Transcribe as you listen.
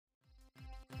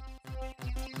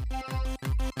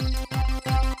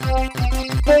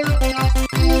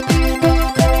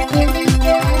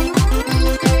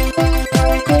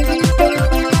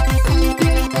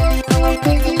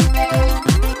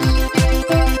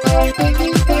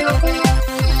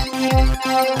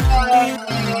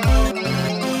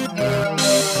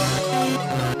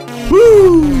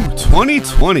Woo!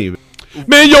 2020.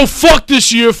 Man, yo, fuck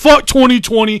this year. Fuck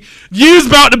 2020. Year's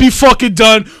about to be fucking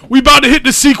done. We about to hit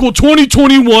the sequel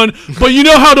 2021. But you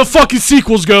know how the fucking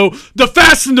sequels go. The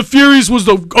Fast and the Furious was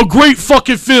a great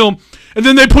fucking film. And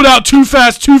then they put out Too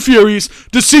Fast, Too Furious,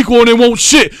 the sequel, and it won't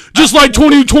shit. Just like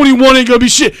 2021 ain't gonna be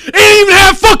shit. It ain't even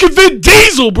have fucking Vin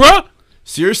Diesel, bruh.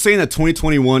 So you're saying that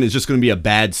 2021 is just going to be a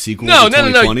bad sequel No, to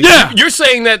 2020? Yeah. You're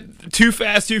saying that Too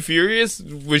Fast, Too Furious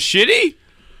was shitty?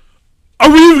 Are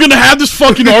we even gonna have this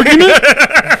fucking argument?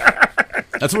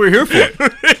 That's what we're here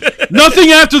for.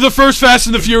 Nothing after the first Fast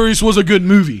and the Furious was a good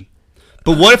movie.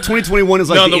 But what if 2021 is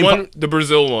like No, the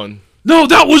Brazil one. No,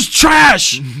 that was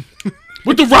trash.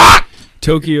 With The Rock.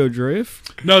 Tokyo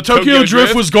Drift? No, Tokyo Tokyo Drift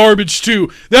Drift was garbage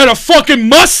too. They had a fucking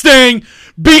Mustang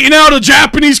beating out a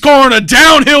Japanese car in a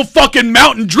downhill fucking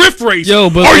mountain drift race.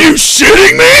 Yo, but are you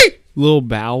shitting me? Lil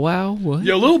Bow Wow? What?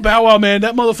 Yo, Lil Bow Wow, man,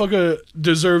 that motherfucker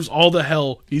deserves all the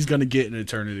hell he's gonna get in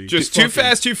eternity. Just Too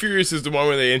Fast, Too Furious is the one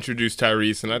where they introduced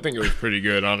Tyrese, and I think it was pretty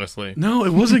good, honestly. No,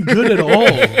 it wasn't good at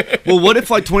all. Well, what if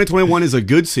like 2021 is a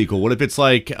good sequel? What if it's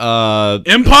like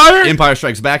Empire? Empire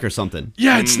Strikes Back or something?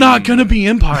 Yeah, it's not gonna be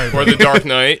Empire. Or The Dark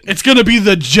Knight. It's gonna be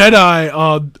the Jedi,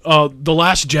 The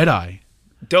Last Jedi.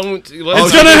 Don't. It's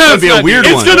gonna be a weird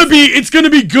one. It's gonna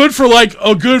be good for like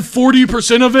a good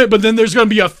 40% of it, but then there's gonna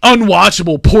be a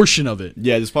unwatchable portion of it.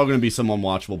 Yeah, there's probably going to be some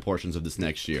unwatchable portions of this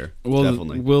next year. Well,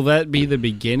 Definitely. will that be the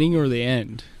beginning or the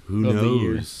end? Who of the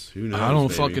year? knows? Who knows? I don't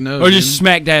baby? fucking know. Or just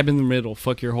smack dab in the middle,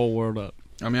 fuck your whole world up.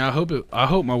 I mean, I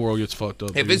hope my world gets fucked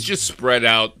up. If dude. it's just spread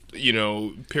out,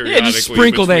 periodically. just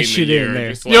sprinkle that between shit the in year, there.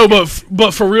 just like- Yo,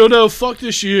 but for real though, fuck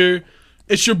this year.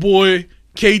 It's your boy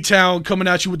K-Town coming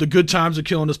at you with the good times of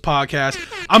killing this podcast.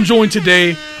 I'm joined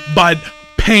today by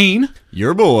Payne,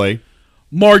 Your boy.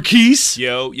 Marquise,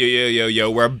 Yo,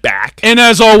 we're back. and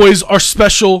as always, our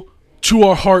special to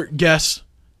our heart guest,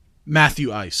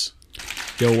 Matthew Ice.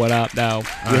 Yo, what up, now?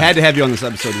 We had to have you on this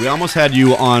episode. We almost had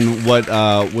you on what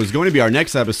was going to be our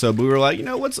next episode, but we were like,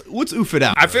 let's oof it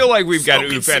out. I feel like we've got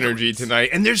oof energy tonight,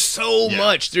 and there's so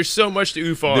much. There's so much to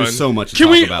oof on. There's so much to Can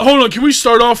talk we about. hold on? Can we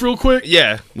start off real quick?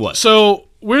 Yeah. What? So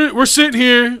we're sitting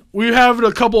here. We're having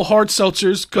a couple hard seltzers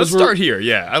Let's because start here.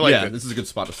 Yeah, I like that. this is a good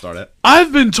spot to start at.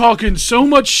 I've been talking so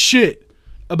much shit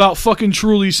about fucking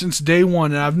Truly since day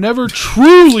one, and I've never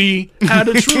truly had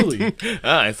a Truly.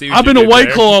 I see what I've you been a did White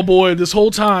there. Claw boy this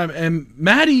whole time, and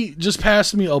Maddie just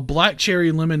passed me a black cherry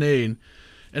lemonade,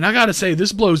 and I gotta say,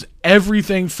 this blows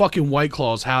everything fucking White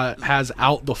Claws has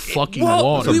out the fucking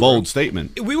water. It's a bold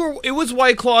statement. It was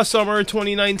White Claw summer in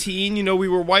 2019. We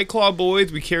were White Claw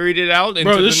boys. We carried it out into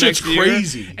Bro, this the shit's next year.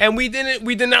 crazy. And we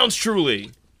denounced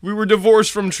Truly. We were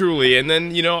divorced from Truly, and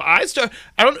then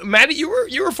Maddie, you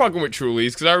were fucking with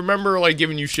Truly's because I remember like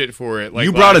giving you shit for it. Like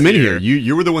You brought him in year. here.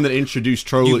 You were the one that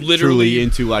introduced You literally- Truly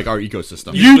into like our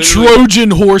ecosystem. You literally- Trojan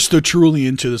horse the Truly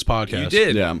into this podcast. You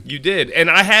did, Yeah. You did, and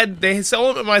they sell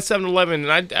them at my 7-Eleven,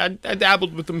 and I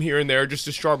dabbled with them here and there, just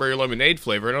a strawberry lemonade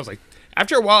flavor, and I was like,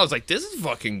 after a while, I was like, this is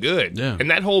fucking good. Yeah.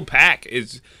 And that whole pack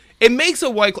it makes a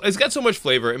White Claw. It's got so much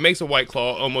flavor. It makes a White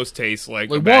Claw almost taste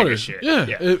like a bag water. of shit. Yeah.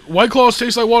 White Claws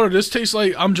taste like water. This tastes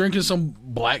like I'm drinking some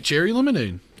black cherry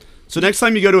lemonade. So next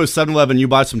time you go to a 7-Eleven, you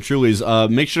buy some Trulies,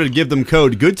 make sure to give them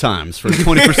code Good Times for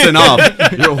 20%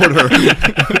 off your order.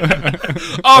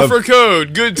 Offer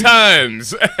code Good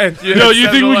Times. Yo, you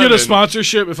think we get a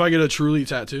sponsorship if I get a Truly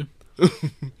tattoo?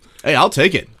 Hey, I'll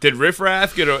take it. Did Riff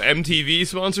Raff get an MTV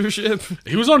sponsorship?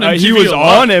 He was on MTV. He was a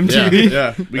lot. on MTV.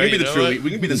 Yeah. We Hey, can be the you know Truly. what? We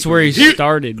can be the That's where he Truly.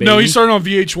 started, baby. No, he started on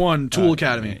VH1, Tool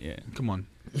Academy. yeah. Come on.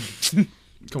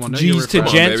 Come on. now you G's Riff to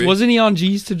Raff. Gents. baby. Wasn't he on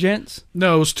G's to Gents?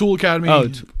 No, it was Tool Academy. Oh,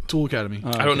 Tool Academy.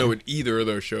 I don't know what either of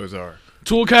those shows are.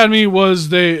 Tool Academy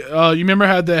was you remember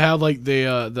how they had like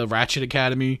the Ratchet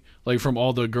Academy, like from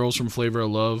all the girls from Flavor of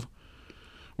Love,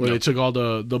 where they took all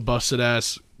the busted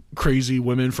ass crazy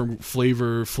women from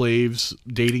Flavor Flav's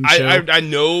dating show. I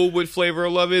know what Flavor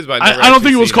of Love is, but I don't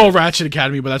think it was called Ratchet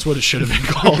Academy, but that's what it should have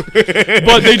been called.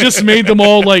 But they just made them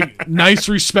all like nice,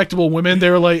 respectable women.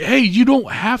 They were like, "Hey, you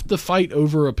don't have to fight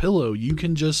over a pillow. You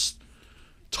can just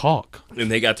talk." And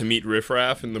they got to meet Riff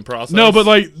Raff in the process. No, but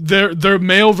like their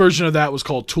male version of that was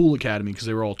called Tool Academy because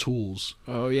they were all tools.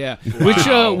 Oh yeah.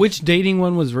 Wow. Which dating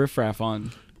one was Riff Raff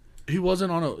on? He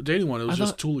wasn't on a dating one. It was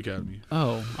just Tool Academy.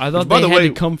 Oh, I thought by they the had way-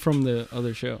 to come from the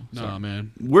other show. Nah,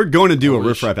 man. We're going to do a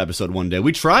Riff Raff episode one day.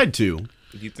 We tried to.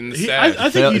 He's in the I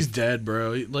stash. think he's dead,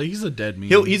 bro. He's a dead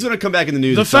meme. He's going to come back in the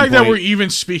news. The at some fact that point. we're even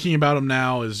speaking about him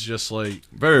now is just like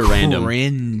very random.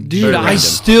 Dude, Very I random.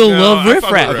 still love I Riff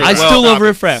fuck Raff. with I still love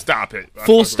Riff Raff. Stop it. I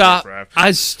Full fuck with stop. Riff Raff.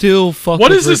 I still fuck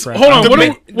what with is this? Riff Raff. Hold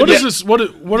on. What Yeah. is this? What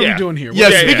are Yeah. we doing here? Yeah,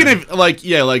 Yeah, speaking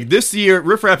yeah. of like this year,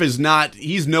 Riff Raff is not.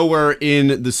 He's nowhere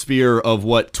in the sphere of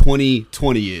what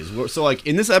 2020 is. So like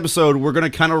in this episode, we're gonna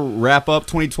kind of wrap up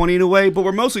 2020 in a way, but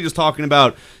we're mostly just talking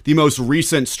about the most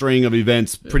recent string of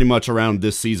events, pretty much around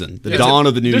this season, the dawn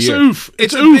of the new It's year. oof.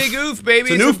 It's a oof. big oof,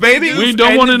 baby. It's an oof, a big baby. We ain't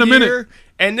done End one of in a minute. year.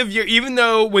 End of year. Even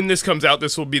though when this comes out,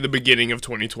 this will be the beginning of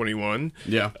 2021.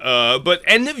 Yeah. But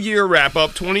end of year wrap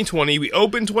up 2020. We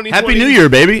open 2020. Happy New Year,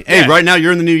 baby! Hey, Yeah. right now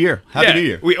you're in the new year. Happy Yeah, New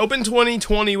Year. We opened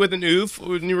 2020 with an oof,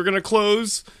 and we were gonna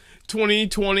close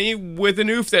 2020 with an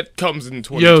oof that comes in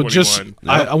 2021. Yo, just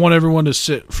I want everyone to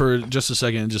sit for just a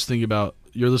second and just think about.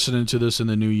 You're listening to this in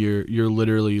the new year. You're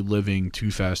literally living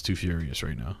Too Fast, Too Furious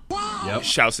right now.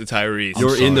 Shouts to Tyrese.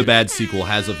 You're in the sorry. bad sequel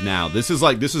as of now. This is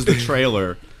the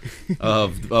trailer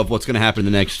of what's going to happen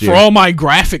the next year. For all my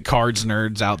graphic cards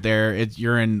nerds out there,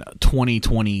 you're in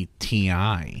 2020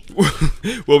 Ti.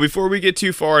 Well, before we get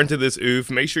too far into this oof,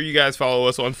 make sure you guys follow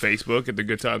us on Facebook at the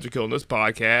Good Times Are Killing Us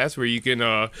podcast, where you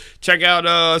can check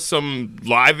out some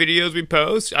live videos we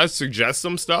post. I suggest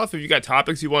some stuff. If you got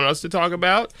topics you want us to talk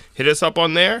about, hit us up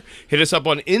on there. Hit us up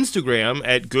on Instagram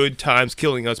at Good Times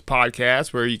Killing Us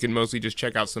podcast, where you can mostly just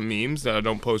check out some memes that I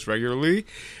don't post regularly.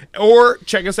 Or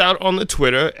check us out on the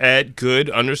Twitter at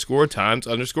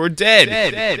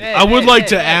good_times_dead. I would like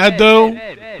to add, though,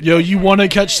 you want to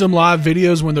catch some live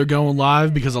videos when they're going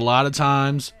live, because a lot of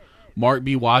times Mark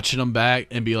be watching them back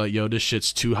and be like, yo, this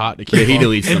shit's too hot to keep Yeah, he up,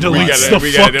 deletes and them. deletes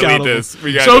We the gotta fuck out delete of this. them.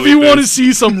 We gotta So if you delete want to this.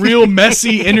 see some real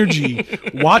messy energy,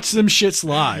 watch them shits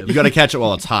live. You got to catch it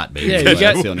while it's hot, baby. Yeah, you That's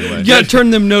got- the only way. You gotta turn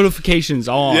them notifications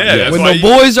on. Yeah, that's when why the you-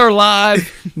 boys are live,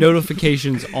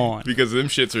 notifications on. Because them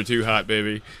shits are too hot,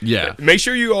 baby. Yeah. Make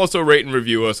sure you also rate and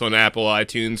review us on Apple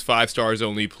iTunes, 5 stars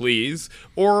only, please.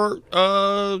 Or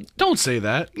Don't say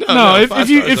that. No, No, if 5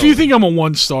 you stars if you only. think I'm a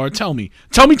 1-star, tell me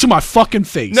to my fucking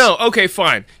face. no, okay,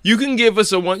 fine. You can give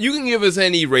us you can give us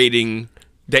any rating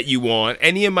that you want,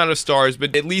 any amount of stars,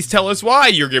 but at least tell us why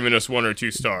you're giving us 1 or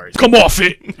 2 stars. come off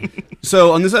it.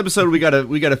 So on this episode, we got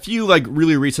a few like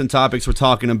really recent topics we're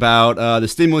talking about: the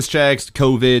stimulus checks,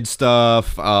 COVID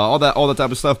stuff, all that type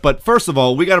of stuff. But first of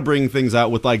all, we got to bring things out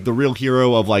with like the real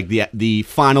hero of like the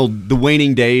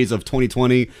waning days of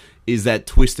 2020 is that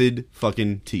Twisted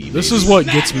fucking tea. This baby. is what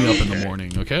gets me up in the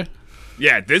morning. Okay.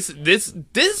 Yeah, this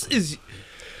is.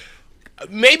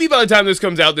 Maybe by the time this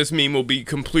comes out, this meme will be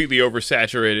completely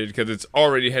oversaturated because it's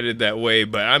already headed that way.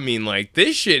 But I mean, like,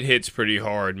 this shit hits pretty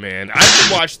hard, man. I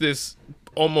can watch this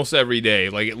almost every day,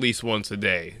 like at least once a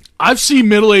day. I've seen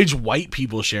middle-aged white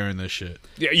people sharing this shit.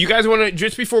 Yeah, you guys want to,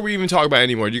 just before we even talk about it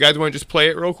anymore, do you guys want to just play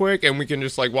it real quick and we can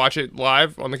just like watch it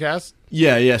live on the cast?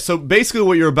 Yeah. So basically,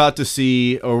 what you're about to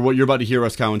see or what you're about to hear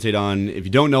us commentate on, if you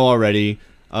don't know already.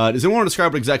 Does anyone want to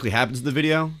describe what exactly happens in the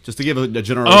video? Just to give a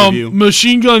general overview.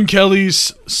 Machine Gun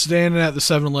Kelly's standing at the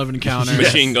 7-Eleven counter.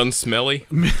 Machine gun smelly.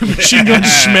 Machine Gun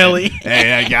Schmelly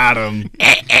Hey, I got him.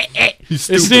 He's is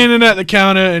stupid. standing at the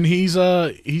counter, and he's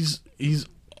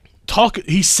talking.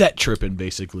 He's set tripping,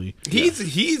 basically.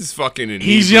 He's fucking inebriated.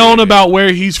 He's yelling about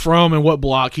where he's from and what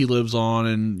block he lives on,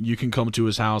 and you can come to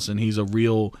his house, and he's a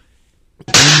real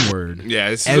N-word.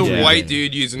 Yeah, this is Every a white day.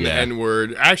 dude using the Yeah.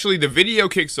 N-word. Actually, the video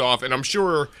kicks off, and I'm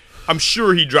sure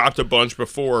he dropped a bunch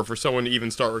before for someone to even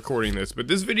start recording this. But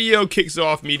this video kicks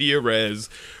off media res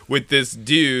with this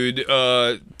dude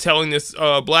telling this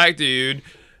black dude,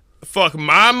 "Fuck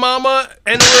my mama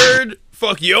N-word,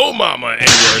 fuck yo mama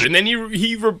N-word," and then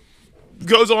he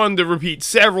goes on to repeat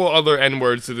several other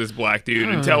N-words to this black dude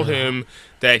and tell him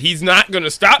that he's not going to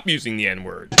stop using the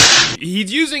N-word.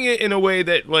 He's using it in a way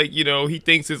that, like, you know, he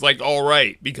thinks is, like, all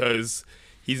right because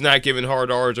he's not giving hard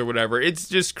R's or whatever. It's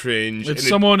just cringe. It's And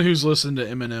someone who's listened to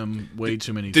Eminem way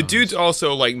too many the times. dude's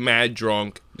also, like, mad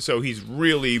drunk, so he's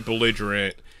really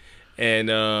belligerent.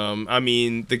 And, I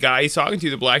mean, the guy he's talking to,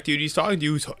 the black dude he's talking to,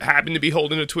 who's happened to be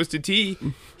holding a Twisted Tea,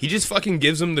 he just fucking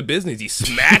gives him the business. He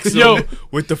smacks Yo. him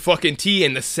with the fucking tea,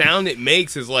 and the sound it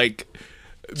makes is like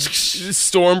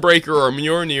Stormbreaker or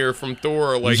Mjolnir from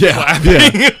Thor, like,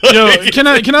 clapping. Yo, can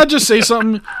I just say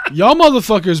something? Y'all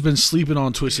motherfuckers been sleeping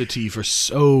on Twisted Tea for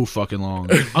so fucking long.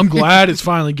 I'm glad it's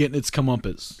finally getting its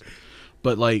comeuppance.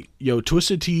 But like, yo,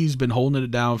 Twisted Tea's been holding it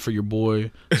down for your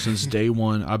boy since day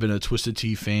one. I've been a Twisted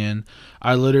Tea fan.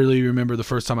 I literally remember the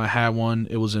first time I had one.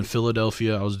 It was in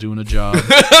Philadelphia. I was doing a job.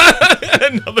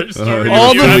 Another story.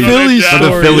 All the Philly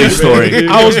Another Philly story.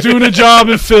 I was doing a job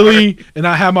in Philly, and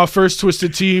I had my first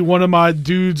Twisted Tea. One of my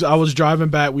dudes, I was driving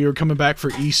back. We were coming back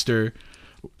for Easter.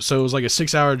 So it was like a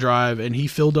 6-hour drive, and he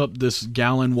filled up this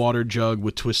gallon water jug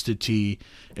with Twisted Tea,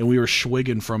 and we were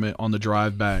schwigging from it on the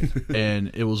drive back,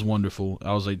 and it was wonderful.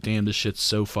 I was like, damn, this shit's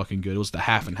so fucking good. It was the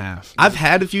half and half. I've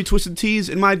had a few Twisted Teas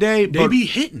in my day. They But be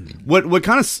hitting. what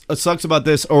kind of sucks about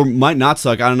this, or might not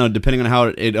suck, I don't know, depending on how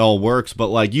it all works, but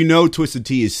like, Twisted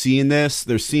Tea is seeing this.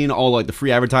 They're seeing all like the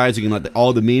free advertising and like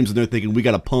all the memes, and they're thinking, we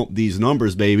got to pump these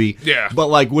numbers, baby. Yeah. But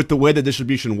like with the way the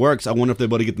distribution works, I wonder if they're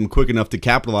able to get them quick enough to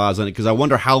capitalize on it, because I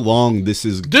wonder how long this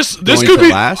is This going could to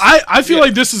be. last. I feel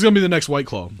like this is gonna be the next White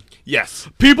Claw. Yes.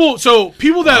 People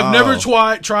that have never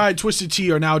tried Twisted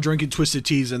Tea are now drinking Twisted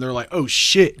Teas, and they're like, oh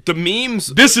shit, The memes.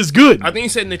 this is good. I think you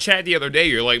said in the chat the other day,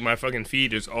 you're like, my fucking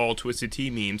feed is all Twisted Tea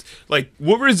memes. Like,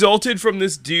 what resulted from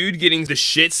this dude getting the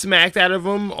shit smacked out of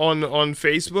him on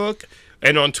Facebook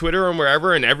and on Twitter and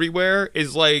wherever and everywhere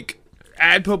is like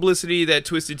ad publicity that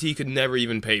Twisted Tea could never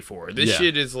even pay for. This Yeah.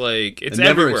 shit is like, it's And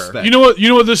never everywhere. expect- You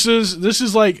know what this is? This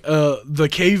is like the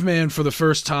caveman for the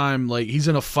first time. Like, he's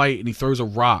in a fight and he throws a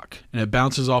rock and it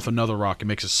bounces off another rock and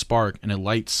makes a spark and it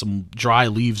lights some dry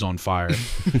leaves on fire.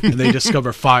 And they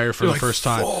discover fire for the first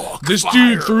time. This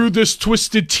dude threw this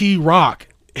Twisted Tea rock,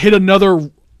 hit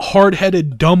another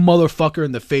hard-headed dumb motherfucker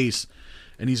in the face,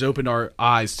 and he's opened our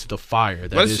eyes to the fire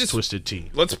that Let's is just- Twisted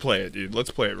Tea. Let's play it, dude. Let's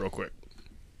play it real quick.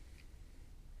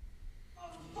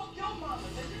 Fuck your mother,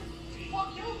 nigga.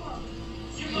 Fuck your mother.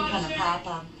 You You're gonna pop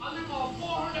up. I live on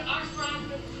 400 Oxford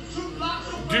Avenue, 2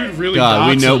 blocks away. Dude really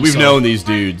God, doxed we've himself. known these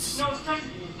dudes. No, it's crazy.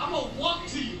 I'm gonna walk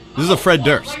to you. This is a Fred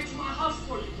Durst. Right to my house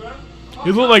for you, bro.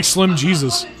 He looked like Slim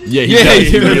Jesus. Yeah, he Yeah, does. he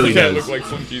He really really That does. look like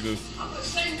some Jesus. I'm the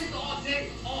same nigga all day,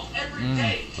 every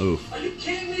day. Ooh. Are you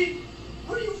kidding me?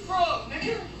 Where you from,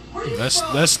 nigga? Where you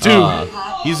from? That's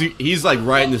two. He's like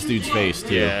right in this dude's face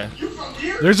too. Yeah. You from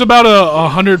here? There's about a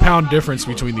 100-pound difference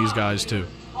between these guys too.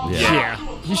 Yeah.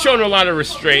 He's showing a lot of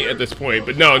restraint at this point,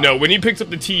 but no, when he picks up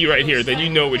the T right here, then you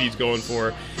know what he's going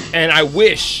for. And I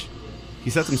wish He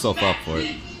sets himself up for it.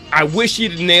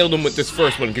 he'd nailed him with this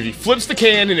first one, because he flips the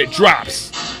can and it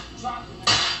drops.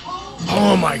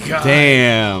 Oh my god.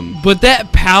 Damn. But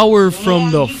that power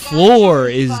from the floor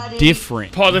is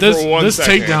different. Pause it This for one this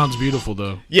second. takedown's beautiful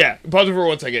though. Yeah, pause it for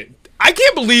 1 second. I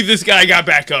can't believe this guy got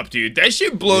back up, dude. That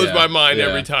shit blows Yeah, my mind yeah.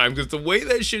 every time, because the way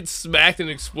that shit smacked and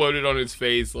exploded on his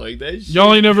face, like that shit.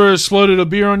 Y'all ain't never exploded a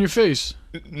beer on your face.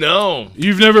 No.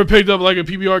 You've never picked up like a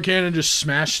PBR can and just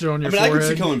smashed it on your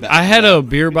forehead. back. I had a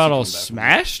beer bottle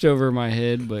smashed over my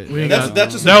head, but We ain't That's got-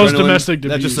 that's just that was adrenaline. domestic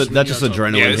That's abuse. just that's just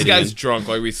adrenaline. Yeah, this hitting guy's in. drunk,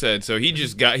 like we said, so he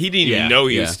didn't Yeah, even know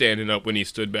he was yeah. standing up when he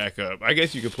stood back up. I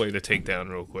guess you could play the takedown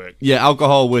real quick. Yeah,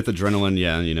 alcohol with adrenaline.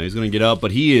 Yeah, he's gonna get up,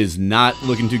 but he is not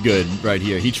looking too good right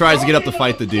here. He tries to get up to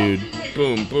fight the dude,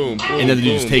 Boom, boom, boom. and then the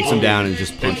dude just boom, takes him boom. down and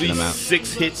just At punching least him out.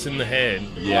 6 hits in the head.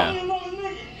 Yeah, Call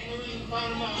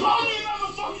me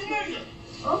another fucking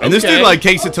nigga. and this Okay. dude like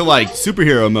takes it to like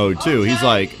superhero mode too. He's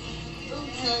like,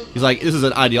 this is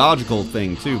an ideological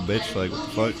thing too, bitch. Like, what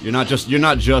the fuck? You're not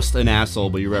just an asshole,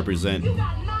 but you represent. All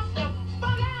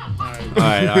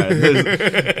right.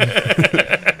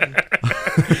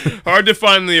 Hard to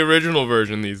find the original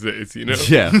version these days, you know?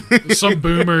 Yeah. Some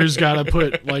boomers gotta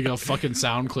put like a fucking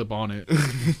sound clip on it.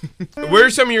 Where are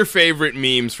some of your favorite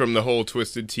memes from the whole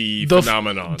Twisted Tea The f-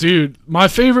 phenomenon? Dude, my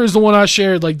favorite is the one I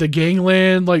shared, like the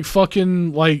Gangland, like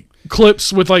fucking like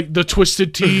clips with like the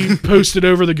Twisted Tea posted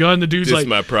over the gun. The dude's This like,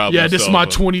 my problem yeah, this is my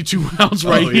solver." 22 ounce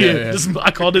right Oh, yeah, here. yeah. This is,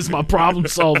 I call this my problem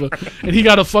solver, and he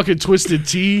got a fucking Twisted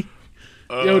Tea.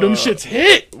 Yo, them shits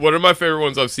hit. One of my favorite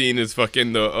ones I've seen is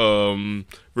fucking the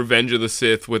Revenge of the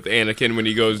Sith with Anakin when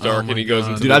he goes dark my and he goes God.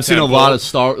 into Dude, the I've seen a temple. lot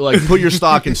of put your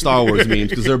stock in Star Wars memes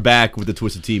because they're back with the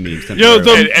Twisted Tea memes. Yo,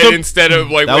 temporarily. And instead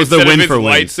of like That was the instead win of his for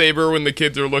wins. lightsaber when the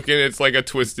kids are looking, it's like a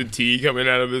Twisted Tea coming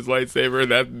out of his lightsaber.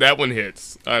 That one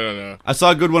hits. I don't know. I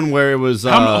saw a good one where it was.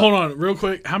 Hold on, real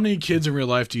quick. How many kids in real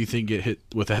life do you think get hit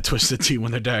with that Twisted Tea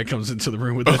when their dad comes into the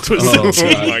room with that Twisted Oh,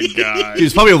 Tea? Oh my god.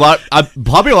 There's probably a lot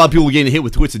of people getting hit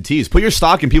with Twisted Teas. Put your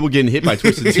stock in people getting hit by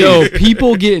Twisted Teas. yo,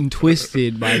 people getting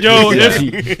twisted buy Yo,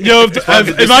 Twisted Tea. if I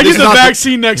get this the is not the-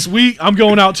 vaccine next week, I'm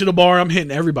going out to the bar. I'm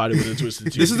hitting everybody with a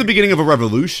Twisted Tea. This is the beginning of a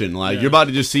revolution. Like you're about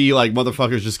to just see like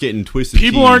motherfuckers just getting twisted.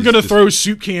 People aren't going to Teas. throw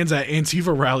soup cans at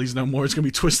Antifa rallies no more. It's going to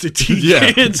be Twisted Tea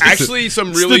Yeah. cans. Actually, some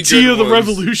It's really the tea good of the ones.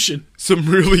 revolution. Some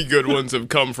really good ones have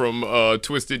come from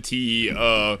Twisted Tea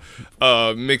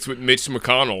mixed with Mitch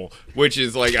McConnell, which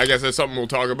is like, I guess that's something we'll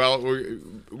talk about.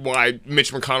 Why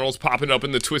Mitch McConnell's popping up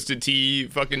in the Twisted Tea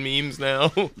fucking memes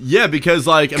now. Yeah, because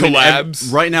like I mean,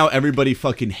 Collabs. right now everybody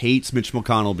fucking hates Mitch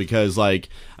McConnell because like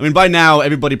I mean by now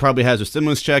everybody probably has their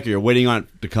stimulus check or you're waiting on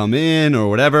it to come in or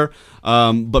whatever.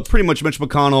 But pretty much Mitch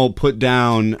McConnell put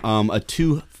down a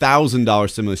 $2,000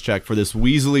 stimulus check for this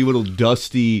weaselly little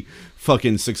dusty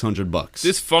fucking $600.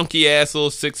 This funky ass little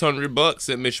 $600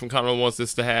 that Mitch McConnell wants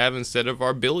us to have instead of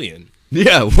our billion.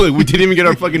 Yeah, we didn't even get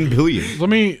our fucking billion. Let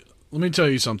me tell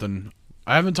you something.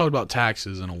 I haven't talked about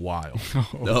taxes in a while.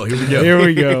 Oh, here we go. Here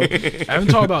we go. I haven't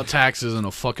talked about taxes in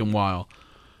a fucking while.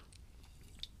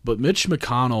 But Mitch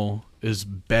McConnell is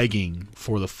begging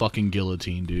for the fucking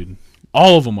guillotine, dude.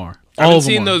 All of them are. I All haven't of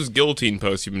them seen are. those guillotine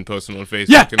posts you've been posting on Facebook.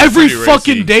 Yeah, and they're every pretty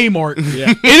fucking racy. day, Mark.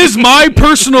 It is my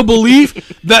personal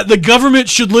belief that the government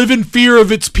should live in fear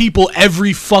of its people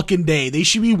every fucking day. They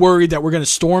should be worried that we're going to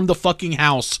storm the fucking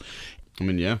house. I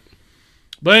mean, yeah.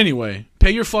 But anyway, pay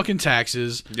your fucking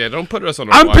taxes. Yeah, don't put us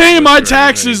on. I'm watch paying list my or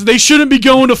taxes. anything. They shouldn't be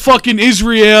going to fucking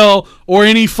Israel or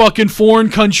any fucking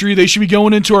foreign country. They should be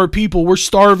going into our people. We're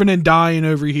starving and dying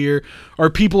over here.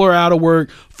 Our people are out of work.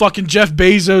 Fucking Jeff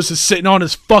Bezos is sitting on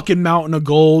his fucking mountain of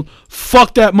gold.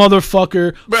 Fuck that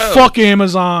motherfucker. Bro. Fuck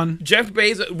Amazon. Jeff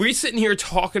Bezos. We're sitting here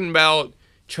talking about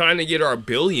trying to get our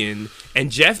billion, and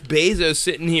Jeff Bezos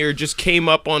sitting here just came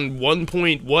up on 1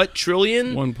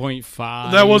 trillion.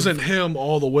 1.5. That wasn't him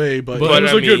all the way, but it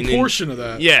was I a good mean, portion of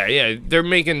that. Yeah, they're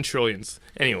making trillions.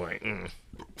 Anyway,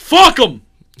 Fuck them.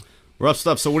 Rough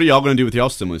stuff. So what are y'all going to do with y'all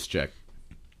stimulus check?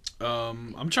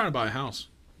 I'm trying to buy a house.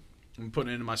 I'm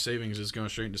putting it into my savings. It's going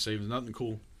straight into savings. Nothing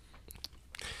cool.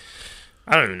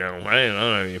 I don't even know. I don't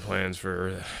have any plans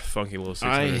for funky little $600.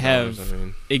 I have I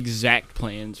mean. exact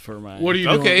plans for my. What are you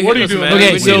Okay, doing? What are you hit us, doing? man.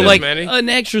 Okay, What so do you do, like Manny? an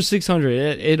extra 600,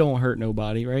 it don't hurt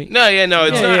nobody, right? No, it's Yeah,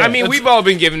 not. yeah. I mean, we've all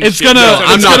been given. It's shit gonna for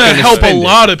I'm it's not gonna gonna help a spend it.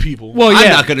 lot of people. Well, I'm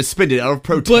yeah, not going to spend it out of but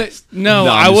protest. no, I'm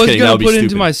I just was kidding. That gonna would be put it into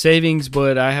stupid. my savings,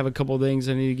 but I have a couple things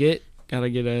I need to get. Gotta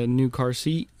get a new car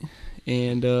seat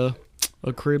and a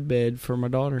crib bed for my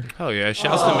daughter. Hell yeah!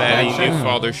 Shouts to Maddie, new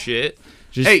father shit.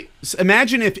 Just Hey,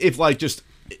 imagine if like just.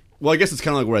 Well, I guess it's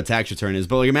kind of like what a tax return is,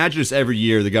 but like imagine just every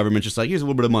year the government just like here's a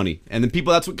little bit of money, and then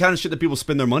people that's what kind of shit that people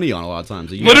spend their money on a lot of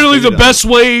times. You Literally, gotta the spend it on. best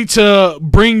way to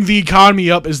bring the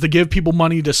economy up is to give people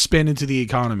money to spend into the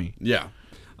economy. Yeah.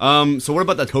 So what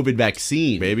about that COVID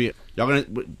vaccine, baby? Y'all gonna?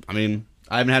 I mean,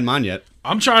 I haven't had mine yet.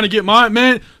 I'm trying to get mine,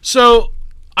 man. So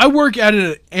I work at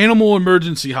an animal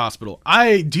emergency hospital.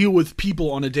 I deal with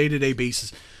people on a day-to-day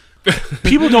basis.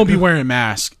 People don't be wearing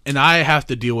masks, and I have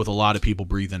to deal with a lot of people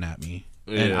breathing at me.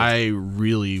 And Yeah. I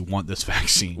really want this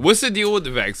vaccine. What's the deal with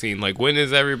the vaccine? Like, when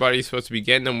is everybody supposed to be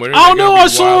getting them? When are I don't they know. gonna I be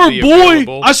saw a widely boy.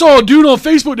 available? I saw a dude on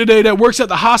Facebook today that works at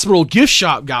the hospital gift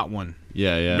shop got one.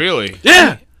 Yeah, yeah. Really?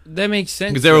 Yeah, that makes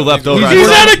sense. Because they were left over. he's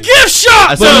at a gift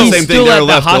shop. I saw But the he's same thing. still They at were the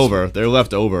left hospital. over. They were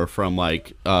left over from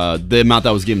like the amount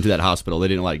that was given to that hospital. They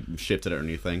didn't like shift it or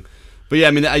anything. But yeah,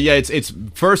 I mean, yeah, it's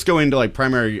first going to like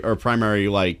primary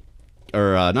like.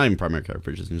 Or not even primary care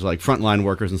physicians, like frontline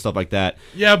workers and stuff like that.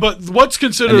 Yeah, but what's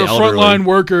considered And a the elderly. frontline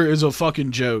worker is a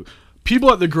fucking joke.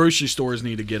 People at the grocery stores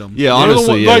need to get them. Yeah,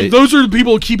 honestly, yeah, those are the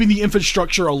people keeping the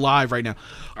infrastructure alive right now.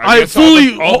 I I guess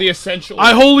fully, all the essential.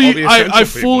 I all the wholly, I essential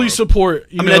fully people. support.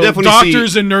 You I mean, know, I definitely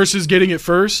doctors and nurses getting it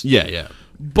first, Yeah, yeah.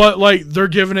 but like they're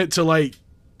giving it to like,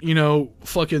 you know,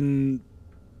 fucking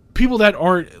people that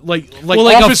aren't like well,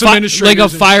 like office like a administrators,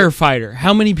 and shit. firefighter.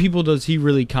 How many people does he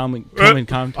really come in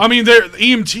contact? I mean, they're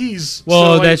EMTs. Well,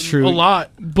 so, like, that's true. A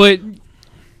lot. But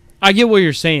I get what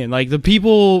you're saying. Like the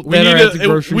people We that need are at the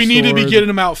grocery we need to be store, getting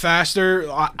them out faster.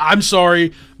 I'm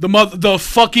sorry, the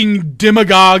fucking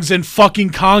demagogues in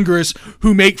fucking Congress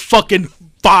who make fucking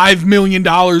 $5 million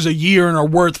a year and are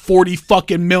worth $40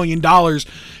 fucking million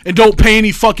and don't pay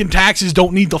any fucking taxes.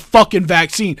 Don't need the fucking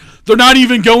vaccine. They're not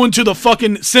even going to the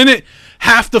fucking Senate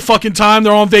half the fucking time.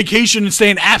 They're on vacation and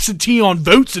staying absentee on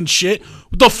votes and shit.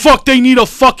 What the fuck they need a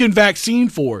fucking vaccine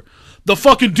for? The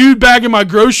fucking dude bagging my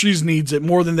groceries needs it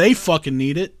more than they fucking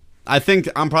need it. I think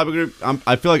I'm probably gonna.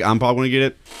 I feel like I'm probably gonna get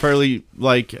it fairly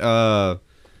like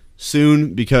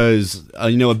soon because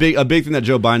a big thing that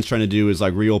Joe Biden's trying to do is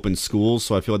like reopen schools.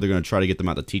 So I feel like they're going to try to get them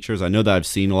out to teachers. I know that I've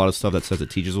seen a lot of stuff that says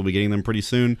that teachers will be getting them pretty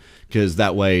soon because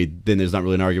that way then there's not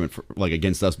really an argument for like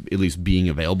against us at least being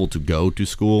available to go to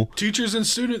school. Teachers and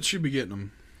students should be getting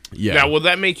them. Yeah. Now, will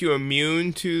that make you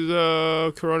immune to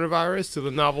the coronavirus, to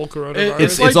the novel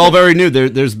coronavirus? It's all very new.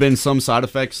 There's been some side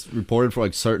effects reported for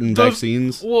like certain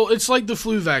vaccines. Well, it's like the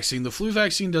flu vaccine. The flu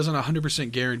vaccine doesn't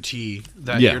 100% guarantee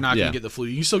that you're not going to get the flu.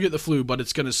 You can still get the flu, but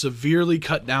it's going to severely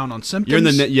cut down on symptoms.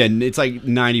 You're in the it's like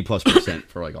 90+%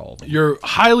 for like all of them. You're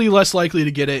highly less likely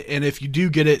to get it, and if you do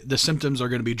get it, the symptoms are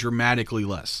going to be dramatically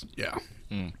less. Yeah.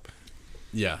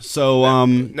 Yeah. So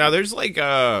now there's like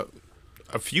a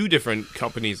few different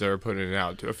companies that are putting it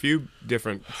out. A few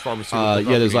different pharmaceutical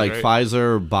companies, there's like right?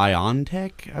 Pfizer,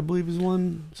 BioNTech, I believe is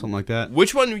one, something like that.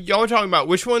 Which one y'all are talking about?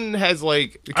 Which one has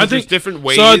like? I think there's different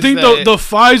ways. So I think that, the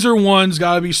Pfizer one's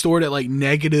got to be stored at like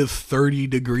 -30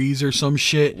 degrees or some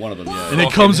shit. One of them, yeah. And it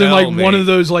Fucking comes in like hell, one mate. of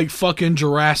those like fucking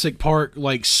Jurassic Park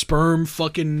like sperm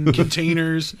fucking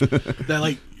containers that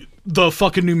like the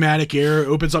fucking pneumatic air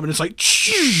opens up and it's like.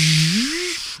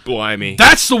 Blimey.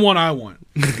 That's the one I want.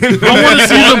 I want to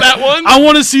see them. that one? I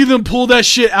want to see them pull that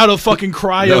shit out of fucking That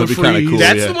cryo would be kinda freeze. cool.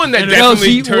 That's Yeah. the one that And definitely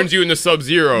see, turns you into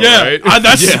Sub-Zero, Yeah, right?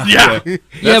 that's Yeah. yeah. That's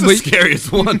Yeah, the but-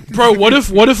 scariest one. Bro, what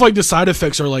if like the side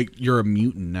effects are like you're a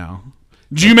mutant now?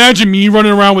 Do you imagine me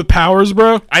running around with powers,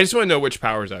 bro? I just want to know which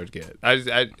powers I would get.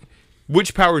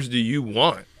 Which powers do you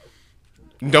want?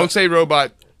 Don't say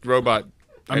robot.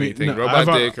 Anything. no, Robot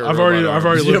I've, dick or I've robot already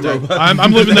arms. lived that.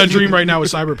 I'm living that dream right now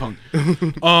with Cyberpunk.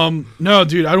 No,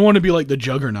 dude, I don't want to be like the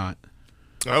Juggernaut.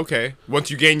 Okay.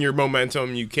 Once you gain your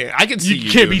momentum, you can't. I could see you. You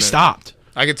can't doing be that. stopped.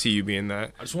 I could see you being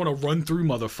that. I just want to run through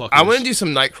motherfuckers. I want to do some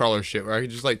Nightcrawler shit where I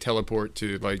could just like teleport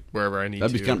to like wherever I need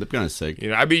That'd to. be kind of sick. You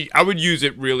know, I would use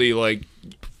it really like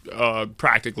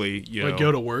practically. You know, like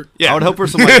go to work. Yeah. I would hope for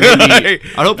some like maybe,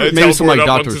 I'd hope I'd maybe some like teleport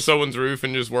up onto doctors. someone's roof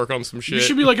and just work on some shit. You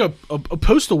should be like a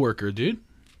postal worker, dude.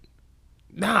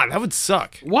 Nah, that would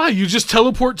suck. Why? You just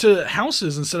teleport to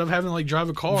houses instead of having to like drive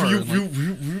a car. and,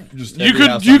 like- Just you every could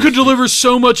house you on the could street. deliver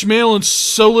so much mail in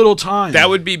so little time. That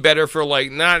would be better for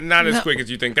like not as quick as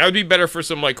you think. That would be better for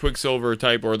some like Quicksilver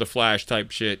type or the Flash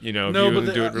type shit. You know, if No, you but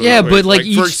would do the- it really Yeah, quick. but, like, for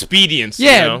each- expedience.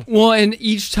 Yeah, you know? well, and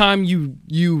each time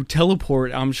you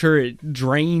teleport, I'm sure it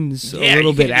drains Yeah, a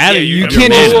little you bit can- out yeah, of you. you You can-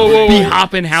 can't Whoa, just whoa, whoa, be whoa.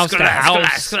 hopping house to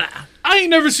house. I ain't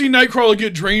never seen Nightcrawler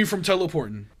get drained from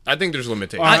teleporting. I think there's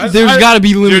limitations. I- There's got to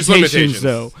be There's limitations,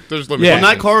 though. There's Well,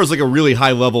 limitations. Nightcrawler is like a really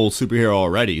high level superhero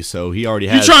already, so he already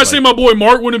You has. trying to like- say my boy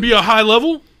Mark wouldn't be a high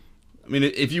level? I mean,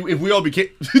 if we all became,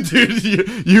 dude,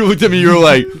 you looked at me, you were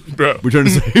like, Bro. we're trying to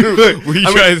say, What are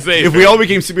you trying to say, If man? we all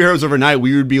became superheroes overnight,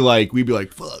 we'd be like,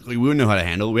 fuck, like, we wouldn't know how to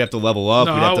handle it. We have to level up.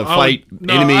 We'd have to fight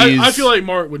enemies. I feel like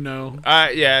Mark would know.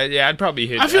 Yeah, I'd probably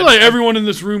hit. I feel like everyone in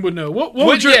this room would know. What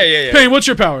would your yeah. Payne? What's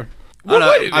your power? I, don't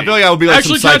know, I feel like I would be like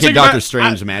Actually, some can I psychic take Doctor back-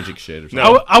 Strange magic shit or something.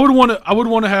 No. I would want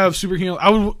to have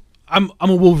superhero. I'm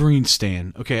a Wolverine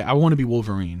stan. Okay, I want to be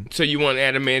Wolverine. So you want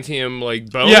adamantium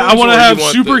like bones? Yeah, I want or to you have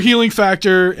want super the- healing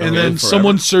factor, and then forever.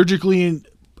 someone surgically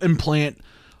implant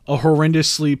a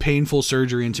horrendously painful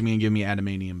surgery into me and give me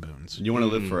adamantium bones. You want to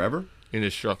live forever?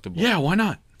 indestructible. Yeah, why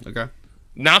not? Okay.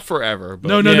 Not forever, but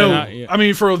No. not yet. I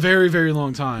mean, for a very, very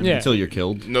long time. Yeah. Until you're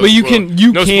killed. No But you spoil- can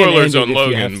no can spoilers end on it if you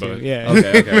Logan, have to. but Yeah.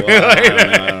 Okay. Well,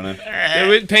 I don't know.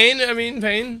 With Pain. I mean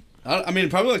Pain. I mean,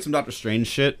 probably like some Doctor Strange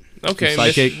shit. Okay, Some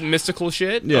psychic. mystical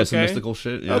shit. Yeah, okay. some mystical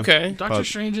shit. Yeah. Okay, Doctor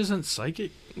Strange isn't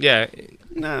psychic. yeah.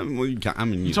 Nah, well, I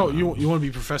mean, You want to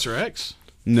be Professor X?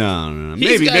 No.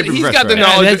 He's Maybe got Professor the X.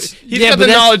 knowledge. that's- He's yeah, got but the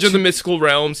that's knowledge of the mystical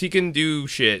realms. He can do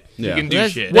shit. Yeah. He can do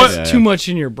That's, shit. What- that's Yeah. too much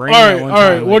in your brain. All at right, one all right.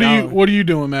 time. What Like, are you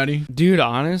doing, Maddie? dude?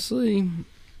 Honestly,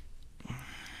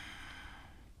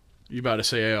 You about to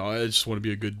say, hey, I just want to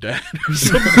be a good dad or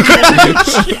something?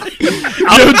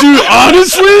 Yo, dude,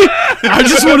 honestly, I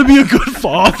just want to be a good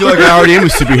father. I feel like I already am a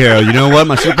superhero. You know what?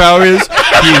 My superpower is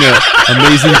being an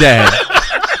amazing dad.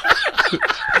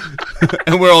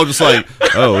 And we're all just like,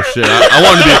 oh shit!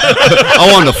 I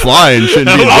wanted to fly and shit. And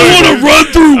I want to run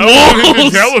through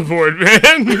walls. Teleport,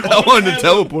 man. I wanted to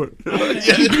teleport.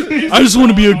 I just want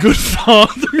to be a good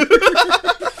father.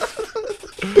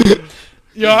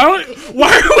 Yo,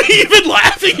 why are we even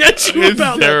laughing at you It's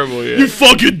about terrible. that? Yeah. You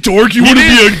fucking dork! You want to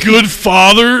be a good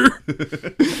father?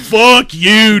 Fuck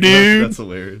you, dude. That's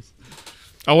hilarious.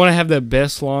 I want to have the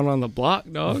best lawn on the block,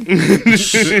 dog.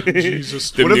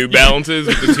 Jesus. The New Balances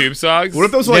with the tube socks. What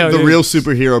if those are like Yeah, the dude. real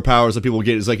superhero powers that people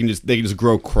get? Is like they can just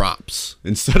grow crops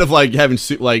instead of like having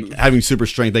having super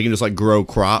strength. They can just like grow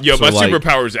crops. Yo, my or, like,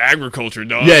 superpower is agriculture,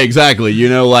 dog. Yeah, exactly. You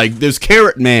know, like there's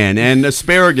Carrot Man and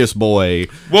Asparagus Boy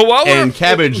Well, while we're and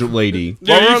Cabbage Lady.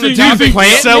 Yeah, While we're you on the think topic,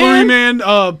 Plant Celery Man,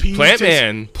 peas Plant taste-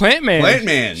 Man. Plant Man. Plant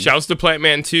Man. Shouts to Plant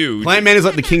Man 2. Plant Man is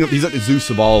like the king of. He's like the Zeus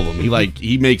of all of them.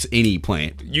 He makes any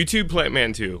plant. YouTube Plant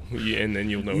Man 2, and then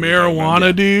you'll know. what we're talking about.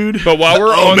 Marijuana, dude. But while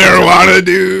we're on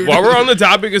dude. while we're on the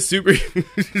topic of super,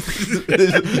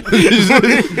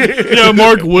 Yeah,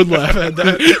 Mark would laugh at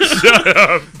that.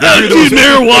 dude,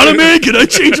 Marijuana Man, can I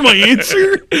change my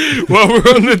answer? while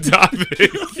we're on the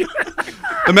topic,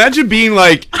 Imagine being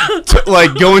like,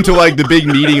 like going to like the big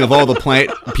meeting of all the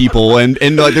plant people, and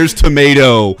like there's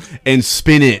tomato and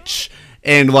spinach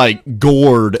and like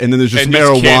gourd, and then there's just And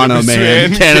just marijuana cannabis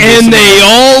man. man. Cannabis And they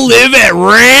all live at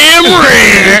Ram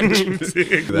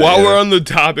Ranch. while we're on the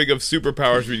topic of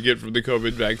superpowers we get from the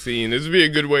COVID vaccine, this would be a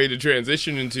good way to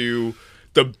transition into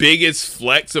the biggest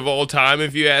flex of all time,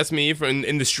 if you ask me, from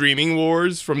in the streaming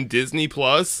wars from Disney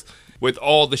Plus, with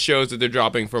all the shows that they're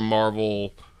dropping from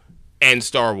Marvel and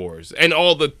Star Wars, and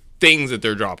all the things that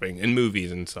they're dropping in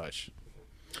movies and such.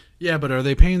 Yeah, but are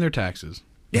they paying their taxes?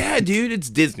 Yeah, dude, it's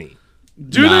Disney.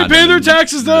 Do they pay their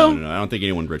taxes, though? No, I don't think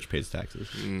anyone rich pays taxes.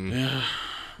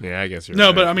 Yeah, I guess you're No,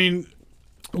 right. but I mean,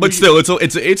 But still,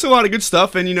 it's a lot of good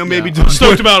stuff, and you know maybe I'm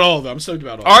stoked about all of them. I'm stoked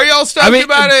about all of them. Are y'all stoked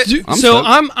about it? dude, I'm so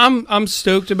stoked. I'm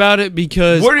stoked about it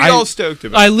because What are y'all stoked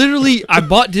about? I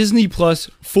bought Disney Plus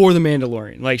for the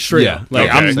Mandalorian, like straight Yeah, up. Like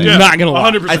okay. I'm Yeah, not gonna lie.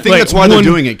 100%. I think Like, that's why they're one-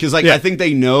 doing it, because like yeah. I think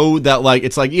they know that like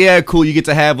it's like, yeah, cool, you get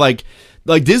to have like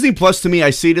Disney Plus. To me,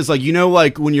 I see it as like, you know,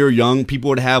 like when you're young, people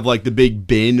would have like the big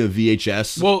bin of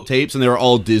VHS tapes, and they were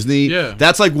all Disney. Yeah.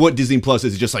 That's like what Disney Plus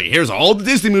is. It's just like, here's all the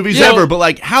Disney movies Yeah. ever. But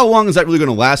like, how long is that really going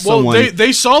to last? Well, someone?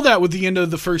 they saw that with the end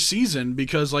of the first season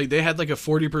because like they had like a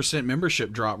 40%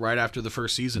 membership drop right after the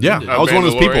first season. Yeah, ended. I was one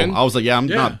of those people. Mandalorian? I was like, yeah, I'm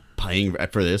Yeah. not paying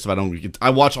for this if I don't get.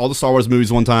 I watched all the Star Wars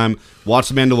movies one time,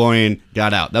 watched The Mandalorian,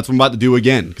 got out. That's what I'm about to do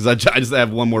again, because I just have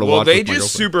one more to Well, watch. they with my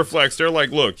just girlfriend. super flex. They're like,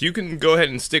 look, you can go ahead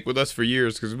and stick with us for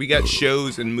years because we got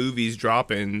shows and movies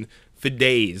dropping for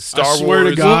days. Star I swear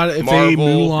Wars, to God, if they Marvel.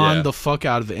 Mulan yeah. the fuck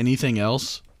out of anything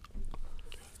else,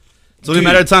 It's only a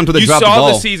matter of time until they you drop the saw ball.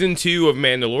 the season 2 of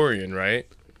Mandalorian, right?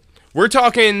 We're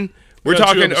talking. We're We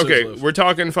got 2 talking. episodes Okay, left. we're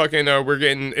talking fucking. We're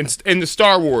getting in the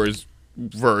Star Wars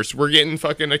verse. We're getting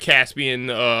fucking a Caspian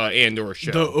Andor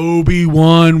show. the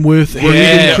Obi-Wan with getting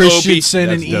Hayden the Christensen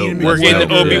and That's dope. Ian We're getting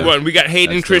Well, Obi yeah. Wan. We got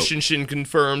Hayden That's dope. Christensen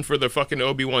confirmed for the fucking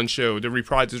Obi Wan show to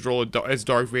reprise his role as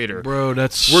Darth Vader. Bro,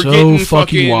 that's We're so getting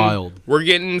fucking wild. We're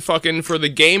getting fucking for the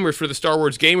gamers, for the Star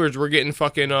Wars gamers. We're getting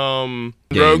fucking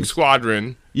Rogue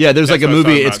Squadron. Yeah, there's like That's a what I was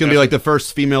movie. talking It's about. gonna be That's like the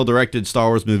first female-directed Star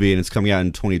Wars movie, and it's coming out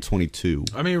in 2022.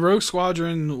 I mean, Rogue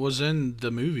Squadron was in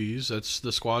the movies. That's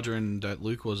the squadron that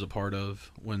Luke was a part of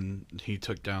when he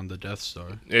took down the Death Star.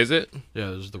 Is it? Yeah,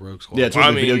 it was the Rogue Squadron. Yeah, it's what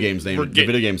I the video mean, game's named. we're The getting-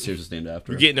 video game series is named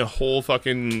after. We're getting a whole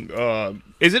fucking.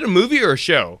 Is it a movie or a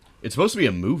show? It's supposed to be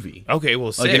a movie, Okay, well,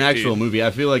 like sick, an actual dude. movie.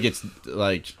 I feel like it's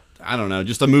like, I don't know,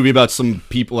 just a movie about some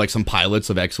people, like some pilots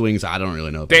of X-wings. I don't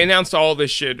really know. They announced all this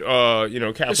shit.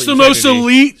 Kathleen It's the most Kennedy.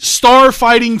 elite star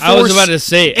fighting force I was about to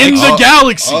say in X- the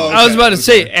galaxy. I was about to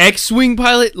say X-wing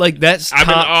pilot, like that's I've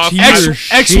been top off- tier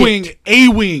X-wing,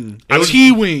 A-wing, I was-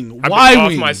 T-wing, I've been Y-wing.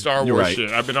 off my Star You're Wars right.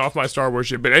 shit. I've been off my Star Wars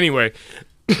shit. But anyway,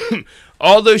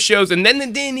 all those shows, and then they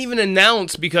didn't even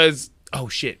announce because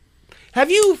shit. Have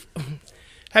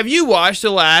you watched the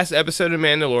last episode of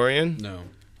Mandalorian? No.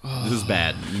 This is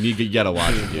bad. You gotta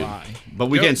watch it, dude. But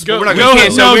we can't. go- We're not go gonna.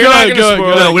 ahead. spoil No, it. we're go not ahead, gonna go spoil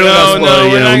ahead. it. No, we don't gotta spoil it,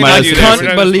 we're you know, not we might gonna have do to- that. Can't We're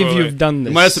not gonna believe spoil you've it. done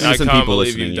this. Might have some I innocent can't people believe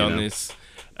listening. you've done you know. this.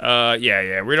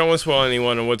 Yeah. We don't want to spoil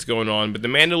anyone on what's going on, but the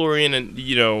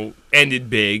Mandalorian, ended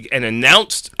big and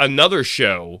announced another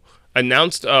show.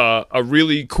 Announced a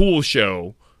really cool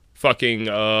show, fucking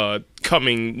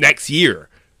coming next year,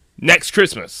 next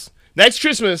Christmas. Next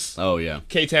Christmas, Oh yeah.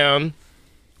 K-Town,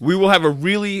 we will have a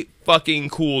really fucking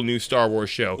cool new Star Wars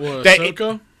show. What, That-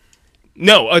 Ahsoka?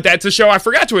 No, that's a show I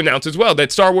forgot to announce as well.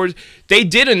 That Star Wars, they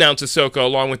did announce Ahsoka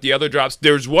along with the other drops.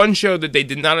 There's one show that they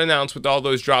did not announce with all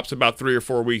those drops about 3 or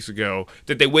 4 weeks ago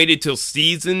that they waited till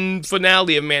season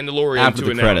finale of Mandalorian After to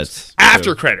the announce. credits. After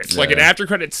Yeah. credits, like an Yeah. after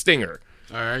credits stinger.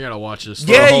 All right, I gotta watch this.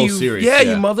 a whole series, you yeah.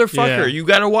 motherfucker, Yeah. you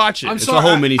gotta watch it. I'm It's sorry, a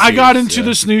whole mini. I got into yeah.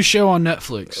 this new show on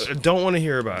Netflix. I don't want to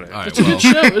hear about it. All right, It's a good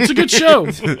show. It's a good show.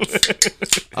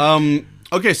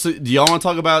 Okay, so do y'all want to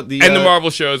talk about the And the Marvel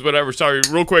shows, whatever. Sorry,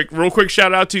 real quick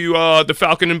shout out to the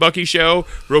Falcon and Bucky show.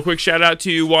 Real quick shout out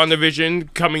to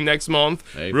WandaVision coming next month.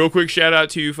 Hey. Real quick shout out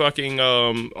to fucking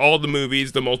all the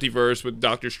movies, the multiverse with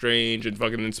Doctor Strange and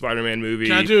fucking the Spider-Man movie.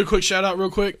 Can I do a quick shout out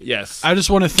real quick? Yes. I just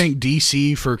want to thank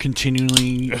DC for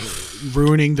continually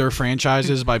ruining their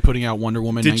franchises by putting out Wonder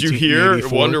Woman. Did you hear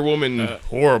 1984. Wonder Woman?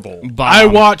 Horrible. I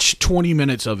watched 20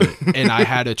 minutes of it and I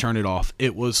had to turn it off.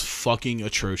 It was fucking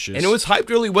atrocious. And it was hyped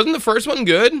really. Wasn't the first one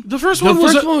good? the first The one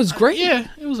was first one was great. Yeah,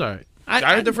 it was alright.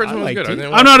 I heard the first one was liked good. I it. didn't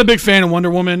I'm watch not a big fan of Wonder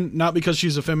Woman, not because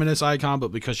she's a feminist icon,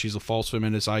 but because she's a false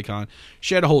feminist icon.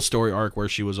 She had a whole story arc where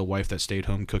she was a wife that stayed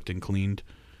home, cooked, and cleaned.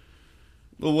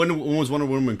 Well, when was Wonder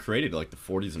Woman created? Like the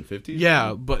 40s and 50s?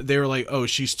 Yeah, but they were like, oh,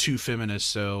 she's too feminist,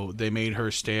 so they made her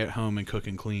stay at home and cook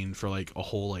and clean for like a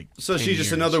whole So 10 she's just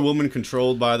years. another woman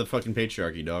controlled by the fucking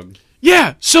patriarchy, dog.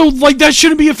 Yeah, so like that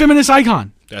shouldn't be a feminist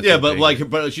icon. That's Yeah, what but they- like,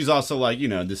 but she's also like, you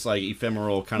know, this like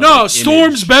ephemeral kind of. No, like,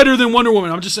 Storm's image. better than Wonder Woman.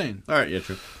 I'm just saying. All right, yeah,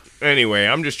 true. Anyway,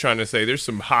 I'm just trying to say there's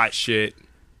some hot shit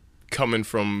coming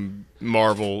from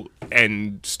Marvel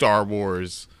and Star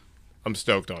Wars. I'm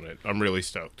stoked on it. I'm really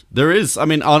stoked. There is. I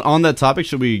mean, on that topic,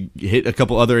 should we hit a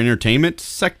couple other entertainment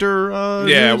sector?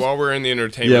 Yeah, news? while we're in the Yeah,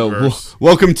 entertainment verse.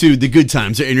 welcome to the Good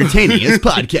Times Are Entertaining Us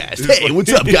podcast. Hey,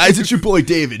 what's up, guys? It's your boy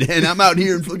David, and I'm out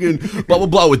here in fucking blah blah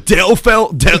blah with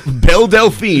Belle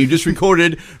Delphine, who just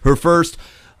recorded her first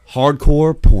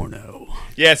hardcore porno.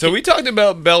 Yeah, so we talked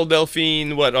about Belle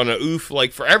Delphine, on a oof,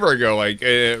 like forever ago, like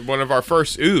one of our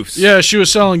first oofs. Yeah, she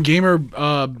was selling gamer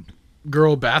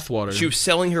girl bathwater. She was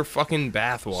selling her fucking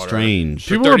bathwater. Strange,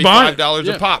 For People were buying $35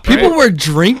 yeah. a pop, People right? were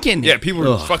drinking. Yeah, people were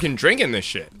Ugh. fucking drinking this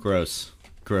shit. gross.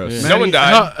 No Manny, one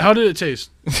died. How did it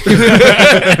taste?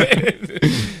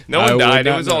 No I one would died. It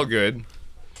not was know. all good.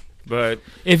 But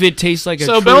If it tastes like a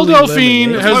So Belle truly Delphine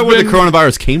lemon- That's has where the been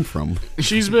coronavirus came from.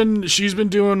 she's been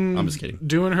doing I'm just kidding.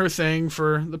 doing her thing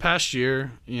for the past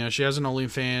year. You know, she has an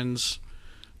OnlyFans.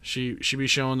 She be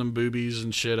showing them boobies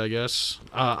and shit. I guess.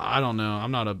 I don't know.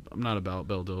 I'm not about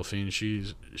Belle Delphine.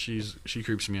 She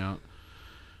creeps me out.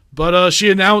 But she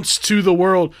announced to the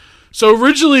world. So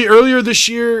originally, earlier this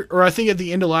year, or I think at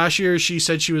the end of last year, she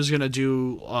said she was gonna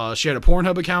do. She had a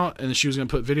Pornhub account and she was gonna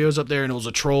put videos up there, and it was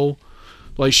a troll.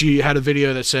 Like she had a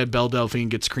video that said Belle Delphine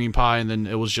gets cream pie, and then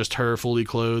it was just her fully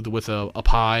clothed with a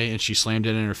pie, and she slammed it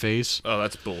in her face. oh,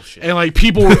 that's bullshit. And like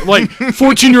people were like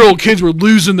 14-year-old kids were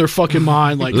losing their fucking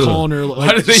mind, like calling her, How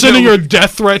like did they sending know? her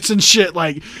death threats and shit.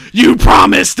 Like, you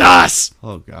promised us.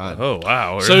 Oh God. Oh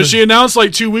wow. So she announced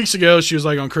like 2 weeks ago, she was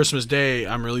like, on Christmas Day,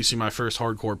 I'm releasing my first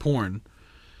hardcore porn.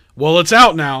 Well, it's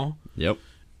out now, Yep.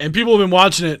 and people have been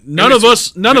watching it. None of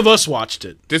us watched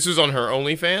it. This was on her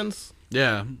OnlyFans.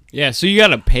 Yeah, Yeah, so you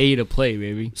gotta pay to play,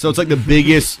 baby. So it's like the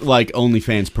biggest like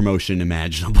OnlyFans promotion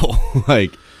imaginable.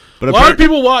 Like, but a lot of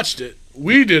people watched it.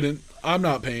 We didn't. I'm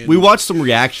not paying. we watched some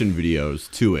reaction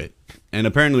videos to it, and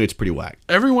apparently it's pretty whack.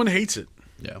 Everyone hates it.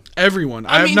 Yeah. Everyone.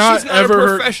 I have mean, not she's not ever a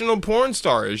heard. professional porn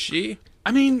star, is she?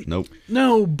 I mean, Nope.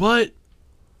 no, but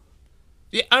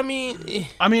Yeah, I mean,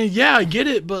 yeah, I get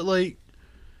it, but like,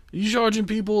 you charging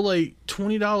people like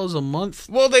 $20 a month?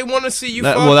 well, they want to see you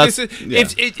That- fuck. well, that's-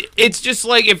 This is- yeah. it's just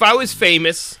like if I was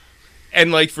famous,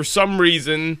 and like for some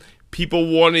reason people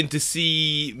wanted to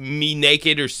see me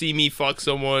naked or see me fuck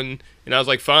someone, and I was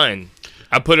like, fine,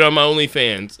 I put it on my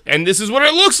OnlyFans, and this is what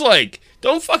it looks like.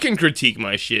 Don't fucking critique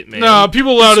my shit, man. No,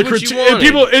 people allowed to This is what you critique. wanted.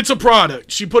 People, it's a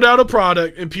product. She put out a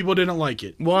product, and people didn't like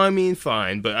it. Well, I mean,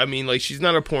 fine, but I mean, like, she's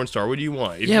not a porn star. What do you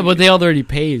want? If Yeah, you- but they already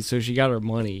paid, so she got her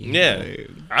money. yeah,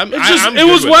 I'm. It's just, I'm it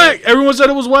good was with whack. Everyone said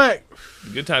it was whack.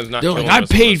 Good times not. They're like, killing I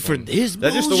us on paid this for one. this.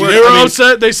 That's just the bullshit." word. They were I mean-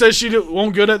 upset. They said she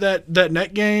wasn't good at that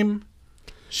net game.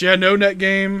 She had no net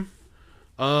game.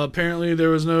 Apparently, there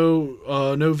was no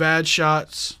VAD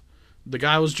shots. The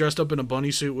guy was dressed up in a bunny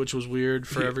suit, which was weird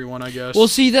for everyone, I guess. Well,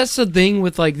 see, that's the thing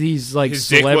with like these like His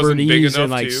dick wasn't big celebrities enough,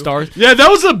 and like too. stars. yeah, that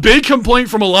was a big complaint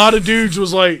from a lot of dudes.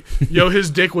 Was like, yo,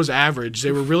 his dick was average.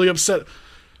 They were really upset.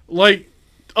 Like,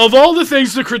 of all the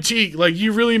things to critique, like,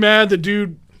 you really mad the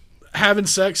dude having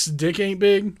sex, dick ain't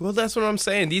big? Well, that's what I'm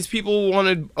saying. These people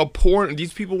wanted a porn.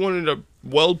 These people wanted a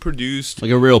well-produced. Like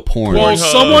a real porn. Well,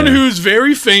 Pornhub. someone who's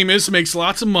very famous, makes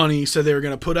lots of money, said they were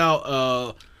going to put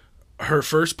out her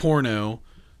first porno.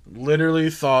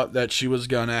 Literally thought that she was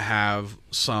going to have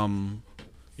some,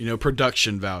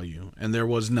 production value, and there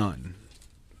was none.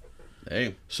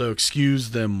 Hey. So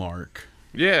excuse them, Mark.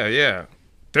 Yeah.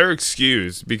 They're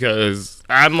excused because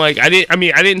I'm like, I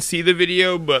didn't see the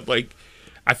video, but like,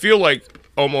 I feel like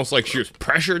almost like she was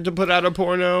pressured to put out a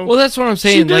porno. Well, that's what I'm She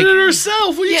saying. did Like, it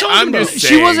herself. What are you talking I'm about? just she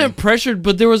saying. wasn't pressured,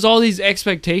 but there was all these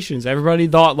expectations. Everybody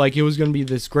thought like it was gonna be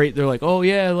this great. They're like, oh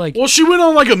yeah, like. Well, she went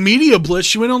on like a media blitz.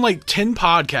 She went on like 10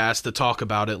 podcasts to talk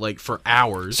about it like for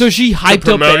hours. So she hyped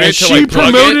up promote the it, to, she like,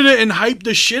 plug promoted it and hyped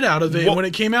the shit out of it. Well- And when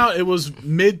it came out, it was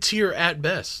mid-tier at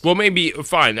best. Well, maybe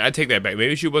fine. I take that back.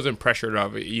 Maybe she wasn't pressured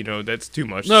of it. You know, that's too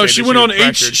much. to No, say she that went on was H.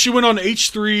 pressured. She went on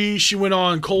H3. She went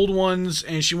on Cold Ones,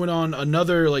 and she went on another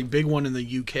like big one in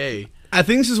the UK. I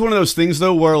think this is one of those things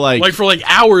though where Like for like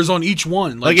hours on each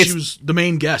one. Like Like, she was the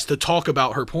main guest to talk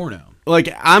about her porno.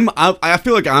 I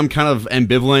feel like I'm kind of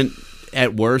ambivalent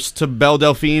at worst to Belle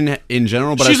Delphine in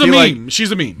general, but She's I a feel like meme.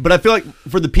 She's a meme. But I feel like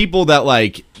for the people that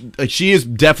like she is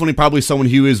definitely probably someone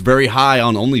who is very high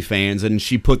on OnlyFans, and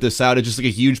she put this out. It's just like a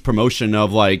huge promotion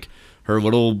of like her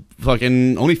little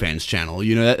fucking OnlyFans channel.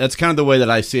 You know, that's kind of the way that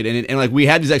I see it. And like we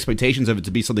had these expectations of it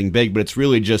to be something big, but it's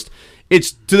really just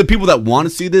it's to the people that want to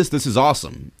see this. This is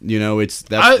awesome. You know, that's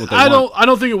what they want. I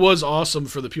don't think it was awesome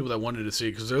for the people that wanted to see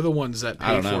it because they're the ones that I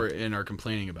pay don't know. for it and are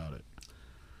complaining about it.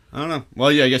 I don't know.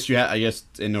 Well, yeah, I guess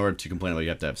in order to complain about it, you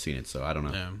have to have seen it. So I don't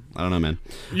know. Yeah. I don't know, man.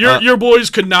 Your boys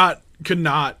could not.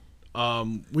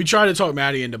 We tried to talk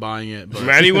Maddie into buying it, but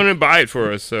Maddie wouldn't buy it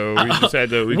for us, so we just had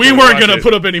to. we couldn't weren't watch gonna it.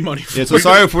 put up any money. For Yeah, so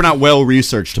sorry if we're not well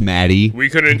researched, Maddie. We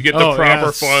couldn't get the Oh, proper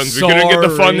yeah, funds. We couldn't get the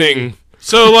sorry. funding.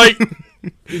 So like,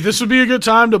 this would be a good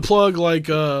time to plug like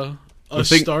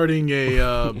think- starting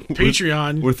a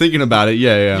Patreon. We're thinking about it.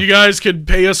 Yeah. You guys could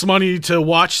pay us money to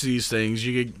watch these things.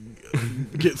 You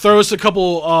could throw us a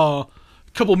couple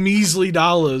measly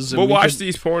dollars. And We'll we watch could-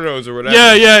 these pornos or whatever.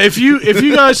 Yeah. If you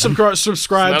guys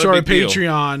subscribe It's to not a our big deal.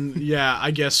 Patreon, yeah,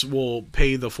 I guess we'll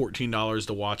pay the $14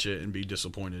 to watch it and be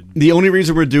disappointed. The only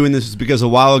reason we're doing this is because a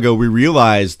while ago we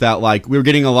realized that like we were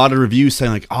getting a lot of reviews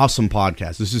saying like awesome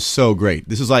podcast. This is so great.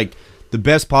 This is like the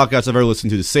best podcast I've ever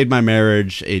listened to. This saved my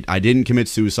marriage. I didn't commit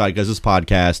suicide because of this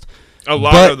podcast. A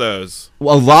lot But- of those.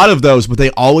 Well, a lot of those, but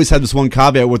they always had this one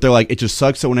caveat where they're like, it just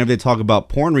sucks that whenever they talk about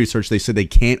porn research, they said they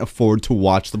can't afford to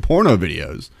watch the porno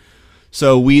videos.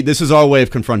 So this is our way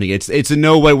of confronting it. It's in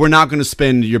no way, we're not going to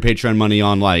spend your Patreon money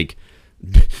on like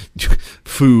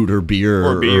food or beer.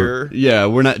 Or beer. Yeah,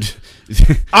 we're not.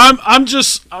 I'm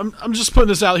just putting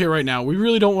this out here right now. We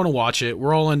really don't want to watch it.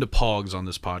 We're all into pogs on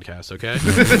this podcast, okay?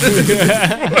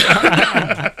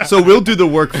 So we'll do the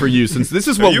work for you since this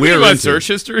is what You we're mean my into. search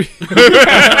history?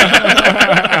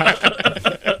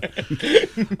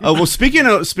 Well, speaking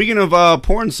of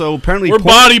porn, so apparently We're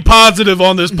body positive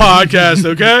on this podcast,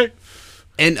 okay?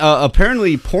 and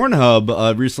apparently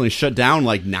Pornhub recently shut down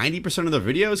like 90% of their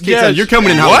videos. Yeah, Kate, you're coming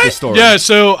in hot with the story. Yeah,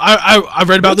 so I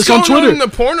read about What's this on going on Twitter. in the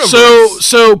pornoverse?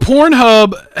 So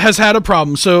Pornhub has had a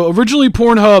problem. So originally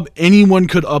Pornhub, anyone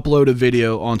could upload a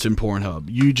video onto Pornhub.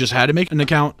 You just had to make an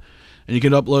account and you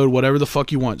could upload whatever the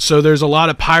fuck you want. So there's a lot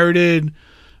of pirated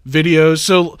videos.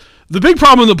 So the big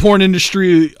problem in the porn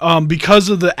industry, because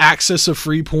of the access of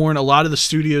free porn, a lot of the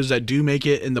studios that do make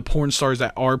it and the porn stars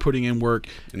that are putting in work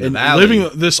the and valley. living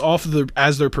this off of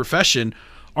as their profession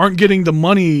aren't getting the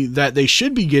money that they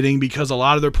should be getting because a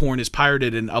lot of their porn is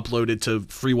pirated and uploaded to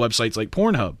free websites like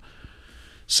Pornhub.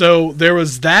 So there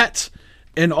was that,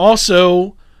 and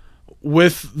also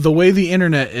with the way the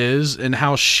internet is and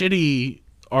how shitty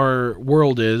our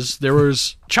world is, there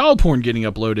was child porn getting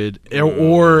uploaded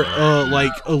or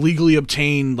like illegally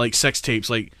obtained like sex tapes,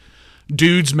 like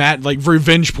dudes mad, like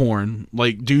revenge porn,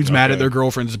 like dudes mad at their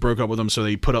girlfriends broke up with them, so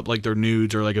they put up like their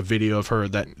nudes or like a video of her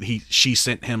that she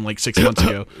sent him like 6 months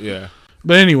ago. Yeah.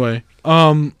 But anyway,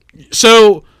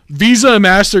 so Visa and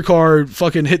MasterCard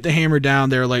fucking hit the hammer down.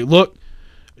 They're like, look,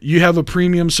 you have a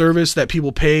premium service that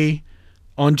people pay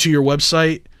onto your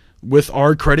website with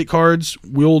our credit cards.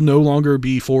 We'll no longer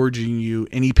be forwarding you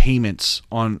any payments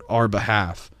on our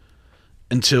behalf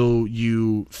until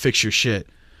you fix your shit.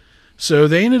 So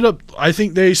they ended up, I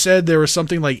think they said there was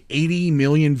something like 80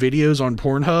 million videos on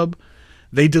Pornhub.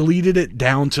 They deleted it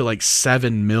down to like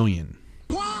 7 million.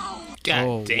 God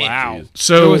Oh, damn, wow. dude.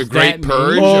 So The great that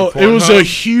purge. many? oh, of it was a Pornhub?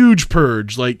 huge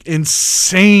purge, like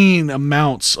insane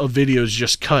amounts of videos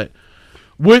just cut,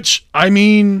 which I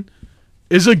mean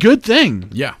is a good thing.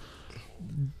 Yeah.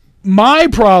 My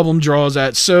problem draws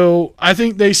at, so I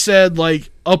think they said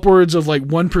like upwards of like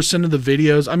 1% of the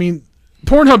videos. I mean,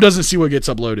 Pornhub doesn't see what gets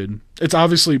uploaded. It's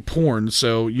obviously porn,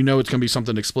 so you know it's going to be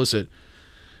something explicit.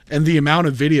 And the amount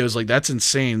of videos, like that's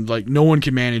insane. Like no one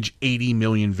can manage 80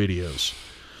 million videos.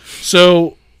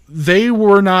 So they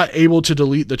were not able to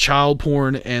delete the child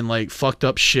porn and like fucked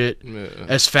up shit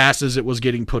as fast as it was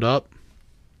getting put up.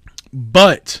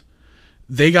 But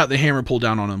they got the hammer pulled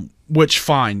down on them, which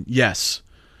fine, yes.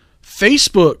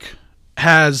 Facebook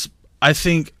has I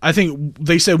think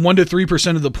they said 1 to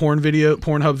 3% of the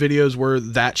Pornhub videos were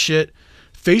that shit.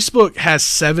 Facebook has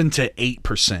 7 to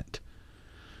 8%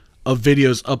 of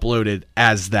videos uploaded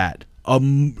as that. A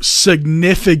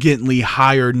significantly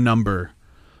higher number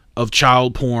of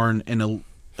child porn and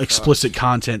explicit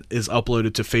content is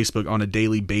uploaded to Facebook on a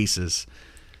daily basis.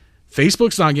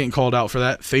 Facebook's not getting called out for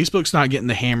that. Facebook's not getting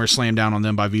the hammer slammed down on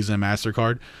them by Visa and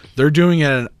MasterCard. They're doing it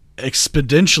at an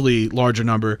exponentially larger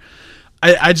number.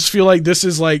 I just feel like this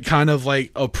is like kind of like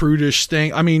a prudish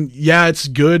thing. I mean, yeah, it's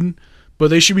good, but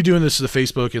they should be doing this to the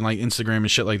Facebook and like Instagram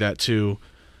and shit like that too.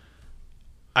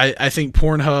 I think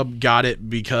Pornhub got it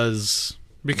because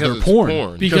they're it's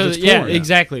porn. Because it's yeah, porn.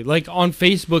 exactly. Like on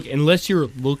Facebook, unless you're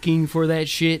looking for that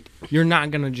shit, you're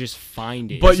not gonna just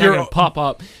find it. But it's not gonna pop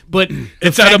up. But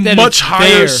It's the at a fact that much it's higher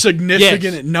there,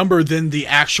 significant yes, number than the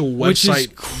actual which is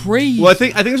website. crazy. Well, I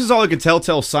think this is all like a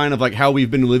telltale sign of like how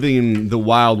we've been living in the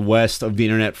wild west of the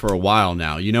internet for a while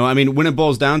now. You know, I mean, when it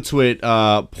boils down to it,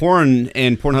 porn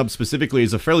and Pornhub specifically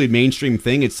is a fairly mainstream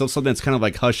thing. It's still something that's kind of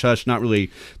like hush hush, not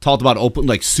really talked about open,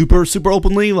 like super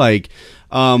openly, like.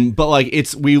 But like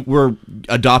we're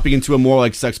adopting into a more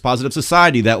like sex positive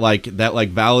society that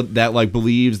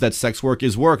believes that sex work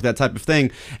is work, that type of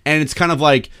thing. And it's kind of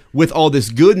like with all this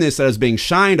goodness that is being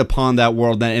shined upon that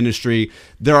world, that industry,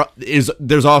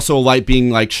 there's also a light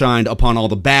being like shined upon all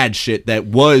the bad shit that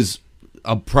was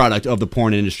a product of the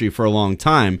porn industry for a long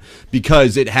time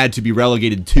because it had to be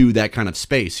relegated to that kind of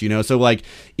space, you know? So like,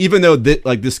 even though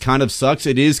this kind of sucks,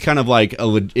 it is kind of like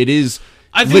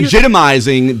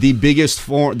legitimizing the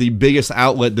biggest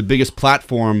outlet, the biggest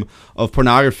platform of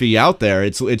pornography out there.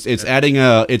 It's adding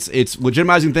it's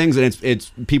legitimizing things, and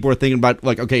it's people are thinking about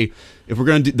like, okay, if we're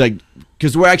gonna do like,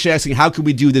 because we're actually asking how could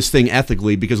we do this thing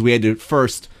ethically, because we had to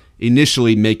first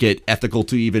initially make it ethical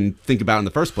to even think about in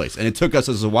the first place, and it took us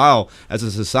a while as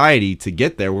a society to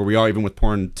get there where we are even with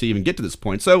porn to even get to this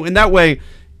point. So in that way,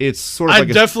 it's sort of I like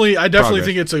definitely progress.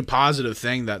 think it's a positive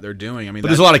thing that they're doing. I mean, But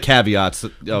there's a lot of caveats.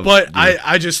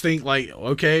 I just think like,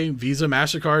 okay, Visa,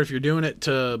 MasterCard, if you're doing it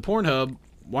to Pornhub,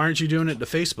 why aren't you doing it to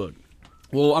Facebook?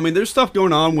 Well, I mean, there's stuff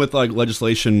going on with like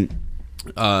legislation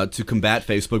to combat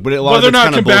Facebook, but Well, they're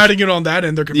not combating it on that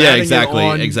end. They're combating it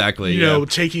on, exactly. you know,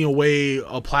 taking away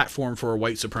a platform for a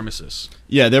white supremacist.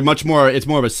 Yeah, it's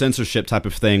more of a censorship type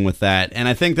of thing with that. And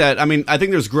I think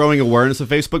there's growing awareness of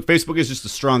Facebook. Facebook is just the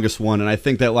strongest one, and I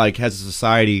think that like as a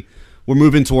society, we're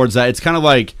moving towards that. It's kind of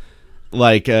like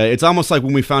it's almost like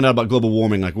when we found out about global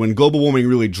warming, like when global warming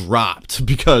really dropped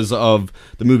because of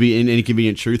the movie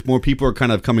Inconvenient Truth, more people are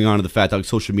kind of coming on to the fact that like,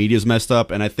 social media is messed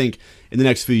up, and I think in the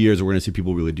next few years we're going to see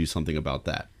people really do something about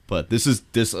that. But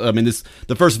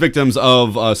the first victims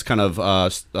of us kind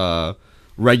of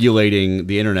regulating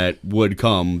the internet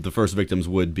the first victims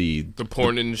would be The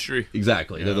porn industry.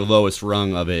 Exactly. Yeah. They're the lowest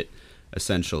rung of it,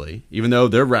 essentially, even though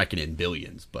they're racking in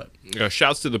billions. But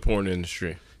Shouts to the porn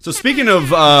industry. So speaking of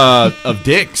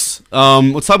dicks,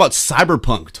 let's talk about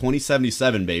Cyberpunk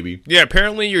 2077, baby. Yeah,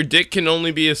 apparently your dick can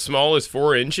only be as small as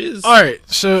 4 inches. All right,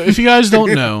 so if you guys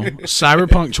don't know,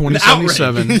 Cyberpunk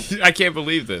 2077 I can't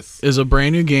believe this. is a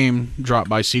brand new game dropped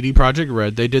by CD Projekt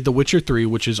Red. They did The Witcher 3,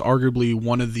 which is arguably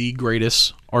one of the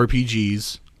greatest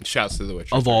RPGs Shouts to the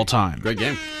Witcher of all time. Great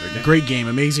game. Great game,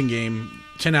 amazing game,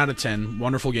 10 out of 10,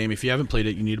 wonderful game. If you haven't played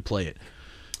it, you need to play it.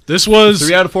 This was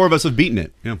 3 out of 4 of us have beaten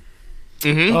it. Yeah.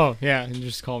 Mm-hmm. Oh yeah, and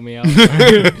just call me out.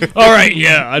 All right,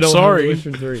 yeah, I don't. Sorry. Have The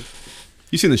Witcher 3.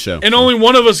 You've seen the show. and only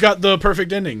one of us got the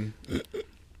perfect ending.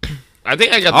 I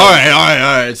think I got All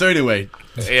right. So anyway,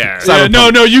 Yeah. Yeah,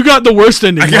 no, you got the worst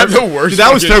ending. I got the worst. dude,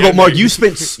 that was fucking terrible, Mark. ending.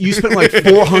 You spent like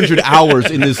 400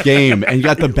 hours in this game and you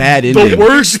got the bad ending. the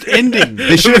worst ending.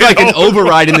 They should have like an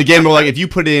override in the game where like if you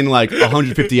put in like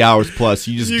 150 hours plus,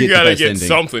 you just You get the gotta best get ending.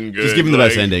 something good. Just give them the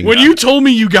best ending. When you told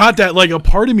me you got that, like a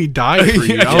part of me died for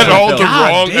you. I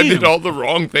I did all the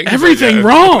wrong things. Everything I guess.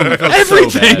 wrong. So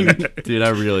Everything. bad. Dude, I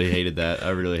really hated that.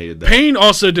 Payne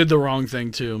also did the wrong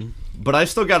thing too. But I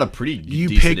still got a pretty You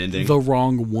decent picked ending. the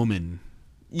wrong woman.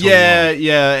 Yeah,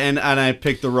 and I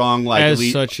picked the wrong like As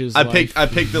elite. such is I picked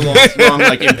the wrong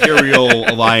like Imperial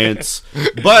alliance.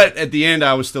 But at the end,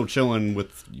 I was still chilling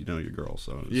with your girl.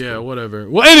 So it was Yeah, cool. whatever.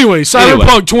 Well, anyway,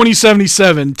 Cyberpunk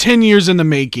 2077, 10 years in the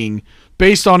making,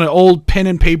 based on an old pen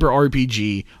and paper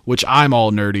RPG, which I'm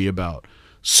all nerdy about.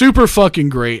 Super fucking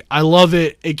great. I love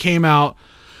it. It came out.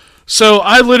 So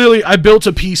I built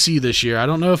a PC this year. I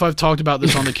don't know if I've talked about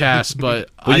this on the cast, but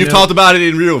But I you've know talked about it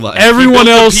in real life. everyone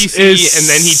built a else PC is and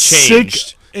then he changed.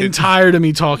 sick and tired of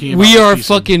me talking about We this are PC.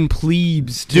 fucking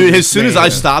plebes, to Dude, this as soon as man. I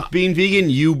stopped being vegan,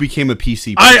 you became a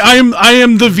PC. I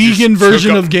am the vegan took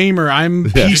version up- of gamer. I'm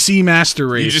PC master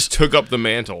race. You just took up the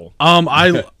mantle.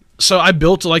 So I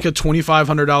built like a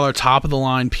 $2,500 top of the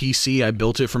line PC. I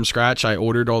built it from scratch. I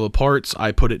ordered all the parts.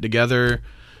 I put it together.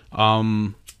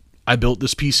 I built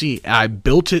this PC. I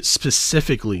built it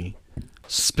specifically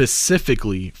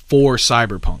for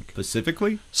Cyberpunk.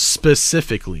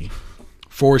 Specifically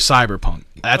for Cyberpunk.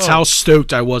 That's how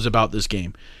stoked I was about this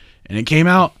game. And it came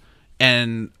out,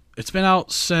 and it's been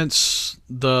out since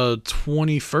the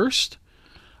 21st.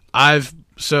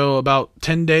 So about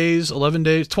 10 days, 11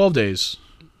 days, 12 days.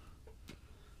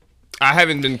 I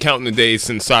haven't been counting the days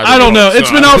since Cyberpunk. I don't know.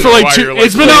 It's been out for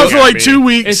like 2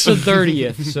 weeks. It's the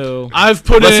 30th, so I've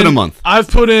put less in than a month. I've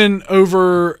put in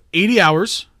over 80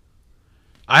 hours.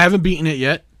 I haven't beaten it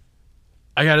yet.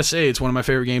 I gotta say, it's one of my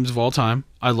favorite games of all time.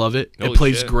 I love it. Holy it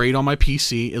plays shit. great on my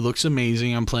PC. It looks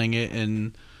amazing. I'm playing it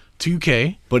in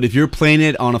 2K. But if you're playing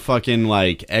it on a fucking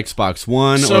like Xbox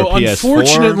One So or PS4,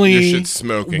 unfortunately, Your shit's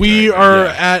smoking we right now. are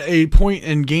Yeah. at a point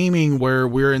in gaming where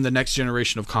we're in the next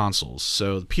generation of consoles.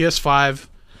 So the PS5.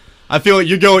 I feel like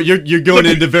you're going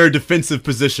into a very defensive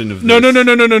position of this.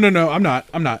 No. I'm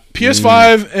not.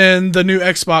 PS5 and the new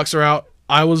Xbox are out.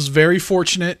 I was very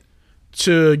fortunate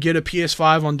to get a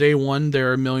PS5 on day one.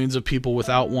 There are millions of people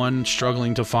without one,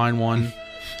 struggling to find one.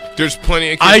 There's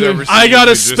plenty of kids overseas I got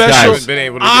a who just special- haven't been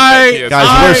able to get that PS5.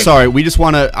 Guys, we're sorry. We just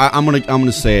want to. I'm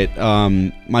gonna say it.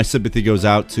 My sympathy goes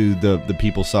out to the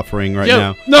people suffering right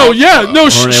now. No,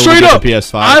 straight get up. the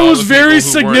PS5. I All was the very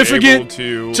people who weren't significant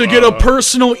able to get a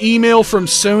personal email from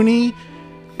Sony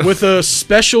with a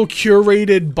special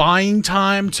curated buying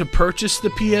time to purchase the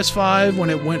PS5 when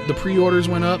the pre-orders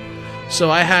went up. So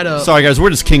I had a Sorry, guys. We're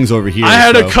just kings over here. I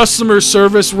had so. a customer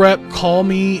service rep call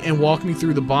me and walk me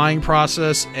through the buying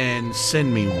process and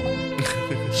send me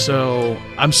one. So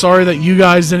I'm sorry that you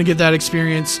guys didn't get that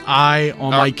experience. I,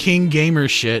 on my King Gamer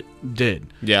shit, did.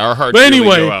 Yeah, our hearts But really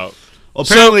anyway, go out. Well,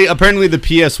 apparently the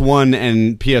PS1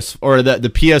 and the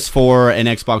PS4 and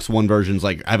Xbox One versions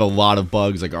like have a lot of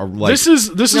bugs. Like, are like This is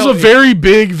a very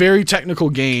big, very technical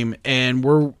game, and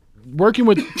we're working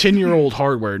with 10-year-old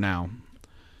hardware now.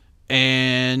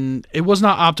 And it was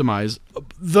not optimized.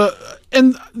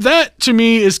 And that to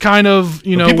me is kind of,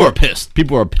 people are pissed.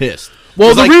 People are pissed. Well,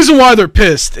 It's the like- reason why they're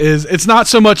pissed is it's not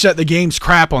so much that the game's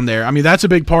crap on there. I mean, that's a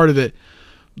big part of it.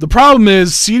 The problem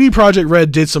is CD Projekt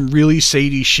Red did some really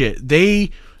shady shit.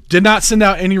 They did not send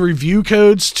out any review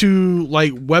codes to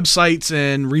like websites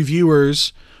and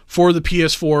reviewers for the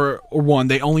PS4 or One.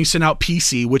 They only sent out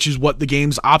PC, which is what the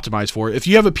game's optimized for. If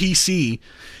you have a PC,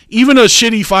 even a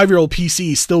shitty 5-year-old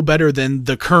PC is still better than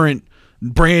the current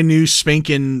brand new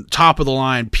spanking top of the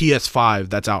line PS5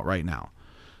 that's out right now.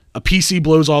 A PC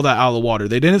blows all that out of the water.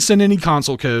 They didn't send any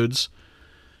console codes.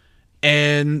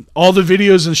 And all the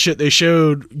videos and shit they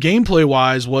showed gameplay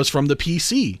wise was from the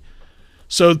PC.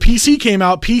 So the PC came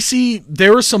out. PC,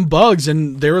 there were some bugs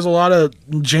and there was a lot of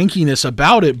jankiness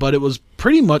about it, but it was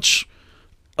pretty much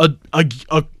a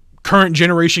current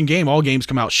generation game. All games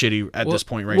come out shitty at this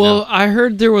point right now. Well, I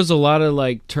heard there was a lot of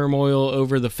like turmoil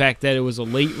over the fact that it was a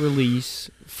late release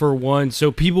for one,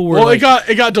 so people were it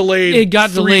got delayed. It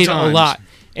got 3 delayed times. a lot,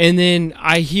 and then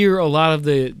I hear a lot of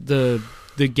the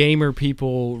gamer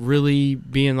people really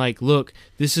being like, "Look,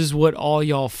 this is what all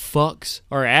y'all fucks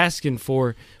are asking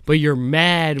for, but you're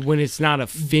mad when it's not a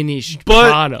finished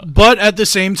product." But at the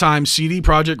same time, CD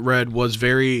Projekt Red was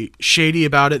very shady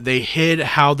about it. They hid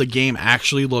how the game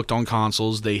actually looked on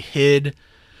consoles. They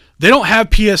don't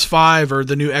have PS5 or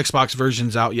the new Xbox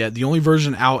versions out yet. The only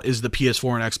version out is the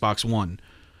PS4 and Xbox One,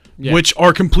 which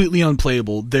are completely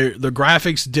unplayable. The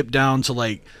graphics dip down to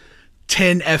like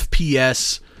 10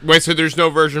 FPS. Wait, so there's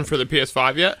no version for the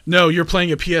PS5 yet? No, you're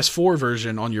playing a PS4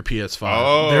 version on your PS5.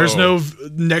 Oh. There's no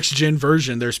next gen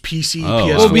version. There's PC,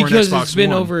 PS4, Well, because and Xbox it's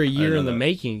been One. over a year know in the that.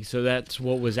 making, so that's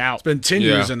what was out. It's been 10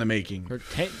 years in the making. Or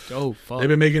 10 oh fuck! They've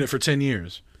been making it for 10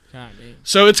 years. God damn.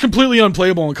 So it's completely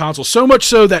unplayable on console. So much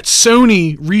so that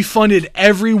Sony refunded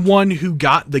everyone who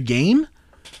got the game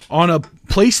on a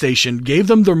PlayStation, gave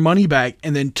them their money back,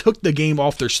 and then took the game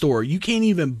off their store. You can't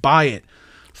even buy it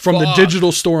from the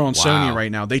digital store on Sony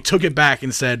right now. They took it back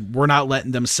and said, we're not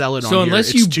letting them sell it on So here. unless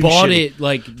It's you too bought shitty." it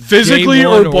like physically day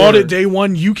one or bought it day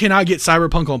one, you cannot get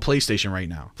Cyberpunk on PlayStation right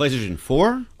now. PlayStation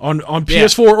 4. On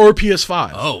PS4 or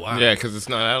PS5. Oh wow. Yeah, because it's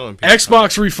not out on PS5.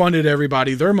 Xbox refunded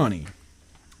everybody their money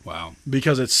Wow.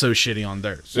 because it's so shitty on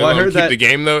theirs. So Well, I they'll heard keep that- the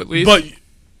game though at least. But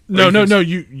no,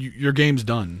 you can- your game's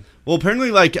done. Well, apparently,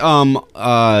 like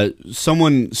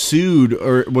someone sued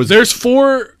or was There's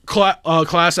 4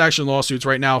 class action lawsuits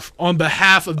right now on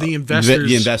behalf of the investors.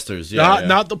 the investors. Yeah,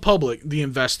 not the public, the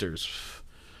investors.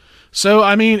 So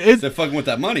I mean, they're fucking with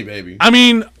that money, baby. I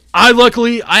mean,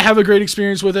 I have a great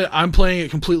experience with it. I'm playing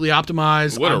it completely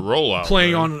optimized. What a I'm rollout,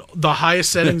 Playing man. on the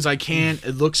highest settings I can.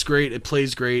 It looks great. It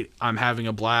plays great. I'm having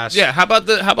a blast. Yeah, how about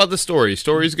the story?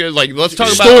 Story's good. Like, let's talk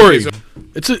Story. about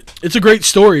It's a great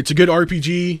story. It's a good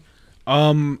RPG.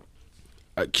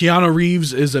 Keanu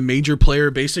Reeves is a major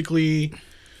player. Basically,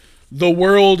 the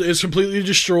world is completely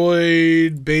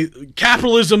destroyed.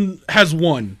 Capitalism has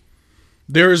won.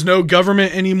 There is no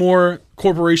government anymore.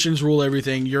 Corporations rule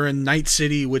everything. You're in Night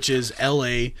City, which is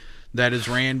LA, that is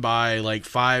ran by like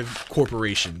 5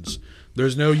 corporations.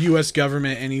 There's no U.S.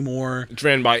 government anymore. It's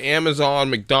ran by Amazon,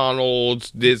 McDonald's,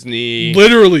 Disney.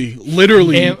 Literally,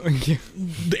 Yeah.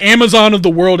 the Amazon of the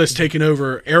world has taken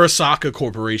over Arasaka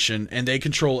Corporation, and they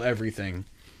control everything.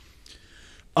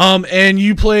 And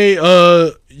you play.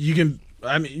 You can.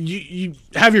 I mean, you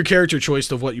have your character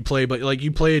choice of what you play, but like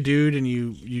you play a dude and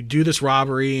you do this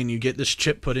robbery and you get this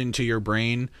chip put into your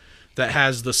brain that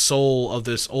has the soul of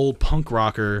this old punk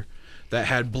rocker that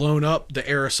had blown up the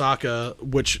Arasaka,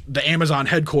 which the Amazon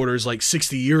headquarters like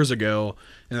 60 years ago,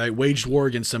 and like waged war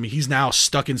against him. He's now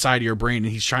stuck inside of your brain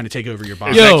and he's trying to take over your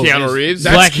body. Is Yo, that Keanu Reeves?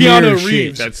 That's Black Keanu Mirror Reeves.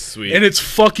 shit. That's sweet. And it's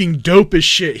fucking dope as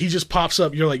shit. He just pops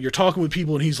up. You're talking with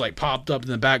people and he's like popped up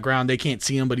in the background. They can't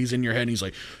see him, but he's in your head and he's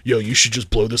like, yo, you should just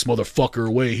blow this motherfucker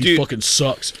away. He Dude, fucking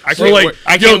sucks. I Or can't like, wait-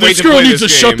 I yo, can't wait this to girl play needs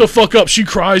this to shut game. the fuck up. She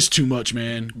cries too much,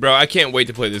 man. Bro, I can't wait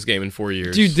to play this game in 4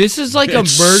 years. Dude, this is like a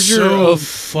It's merger so of.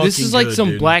 This is fucking like good, some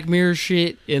dude. Black Mirror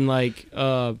shit in like.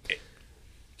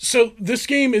 So this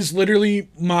game is literally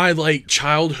my like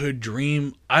childhood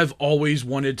dream. I've always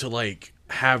wanted to like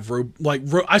have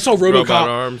I saw RoboCop. Robot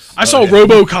arms. I saw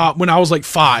RoboCop when I was like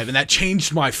 5, and that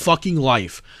changed my fucking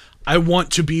life. I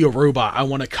want to be a robot. I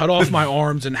want to cut off my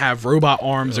arms and have robot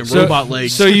arms and robot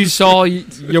legs. So you saw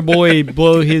your boy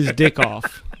blow his dick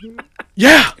off.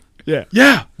 yeah.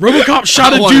 Yeah. RoboCop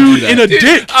shot a wanna do dude that. in a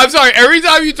dick. I'm sorry. Every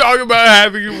time you talk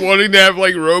about wanting to have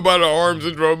like robot arms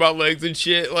and robot legs and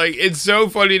shit, like it's so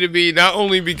funny to me. Not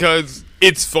only because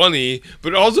it's funny,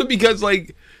 but also because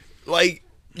like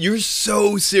you're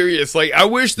so serious. Like I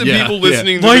wish the Yeah, people yeah.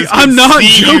 listening to Like, this I'm could not see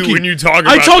joking. you when you talk about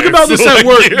I talk about this at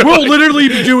work. Like, We'll literally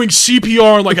be doing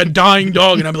CPR on like a dying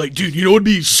dog, and I'm like, dude, you know what would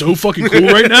be so fucking cool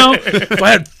right now? If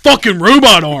I had fucking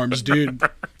robot arms, dude.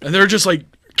 And they're just like,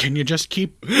 can you just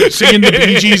keep singing the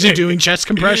Bee Gees and doing chest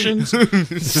compressions?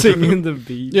 Singing the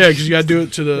beat. Yeah, because you gotta do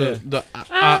it to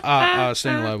the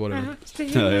staying alive, whatever.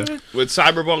 Hell yeah. with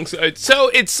Cyberpunk. So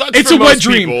it sucks It's for a wet most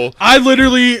dream. people.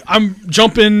 I'm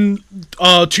jumping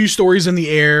 2 stories in the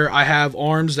air. I have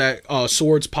arms that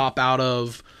swords pop out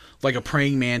of, like a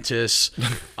praying mantis.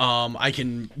 I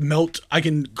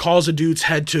can cause a dude's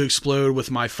head to explode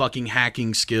with my fucking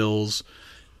hacking skills.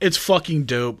 It's fucking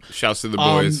dope. Shouts to the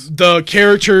boys. The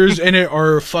characters in it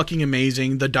are fucking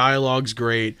amazing. The dialogue's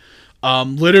great.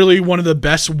 Literally one of the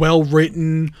best,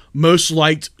 well-written, most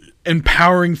liked,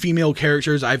 empowering female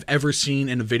characters I've ever seen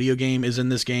in a video game is in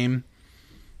this game.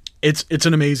 It's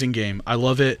an amazing game. I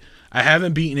love it. I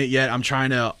haven't beaten it yet. I'm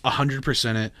trying to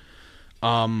 100%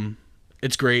 it.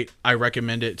 It's great. I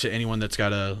recommend it to anyone that's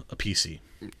got a PC.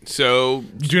 So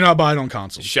Do not buy it on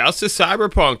console. shouts to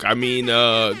Cyberpunk. I mean,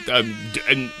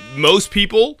 and most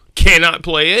people cannot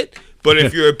play it, but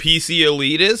if you're a PC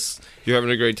elitist, you're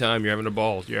having a great time. You're having a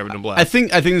ball. You're having a blast. I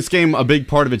think this game, a big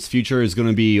part of its future is going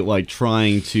to be like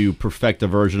trying to perfect a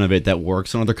version of it that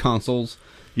works on other consoles.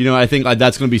 You know, I think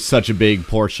that's going to be such a big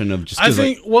portion of just. I 'cause,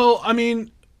 think, well, I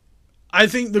mean, I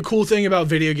think the cool thing about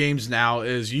video games now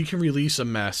is you can release a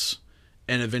mess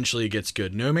and eventually it gets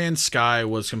good. No Man's Sky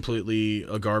was completely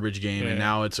a garbage game, and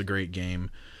now it's a great game.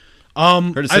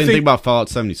 heard the same thing about Fallout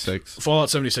 76. Fallout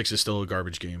 76 is still a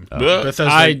garbage game. I refuse to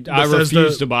buy it. I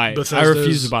Bethesda's-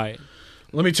 refuse to buy it.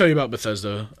 Let me tell you about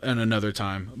Bethesda in another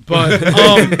time. But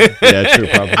Yeah, true,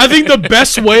 probably. I think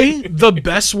the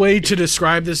best way to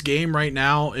describe this game right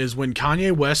now is when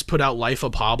Kanye West put out Life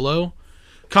of Pablo.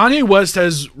 Kanye West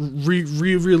has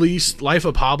re-released Life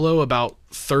of Pablo about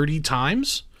 30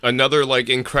 times. Another like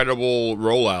incredible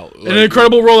rollout. An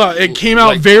incredible rollout. It came out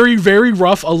like- very, very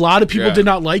rough. A lot of people Yeah. did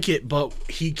not like it, but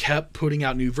he kept putting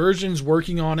out new versions,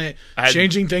 working on it,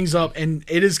 changing things up, and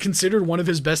it is considered one of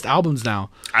his best albums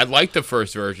now. I like the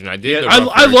first version. I did. the I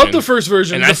rough love version. the first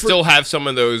version. And The I fir- still have some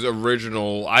of those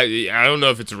original. I don't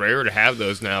know if it's rare to have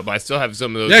those now, but I still have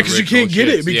some of those. Yeah, because you original can't get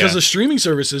it shits. because Yeah. of streaming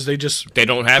services. They just They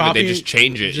don't have it. copy They just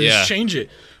change it. Just Yeah. change it.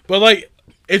 But like,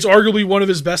 it's arguably one of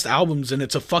his best albums, and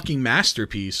it's a fucking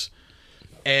masterpiece.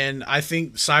 And I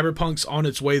think Cyberpunk's on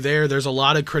its way there. There's a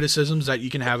lot of criticisms that you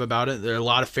can have about it. There are a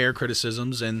lot of fair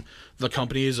criticisms, and the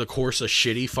company is, of course, a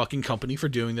shitty fucking company for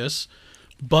doing this.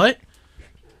 But,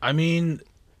 I mean,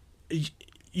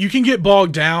 you can get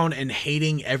bogged down in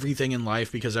hating everything in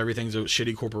life because everything's a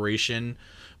shitty corporation.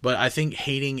 But I think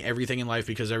hating everything in life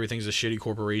because everything's a shitty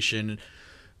corporation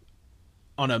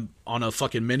on a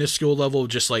fucking minuscule level,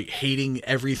 just like hating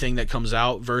everything that comes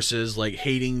out versus like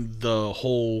hating the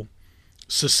whole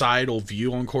societal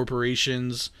view on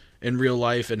corporations in real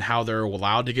life and how they're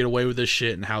allowed to get away with this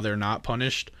shit and how they're not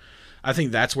punished. I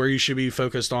think that's where you should be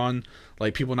focused on,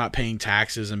 like people not paying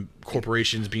taxes and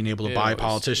corporations being able to buy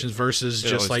politicians versus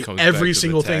just like every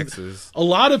single thing. A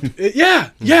lot of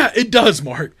it does,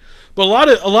 Mark. But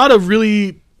a lot of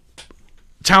really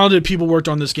talented people worked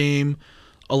on this game.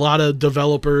 A lot of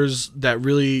developers that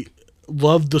really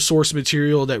loved the source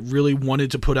material, that really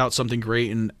wanted to put out something great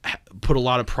and put a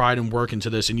lot of pride and work into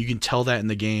this, and you can tell that in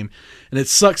the game. And it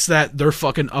sucks that their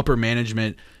fucking upper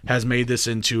management has made this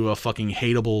into a fucking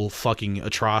hateable fucking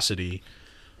atrocity.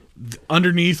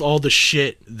 Underneath all the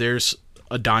shit, there's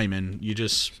a diamond.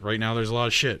 Right now there's a lot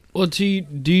of shit. Well, do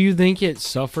you think it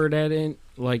suffered at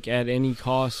any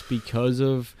cost because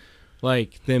of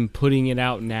like them putting it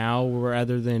out now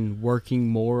rather than working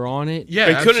more on it? Yeah,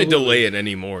 they absolutely. couldn't delay it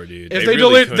anymore, dude. If they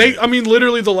really delayed,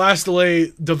 literally the last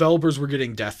delay, developers were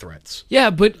getting death threats.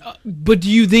 Yeah, but do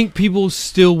you think people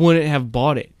still wouldn't have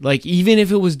bought it? Like, even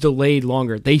if it was delayed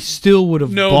longer, they still would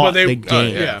have bought the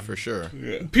game. Yeah, for sure.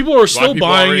 Yeah. People are still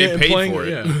buying it and paid playing for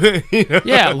it. Yeah.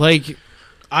 Yeah, like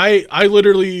I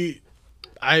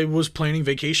was planning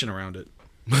vacation around it.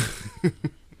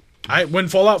 When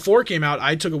Fallout 4 came out,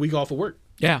 I took a week off of work.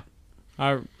 yeah,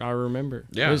 I remember.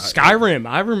 Yeah, it was Skyrim.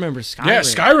 I remember Skyrim. Yeah,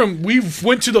 Skyrim. We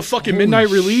went to the fucking midnight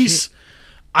release. shit.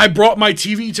 I brought my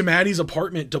TV to Maddie's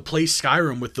apartment to play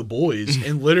Skyrim with the boys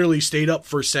and literally stayed up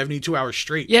for 72 hours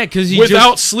straight. Yeah, because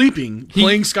without sleeping,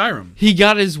 playing Skyrim. He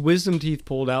got his wisdom teeth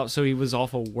pulled out, so he was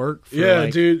off of work. For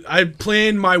Dude, I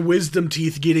planned my wisdom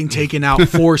teeth getting taken out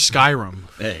for Skyrim.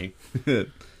 Hey.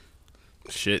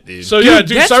 Shit, dude. So Dude,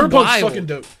 dude, that's Cyberpunk's wild. fucking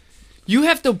dope. You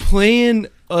have to plan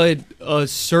a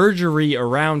surgery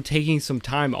around taking some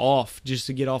time off just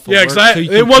to get off of Yeah, work. because so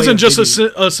you it can wasn't play just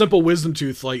video. a simple wisdom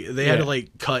tooth. Like they had Yeah. to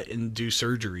like cut and do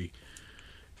surgery.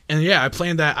 And yeah, I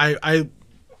planned that. I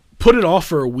put it off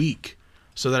for a week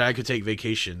so that I could take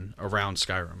vacation around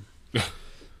Skyrim.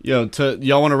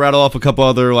 Y'all want to rattle off a couple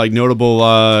other like notable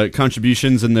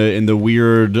contributions in the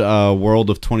weird world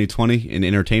of 2020 in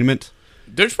entertainment?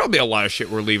 There's probably a lot of shit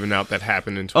we're leaving out that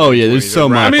happened in 2020. Oh, yeah, there's so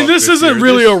to much. wrap I mean, up this isn't year.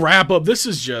 really a wrap up. This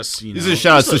is just This is a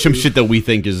shout out to some shit that we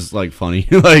think is like funny.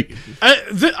 Like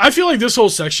I feel like this whole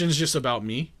section is just about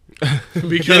me.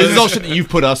 Because this is all shit that you've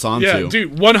put us onto. yeah,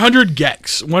 dude, 100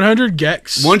 Gex. 100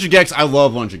 Gex. 100 Gex, I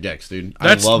love 100 Gex, dude.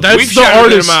 That's- I love that's We've the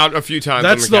shouted artist- him out a few times.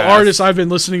 That's on the cast. artist I've been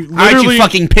listening. Aren't Literally, you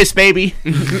fucking piss baby?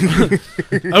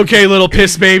 okay, little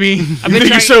piss baby. You think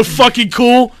you're so fucking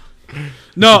cool?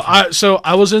 No,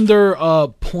 I was in their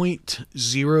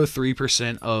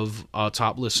 0.03% of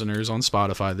top listeners on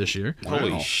Spotify this year.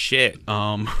 Holy shit!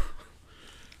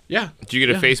 Yeah, Did you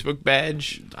get a Facebook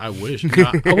badge? I wish.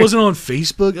 I wasn't on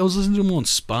Facebook. I was listening to them on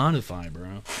Spotify,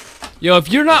 bro. Yo, if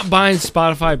you're not buying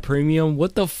Spotify Premium,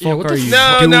 what the fuck what are the you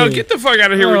No, doing? no, get the fuck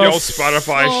out of here with Oh, y'all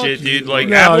Spotify fuck shit, dude. you. Like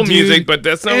No, Apple dude. Music, but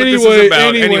that's not what this Anyway, is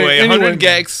about. anyway, 100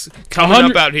 Gex coming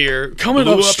 100 up out here. Coming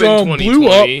blew up strong, in blew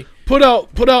up. 2020.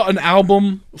 Put out an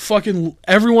album. Fucking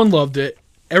everyone loved it.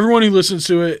 Everyone who listens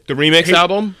to it. The remix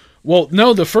album? Well,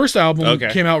 no, the first album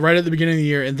Okay. came out right at the beginning of the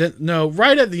year, and then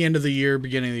right at the end of the year,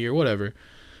 beginning of the year, whatever.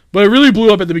 But it really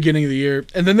blew up at the beginning of the year,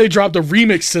 and then they dropped a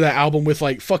remix to that album with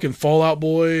like fucking Fall Out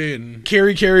Boy and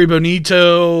Carrie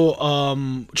Bonito,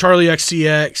 Charlie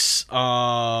XCX.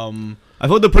 I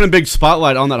feel like they're putting a big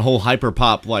spotlight on that whole hyper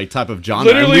pop like type of genre.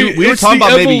 And Literally, we were it's talking the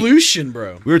about maybe evolution,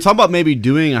 bro. we were talking about maybe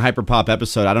doing a hyper pop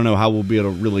episode. I don't know how we'll be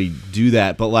able to really do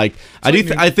that, but like I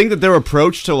think that their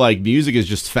approach to like music is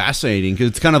just fascinating because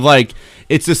it's kind of like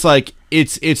it's just like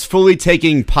it's fully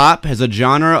taking pop as a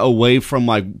genre away from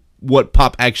like what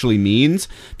pop actually means,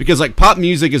 because like pop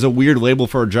music is a weird label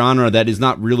for a genre that is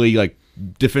not really like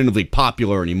definitively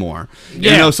popular anymore.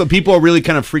 Yeah. You know, so people are really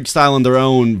kind of freestyling their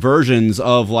own versions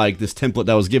of like this template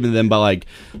that was given to them by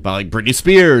Britney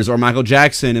Spears or Michael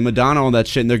Jackson and Madonna, all that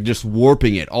shit, and they're just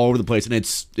warping it all over the place, and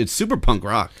it's super punk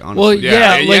rock, honestly. Well,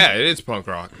 Yeah, yeah, like it is punk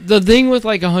rock. the thing with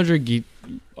like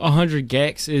 100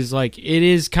 Gex is like it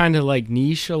is kind of like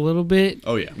niche a little bit.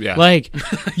 Oh yeah. Yeah. Like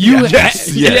you,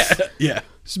 Yes. Yeah.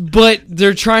 but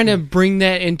they're trying to bring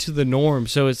that into the norm,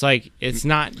 so it's like it's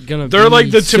not gonna. They're be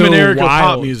like the so Tim and Erica pop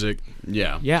wild. music.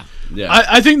 Yeah. Yeah, Yeah.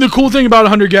 I think the cool thing about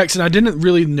 100 Gex, and I didn't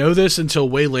really know this until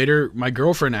way later, my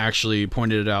girlfriend actually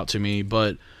pointed it out to me,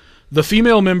 but the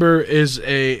female member is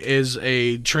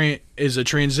a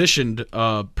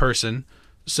transitioned person.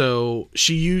 So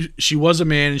she was a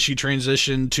man and she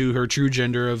transitioned to her true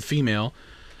gender of female.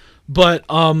 But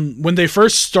when they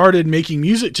first started making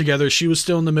music together, she was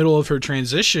still in the middle of her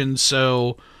transition.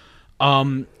 So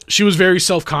she was very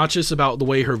self-conscious about the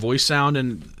way her voice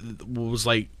sounded and was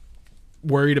like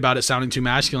worried about it sounding too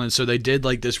masculine. So they did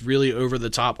like this really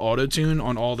over-the-top auto-tune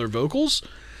on all their vocals.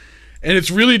 And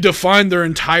it's really defined their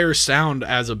entire sound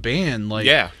as a band. Like,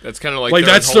 Yeah, that's kind of like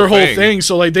that's their whole thing.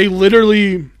 So like they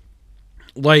literally,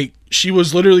 like she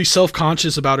was literally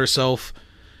self-conscious about herself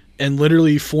and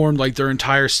literally formed like their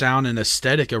entire sound and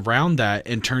aesthetic around that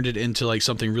and turned it into like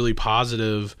something really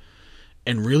positive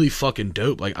and really fucking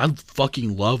dope. Like I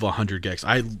fucking love 100 Gex.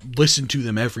 I listen to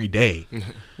them every day.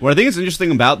 What I think is interesting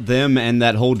about them and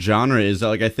that whole genre is that,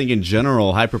 like, I think in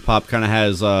general, hyperpop kind of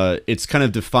has, it's kind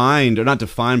of defined, or not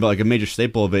defined, but like a major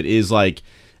staple of it is like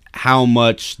how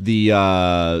much the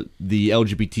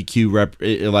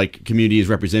LGBTQ like community is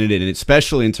represented in, and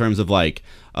especially in terms of like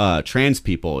trans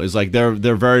people, is like they're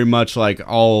very much like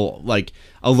all like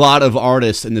a lot of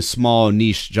artists in this small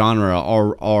niche genre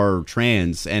are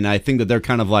trans, and I think that they're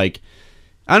kind of like,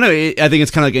 I don't know. I think it's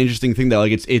kind of like an interesting thing that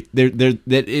like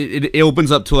it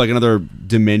opens up to like another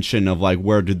dimension of like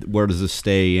where does this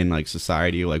stay in like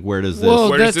society? Like where does this Well,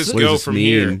 Where does this what does go this from mean?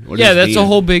 here? What does Yeah, this that's a mean?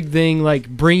 whole big thing. Like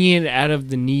bringing it out of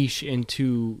the niche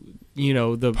into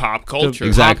the Pop culture. the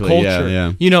Exactly, Pop yeah,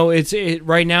 culture. yeah. It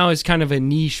right now is kind of a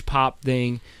niche pop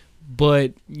thing,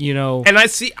 but And I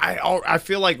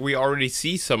feel like we already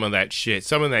see some of that shit,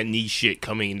 some of that niche shit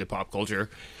coming into pop culture.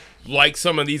 Like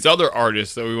some of these other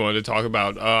artists that we wanted to talk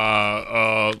about.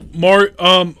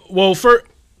 Well, first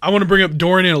I want to bring up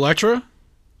Doran and Electra.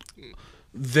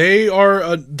 They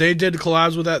did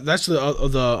collabs with that. That's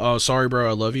the Sorry Bro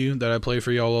I Love You that I play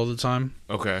for y'all all the time.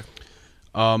 Okay.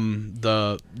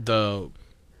 The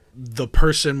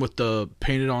person with the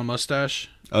painted on mustache.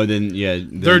 Oh, then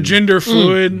They're gender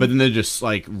fluid, but then they're just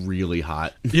like really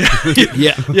hot. yeah,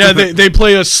 yeah. yeah. They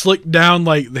play a slick down,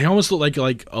 like they almost look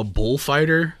like a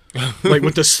bullfighter, like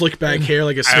with the slick back hair,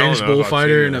 like a I don't Spanish know if I've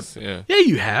bullfighter. seen And this, yeah. yeah,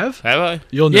 you have. Have I?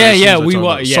 You'll know. Yeah, as soon yeah, as I we talk wa-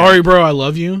 about it. yeah. Sorry, bro, I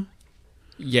love you.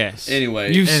 yes.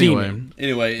 Anyway. You've seen Anyway. it.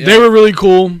 Anyway, yeah. They were really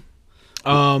cool.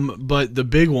 But the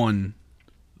big one,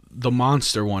 the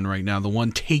monster one right now, the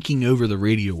one taking over the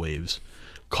radio waves,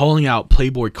 calling out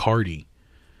Playboy Cardi,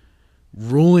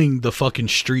 ruling the fucking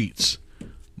streets,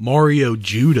 Mario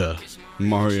Judah.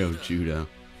 Mario Judah.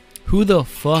 Who the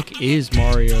fuck is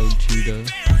Mario Judah?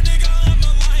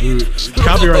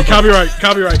 Copyright.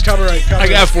 I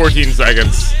got 14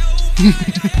 seconds.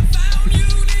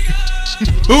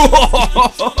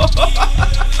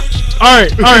 All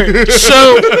right.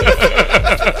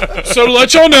 So to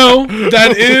let y'all know,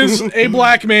 that is a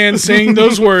black man saying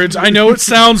those words. I know it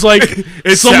sounds like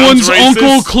someone's sounds racist.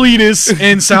 Uncle Cletus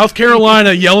in South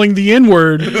Carolina yelling the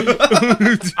N-word.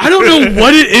 I don't know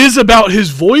what it is about his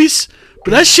voice,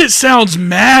 but that shit sounds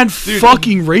mad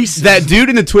fucking racist. That dude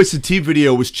in the Twisted Tea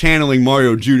video was channeling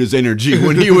Mario Judah's energy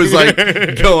when he was like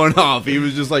going off. He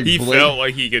was just like He felt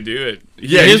like he could do it.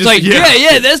 Yeah, He he was just- like,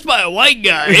 yeah, that's my white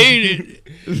guy, ain't it?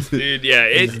 Dude,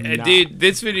 yeah, dude,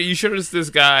 this video, you showed us this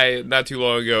guy not too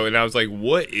long ago, and I was like,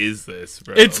 what is this,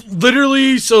 bro? It's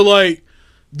literally so like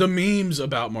the memes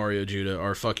about Mario Judah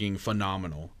are fucking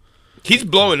phenomenal. He's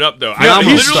blowing up, though. Yeah,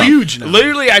 he's huge now.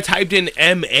 Literally, I typed in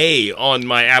MA on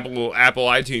my Apple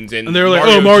iTunes, and they were like,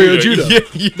 "Oh, Mario Judah."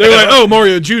 Yeah. They're like, "Oh,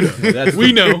 Mario Judah." That's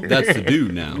We know. That's the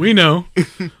dude now. We know.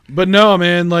 But no,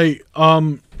 man, like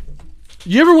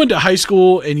you ever went to high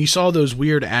school and you saw those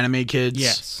weird anime kids?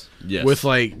 Yes. Yes. With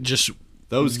like just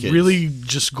those kids. really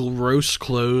just gross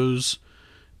clothes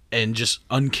and just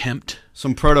unkempt.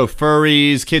 Some proto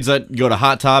furries, kids that go to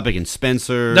Hot Topic and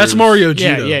Spencer. That's Mario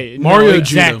Yeah, Judah. yeah. Mario no,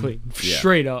 Judah. exactly.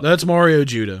 Straight up. That's Mario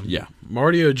Judah. Yeah.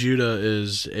 Mario Judah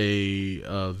is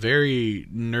a very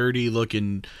nerdy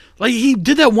looking. Like he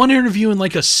did that one interview in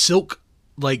like a silk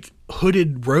like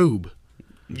hooded robe.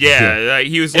 Yeah, like,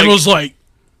 he was like, And was like,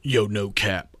 "Yo, no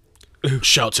cap.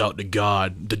 Shouts out to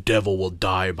God, the devil will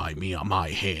die by my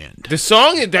hand." the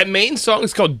song, that main song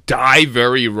is called Die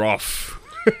Very Rough.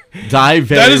 Die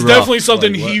very That is rough. definitely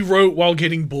something Like, what? he wrote while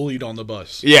getting bullied on the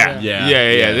bus. Yeah.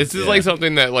 Yeah. This is Yeah. like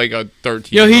something that like a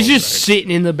 13. Yo, he's just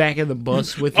sitting in the back of the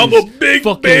bus with I'm his a big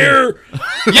fucking bear.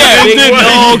 Yeah, And then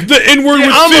dog. the N-word with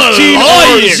I'm 15 a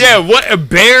lion. R's. Yeah, what a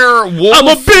bear, wolf, I'm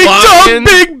a big lion. dog,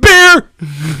 big bear.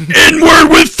 N-word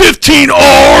with 15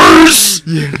 R's.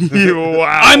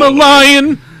 Wow. I'm a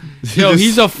lion. Yo,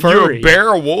 he's a You're furry. a bear,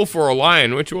 a wolf, or a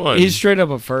lion? Which one? He's straight up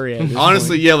a furry. At this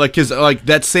Honestly, point. yeah, like because like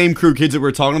that same crew kids that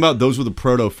we're talking about, those were the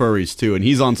proto furries too, and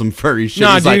he's on some furry shit.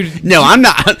 Nah, He's dude. like, no, I'm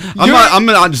not. I'm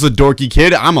not just a dorky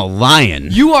kid. I'm a lion.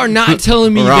 You are not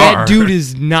telling me Rawr. that dude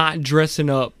is not dressing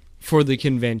up for the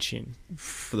convention.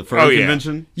 For the furry Oh, yeah.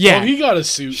 convention. Yeah, Oh, he got a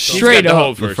suit. so- straight the up.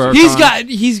 whole The first. fur-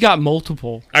 He's got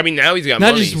multiple, I mean, now he's got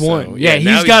not money, just so, one. Yeah,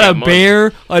 now he's got a money.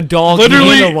 bear, a dog,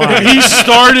 Literally, and a lion. he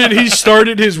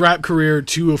started his rap career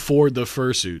to afford the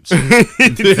fursuits.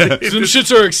 Some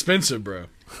shits are expensive, bro.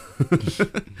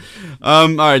 All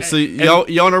right, so y'all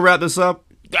want to wrap this up?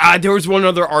 There was one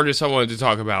other artist I wanted to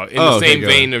talk about in Oh, the okay, same go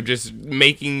vein of just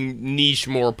making niche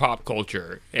more pop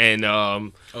culture. And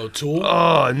Oh, Tool.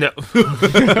 oh no,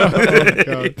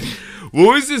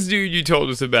 what was this dude you told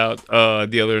us about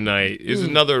the other night? Is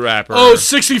another rapper. Oh,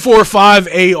 64.5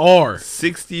 AR.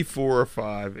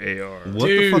 64.5 AR. What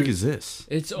Dude. the fuck is this?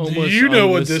 It's almost. You know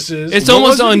what this is. It's What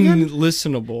almost was it again?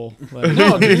 unlistenable. Like,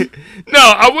 No, dude. No,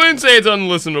 I wouldn't say it's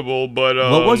unlistenable, but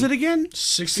What was it again?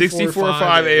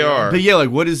 64.5 AR. But yeah, like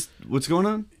what's going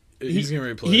on? He's getting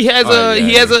ready to play. He has Oh,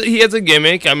 yeah, he has a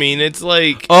gimmick. I mean, it's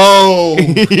like Oh,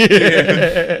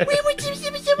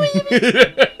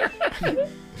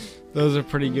 those are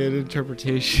pretty good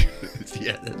interpretation.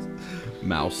 yeah, that's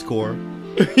mouse core.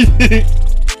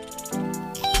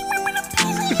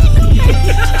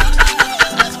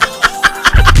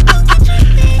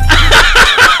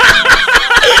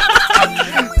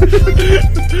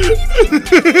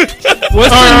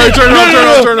 What's All right, the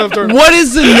turn it off. What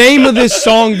is the name of this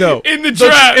song though? in the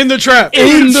trap. In the trap.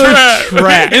 In the trap.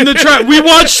 trap. In the trap. We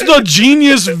watched the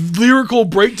genius lyrical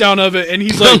breakdown of it, and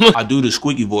he's like, I do the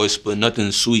squeaky voice, but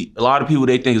nothing sweet. A lot of people,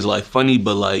 they think it's like funny,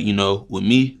 but like, you know, with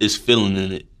me, it's feeling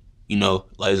in it. You know,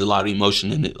 like there's a lot of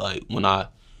emotion in it. Like when I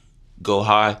go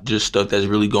high, just stuff that's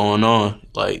really going on,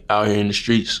 like out here in the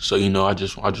streets. So, you know, I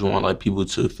just want like people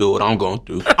to feel what I'm going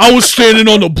through. I was standing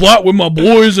on the block with my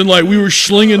boys, and like we were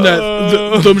slinging that.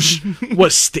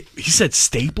 He said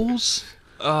Staples?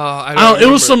 I I don't don't, it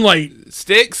was remember. some like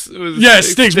Sticks. It was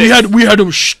sticks. We had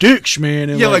them sticks, man.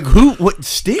 And Yeah, like who? What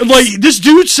sticks? like this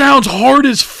dude sounds hard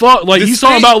as fuck. Like The he's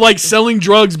talking stick- about like selling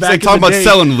drugs It's back like in talking the about day.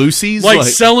 selling Lucy's. Like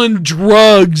selling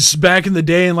drugs back in the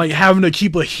day and like having to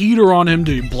keep a heater on him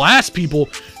to blast people,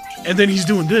 and then he's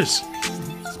doing this.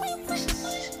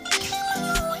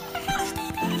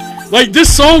 Like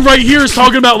this song right here is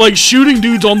talking about like shooting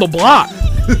dudes on the block.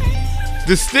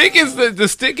 The stick is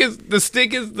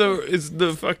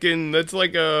the fucking, that's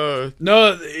like a,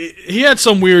 No, he had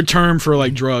some weird term for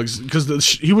like drugs because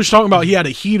he was talking about he had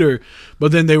a heater,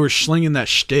 but then they were slinging that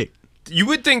shtick. you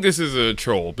would think this is a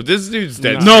troll, but this dude's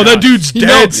dead. No, that dude's You know,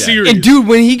 dead serious. And dude,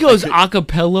 when he goes a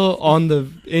cappella on the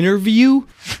interview,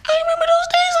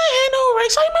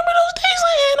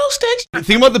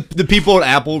 Think about the people at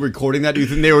Apple recording that. Do you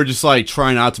think they were just like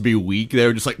trying not to be weak? They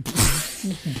were just like,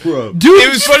 bro. dude, It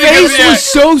was his funny face 'cause, yeah. was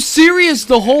so serious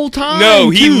the whole time. No,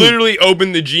 he dude. literally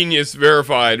opened the Genius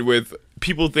Verified with,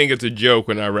 people think it's a joke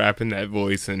when I rap in that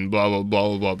voice and blah, blah, blah,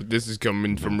 blah, blah, but this is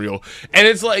coming from real. And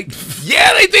it's like,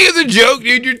 yeah, they think it's a joke,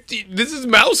 dude. This is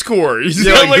Mousecore. You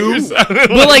sound like like who? you're sounding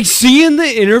But like seeing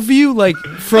the interview, like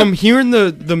from hearing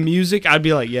the music, I'd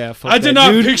be like, yeah, fuck I did that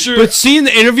not dude. picture- But seeing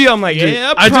the interview, I'm like,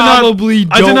 yeah, I probably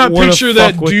I did not don't wanna picture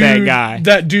fuck that with dude. that guy.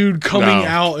 That dude coming No.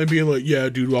 out and being like, "Yeah,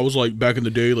 dude, I was like back in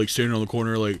the day, like standing on the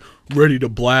corner, like ready to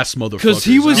blast motherfuckers." Because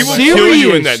he was He will serious. kill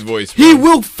you in that voice, He bro.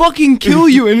 will fucking kill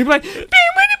you, and you're like,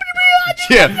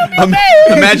 Yeah,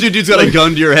 imagine a dude's got a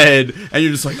gun to your head, and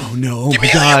you're just like, oh no, oh my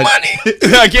god.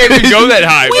 I can't even go that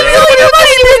high, bro.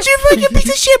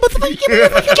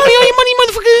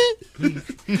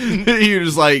 You're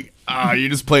just like, you're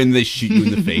just playing. They shoot you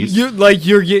in the face.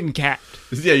 you're getting capped.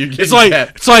 Yeah, you're getting It's like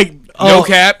capped. it's like No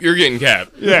cap, you're getting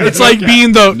capped. it's like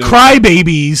being the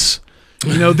crybabies.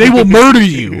 You know, they will murder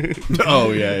you.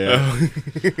 Oh yeah.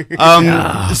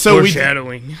 So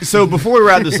Foreshadowing. So before we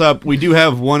wrap this up, we do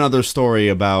have one other story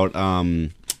about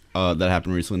that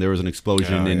happened recently. There was an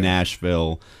explosion in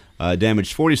Nashville,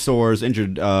 damaged 40 stores,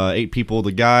 injured 8 people.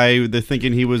 The guy, they're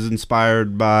thinking he was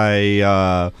inspired by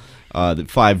the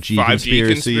 5G 5G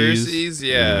conspiracies.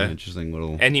 yeah. Interesting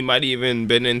little. And he might even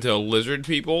been into lizard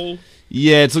people.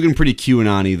 Yeah, it's looking pretty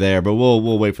QAnon-y there, but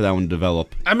we'll wait for that one to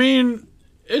develop. I mean,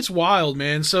 it's wild,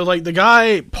 man. So like the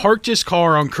guy parked his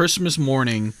car on Christmas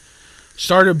morning,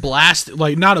 started blasting,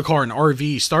 like not a car, an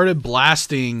RV, started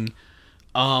blasting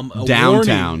a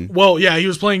Downtown. warning. Well, yeah, he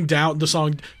was playing the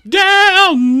song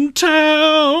Downtown.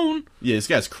 Yeah, this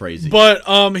guy's crazy. But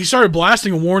he started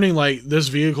blasting a warning like this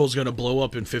vehicle is going to blow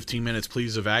up in 15 minutes,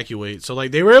 please evacuate. So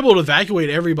like they were able to evacuate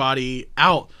everybody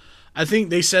out. I think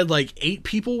they said like 8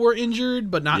 people were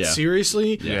injured, but not Yeah.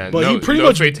 seriously. Yeah, but no, he pretty no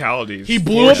much fatalities. he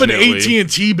blew up an fortunately.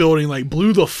 AT&T building, like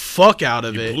blew the fuck out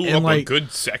of it, Blew and up like a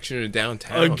good section of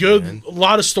downtown. a good man.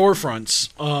 lot of storefronts.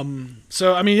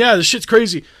 So I mean, yeah, this shit's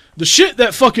crazy. The shit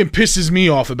that fucking pisses me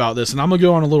off about this, and I'm gonna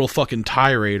go on a little fucking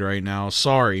tirade right now.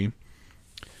 Sorry.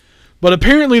 But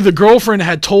apparently the girlfriend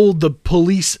had told the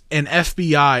police and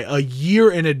FBI a year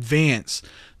in advance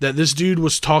that this dude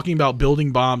was talking about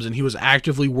building bombs and he was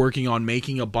actively working on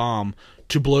making a bomb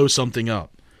to blow something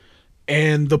up.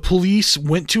 And the police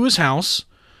went to his house.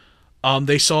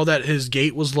 They saw that his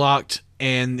gate was locked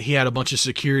and he had a bunch of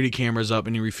security cameras up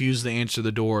and he refused to answer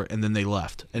the door, and then they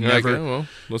left and You're like, never "Oh, well,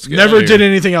 let's get never outta did here."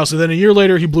 anything else. And then a year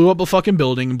later he blew up a fucking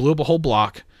building and blew up a whole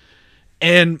block.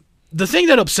 And the thing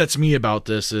that upsets me about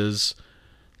this is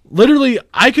literally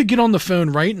I could get on the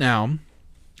phone right now.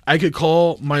 I could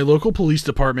call my local police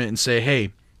department and say,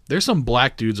 hey, there's some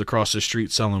black dudes across the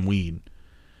street selling weed.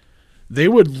 They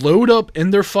would load up in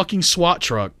their fucking SWAT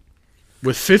truck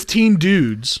with 15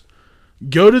 dudes,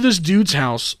 go to this dude's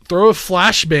house, throw a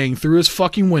flashbang through his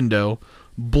fucking window,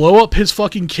 blow up his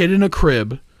fucking kid in a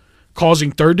crib,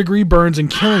 causing 3rd-degree burns and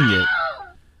killing it,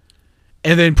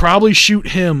 and then probably shoot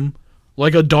him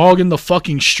like a dog in the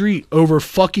fucking street over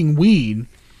fucking weed.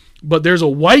 But there's a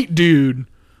white dude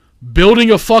building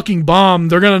a fucking bomb.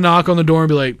 They're gonna knock on the door and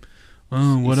be like,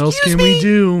 oh, what else can we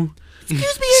do?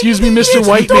 Excuse me, Mr.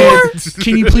 White Man.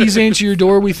 Can you please answer your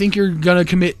door? We think you're gonna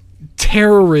commit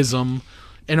terrorism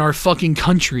in our fucking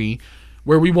country,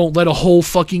 where we won't let a whole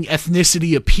fucking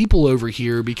ethnicity of people over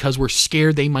here because we're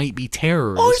scared they might be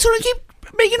terrorists. Oh, he's gonna keep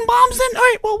making bombs then? All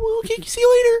right, well, we'll see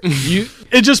you later.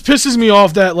 It just pisses me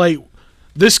off that, like,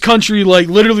 this country, like,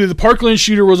 literally the Parkland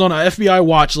shooter was on an FBI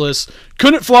watch list,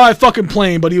 couldn't fly a fucking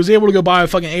plane, but he was able to go buy a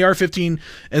fucking AR-15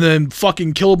 and then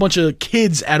fucking kill a bunch of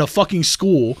kids at a fucking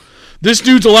school. This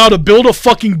dude's allowed to build a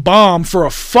fucking bomb for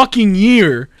a fucking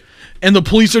year, and the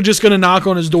police are just gonna knock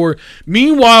on his door.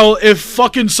 Meanwhile, if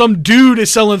fucking some dude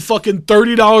is selling fucking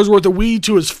 $30 worth of weed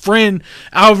to his friend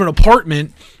out of an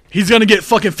apartment, he's gonna get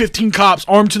fucking 15 cops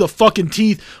armed to the fucking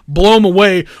teeth, blow him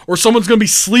away, or someone's gonna be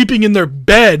sleeping in their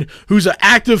bed who's an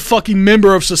active fucking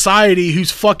member of society,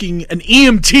 who's fucking an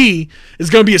EMT, is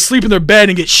gonna be asleep in their bed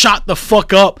and get shot the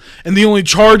fuck up, and the only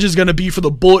charge is gonna be for the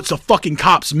bullets the fucking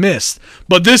cops missed.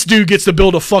 But this dude gets to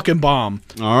build a fucking bomb.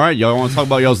 All right, y'all want to talk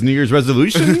about y'all's New Year's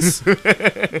resolutions?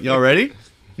 Y'all ready?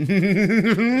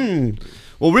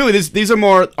 Well, really, these are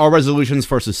more our resolutions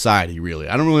for society, really.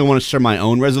 I don't really want to share my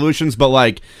own resolutions, but,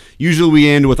 like, usually we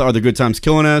end with, are the good times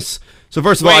killing us? So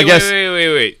first of all, I guess...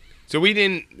 Wait. So we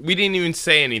didn't even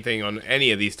say anything on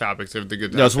any of these topics of the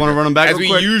good times. Just want to run them back as real we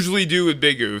quick? usually do with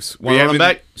Big Goose. Want to run them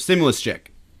back? Stimulus check.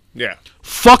 Yeah.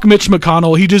 Fuck Mitch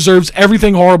McConnell. He deserves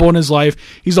everything horrible in his life.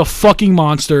 He's a fucking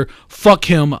monster. Fuck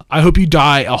him. I hope you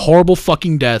die a horrible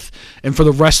fucking death. And for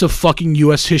the rest of fucking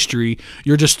U.S. history,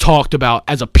 you're just talked about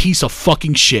as a piece of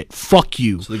fucking shit. Fuck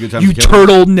you. So the good times You to kill him?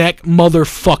 turtleneck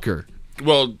motherfucker.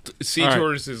 Well, C. right.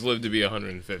 Tortoises lived to be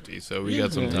 150, so we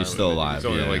got some time. He's still with it. alive, He's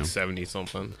only yeah. like 70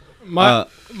 something.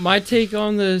 My take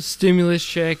on the stimulus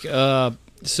check.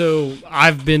 So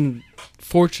I've been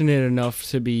fortunate enough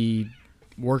to be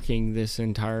working this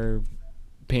entire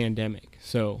pandemic.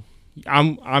 So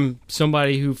I'm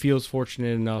somebody who feels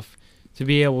fortunate enough to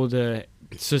be able to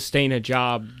sustain a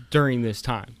job during this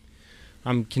time.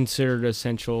 I'm considered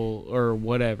essential or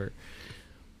whatever.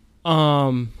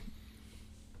 The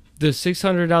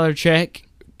 $600 check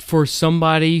for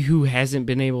somebody who hasn't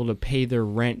been able to pay their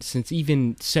rent since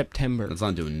even September That's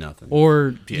not doing nothing.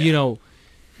 or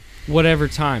whatever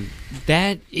time.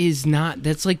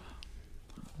 That's like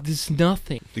this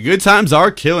nothing. The good times are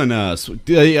killing us.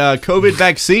 The COVID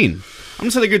vaccine. I'm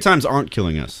gonna say the good times aren't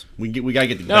killing us. We gotta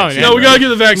get the vaccine. No, we gotta get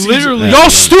the vaccine. Literally. Y'all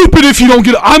stupid if you don't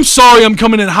get it. I'm sorry I'm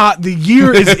coming in hot. The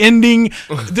year is ending.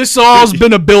 This all's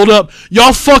been a build-up.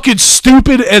 Y'all fucking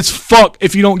stupid as fuck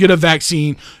if you don't get a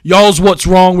vaccine. Y'all's what's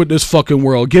wrong with this fucking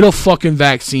world. Get a fucking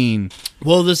vaccine.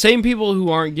 Well, the same people who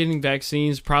aren't getting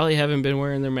vaccines probably haven't been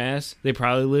wearing their masks. They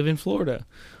probably live in Florida.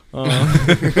 Shouts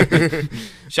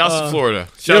to Florida.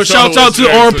 Yo, shouts out to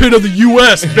the armpit of the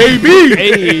U.S., baby.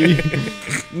 Hey,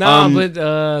 no,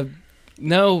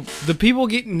 the people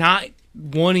not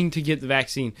wanting to get the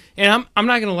vaccine, and I'm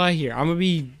not gonna lie here. I'm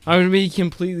gonna be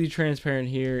completely transparent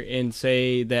here and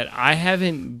say that I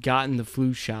haven't gotten the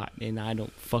flu shot, and I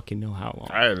don't fucking know how long.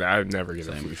 I'd never get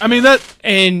a flu shot. I mean that.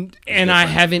 And I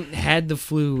haven't had the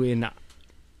flu in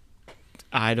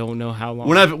I don't know how long.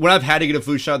 When I've had to get a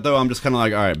flu shot though, I'm just kind of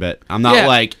like, all right, bet. I'm not Yeah.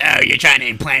 like, oh, you're trying to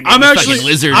implant me. I'm with actually. fucking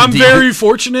lizard. I'm dude. very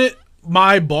fortunate.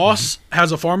 my boss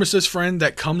has a pharmacist friend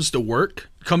that comes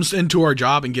into our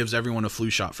job and gives everyone a flu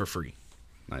shot for free.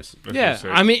 Nice. Yeah,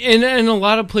 I mean, in a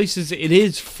lot of places it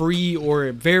is free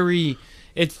or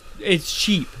it's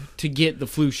cheap to get the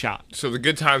flu shot. So the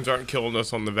good times aren't killing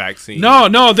us on the vaccine.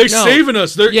 No, they're saving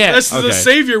us. That's Okay. the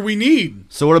savior we need.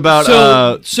 So what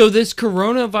about So this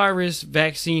coronavirus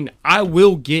vaccine, I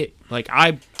will get.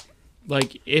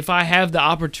 If I have the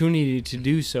opportunity to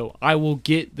do so, I will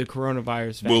get the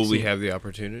coronavirus vaccine. Will we have the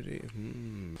opportunity?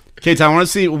 Kate, I want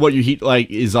to see what your heat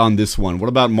is on this one. What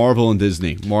about Marvel and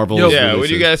Disney? Marvel. Yeah, what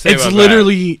do you guys say It's about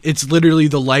literally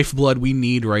the lifeblood we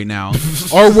need right now.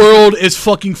 Our world is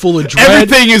fucking full of dread.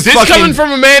 Everything is that? This fucking. coming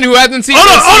from a man who hasn't seen. Hold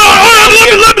on.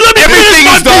 Let me Everything finish is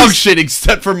my dog piece. shit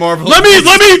except for Marvel.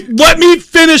 Let me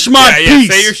finish my Yeah, piece.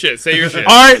 say your shit.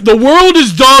 All right, the world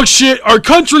is dog shit. Our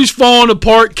country's falling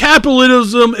apart.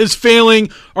 Capitalism is failing.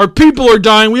 Our people are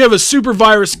dying. We have a super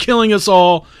virus killing us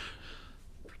all.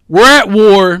 We're at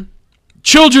war.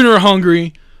 Children are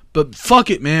hungry. But fuck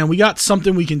it, man. We got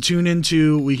something we can tune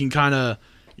into. We can kind of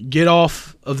get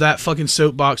off of that fucking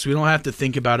soapbox. We don't have to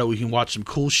think about it. We can watch some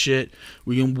cool shit.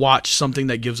 We can watch something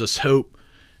that gives us hope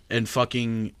and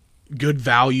fucking good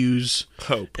values.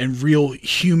 Hope. And real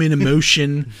human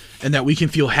emotion and that we can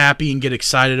feel happy and get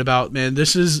excited about. Man,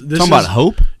 this is Talking about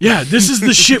hope? Yeah, this is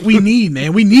the shit we need,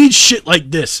 man. We need shit like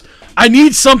this. I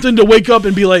need something to wake up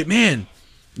and be like, man,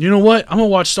 you know what? I'm going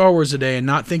to watch Star Wars today and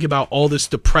not think about all this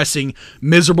depressing,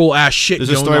 miserable ass shit There's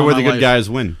going a on story in where my the good life. guys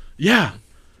win. Yeah.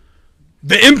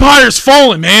 The Empire's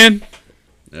falling, man.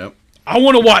 Yep. I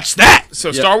want to watch that.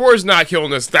 So Star Wars not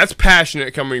killing us. That's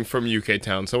passionate coming from UK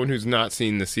Town, someone who's not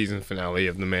seen the season finale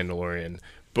of The Mandalorian.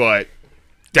 But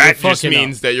that just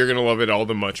means that you're gonna love it all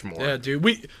the much more. Yeah,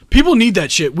 dude. People need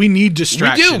that shit. We need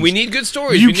distractions. We do. We need good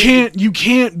stories.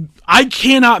 I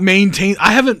cannot maintain.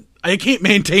 I can't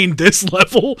maintain this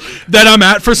level that I'm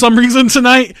at for some reason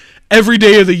tonight every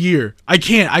day of the year. I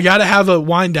can't. I got to have a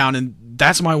wind down, and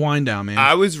that's my wind down, man.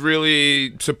 I was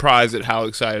really surprised at how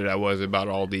excited I was about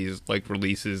all these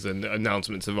releases and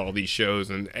announcements of all these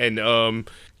shows and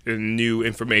new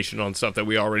information on stuff that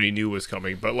we already knew was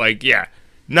coming. But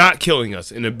not killing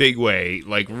us in a big way.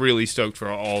 Really stoked for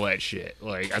all that shit.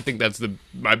 I think that's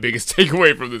my biggest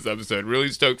takeaway from this episode. Really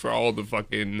stoked for all the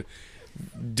fucking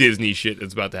Disney shit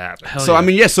that's about to happen. So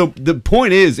so the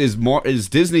point is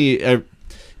Disney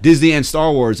Disney and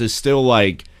Star Wars is still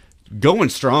going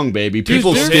strong, baby.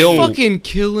 People they're still fucking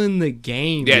killing the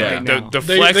game right now. The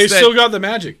flex they still got the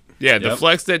magic. Yeah, the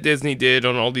flex that Disney did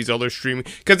on all these other streaming,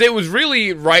 because it was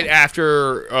really right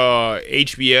after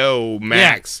HBO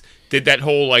Max did that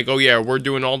whole we're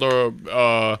doing all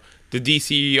the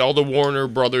DC, all the Warner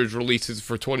Brothers releases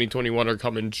for 2021 are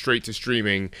coming straight to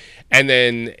streaming, and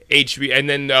then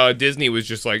Disney was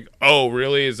just like, oh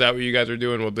really, is that what you guys are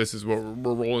doing? Well, this is what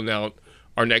we're rolling out.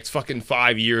 Our next fucking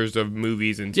 5 years of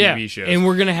movies and TV shows. And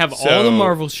we're going to have all the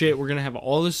Marvel shit. We're going to have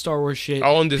all the Star Wars shit.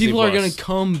 All on Disney People are Plus. going to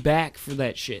come back for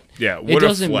that shit. Yeah, what it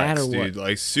doesn't a flex, matter dude.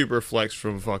 what. Super flex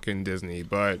from fucking Disney,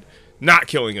 but not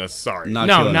killing us, sorry. Not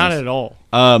at all.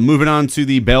 Moving on to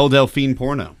the Belle Delphine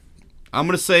porno. I'm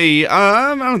going to say,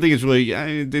 I don't think it's really,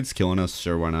 it's killing us.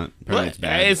 Sure, why not? Apparently it's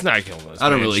bad. It's not killing us. I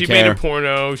don't man. really she care. She made a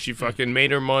porno. She fucking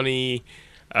made her money.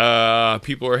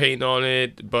 People are hating on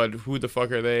it, but who the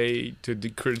fuck are they to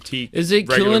critique? Is it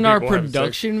regular killing our people having sex?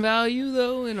 production value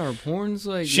though in our porns?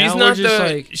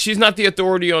 She's not the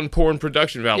authority on porn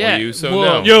production value.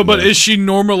 No. Yo, but is she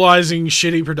normalizing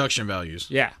shitty production values?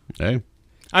 Yeah. Hey.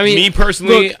 I mean, me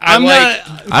personally, look,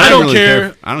 I don't really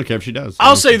care. I don't care if she does.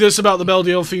 I'll say this about the Belle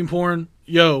Delphine porn.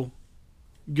 Yo,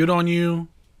 good on you.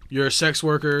 You're a sex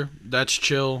worker. That's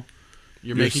chill.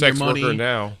 You're making your money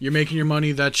now. You're making your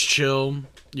money. That's chill.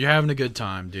 You're having a good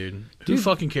time, dude. Who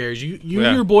fucking cares? You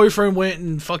and your boyfriend went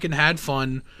and fucking had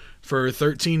fun for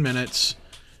 13 minutes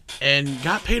and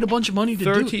got paid a bunch of money to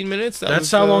do it. 13 minutes? That's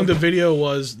how long the video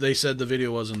was. They said the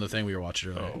video was in the thing we were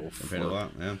watching earlier. I paid a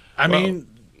lot, yeah. I mean...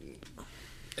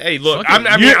 Hey, look, I'm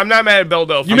not mad at Belle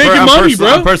Delphine. You're making money, bro.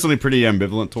 I'm personally pretty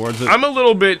ambivalent towards it. I'm a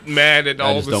little bit mad at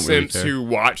all just the don't really simps care. who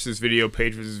watch this video,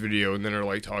 paid for this video, and then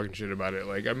are talking shit about it.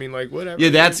 Whatever. Yeah,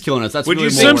 that's killing us. That's Would really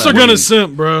you more Simps what are I gonna mean.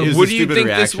 simp, bro. Is What the do you stupid think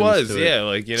this reactions was? to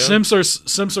it. Yeah,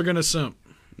 Simps are gonna simp.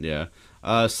 Yeah.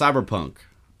 Cyberpunk.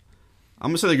 I'm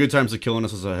gonna say the good times are killing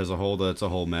us as a whole. That's a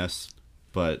whole mess.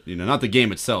 But not the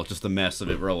game itself, just the mess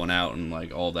of it rolling out and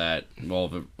all that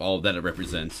it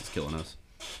represents is killing us.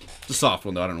 It's a soft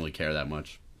one though. I don't really care that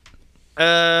much.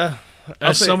 As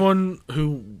someone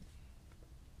who,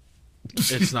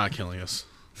 it's not killing us.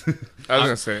 I was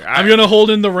gonna say I'm gonna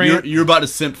hold in the rant. You're about to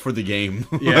simp for the game.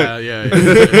 Yeah.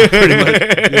 Pretty much.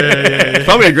 It's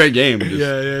probably a great game.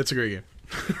 Yeah, it's a great game.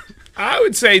 I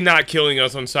would say not killing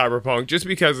us on Cyberpunk, just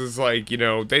because it's like,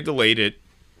 they delayed it.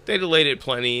 They delayed it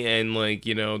plenty, and like,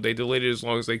 they delayed it as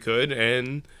long as they could,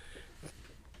 and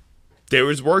there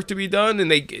was work to be done,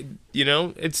 and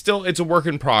it's a work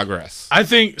in progress. I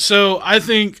think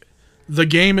the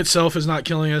game itself is not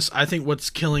killing us. I think what's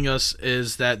killing us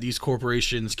is that these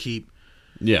corporations keep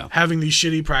having these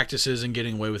shitty practices and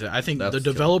getting away with it. I think the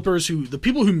developers the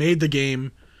people who made the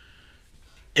game,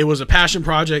 it was a passion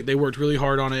project. They worked really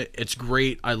hard on it. It's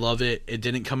great. I love it. It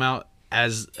didn't come out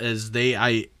as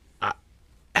I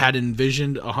had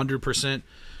envisioned 100%,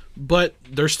 but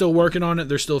they're still working on it.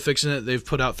 They're still fixing it. They've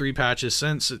put out 3 patches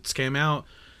since it came out.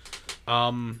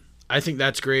 I think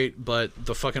that's great, but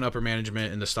the fucking upper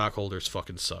management and the stockholders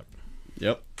fucking suck.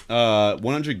 Yep.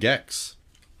 100 Gex.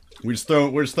 We're just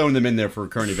throwing them in there for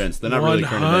current events. They're not really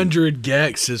current events. 100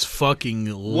 Gex is fucking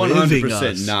living 100%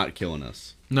 us. not killing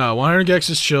us. No, 100 Gex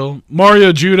is chill.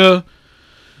 Mario Judah.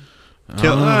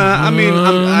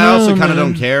 I also kind of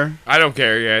don't care. I don't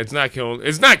care. Yeah, it's not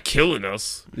killing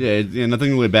us. Yeah,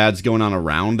 nothing really bad's going on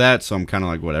around that, so I'm kind of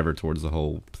like whatever towards the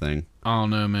whole thing. I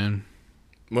don't know, man.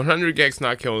 100 Gex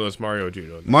not killing us. Mario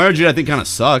Judah. Mario Judah, I think, kind of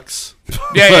sucks.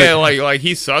 Yeah, like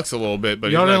he sucks a little bit,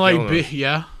 but y'all he's didn't not like killing us.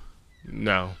 yeah.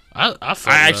 No, I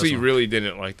actually really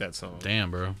didn't like that song.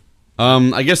 Damn, bro.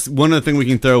 I guess one other thing we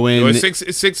can throw in. It was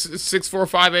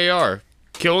 645 AR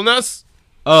killing us.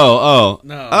 No.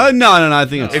 No. No. I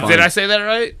think it's fine. Did I say that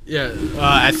right? Yeah,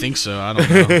 I think so. I don't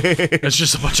know. It's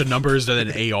just a bunch of numbers and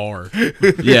an AR.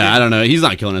 Yeah, I don't know. He's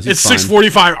not killing us. It's He's fine.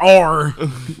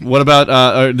 645R. What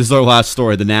about this is our last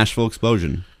story, the Nashville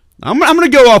explosion. I'm gonna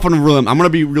go off on a real. I'm gonna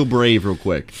be real brave, real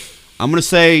quick. I'm gonna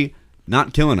say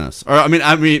not killing us, or I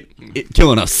mean,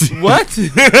 killing us. What?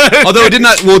 Although it did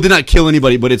not kill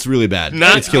anybody, but it's really bad.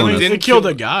 It's killing us. It killed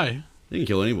a guy. He didn't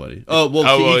kill anybody. He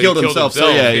killed himself. So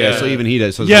yeah. So even he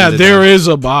does. So Yeah, there is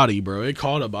a body, bro. It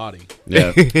caught a body.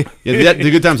 Yeah.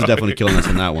 The good times are definitely killing us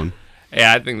on that one.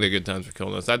 Yeah, I think the good times are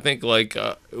killing us. I think, like,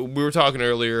 we were talking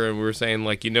earlier, and we were saying,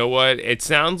 like, you know what? It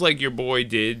sounds like your boy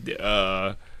did.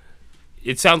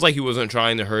 It sounds like he wasn't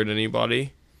trying to hurt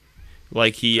anybody.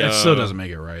 Like he. It still doesn't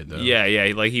make it right, though.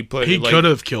 Yeah. Like he could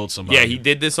have killed somebody. Yeah, he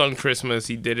did this on Christmas.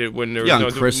 He did it when there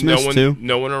was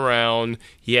no one around.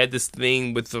 He had this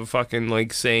thing with the fucking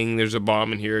like saying there's a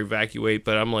bomb in here, evacuate.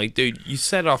 But I'm like, dude, you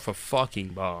set off a fucking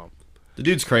bomb. The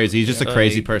dude's crazy. He's just a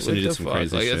crazy person who did some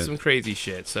crazy shit. That's some crazy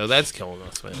shit. So that's killing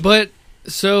us, man. But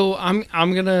so I'm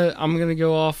gonna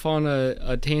go off on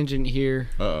a tangent here.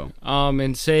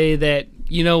 And say that,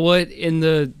 you know what, in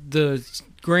the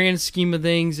grand scheme of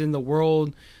things in the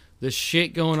world, the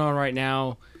shit going on right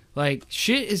now, like,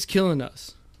 shit is killing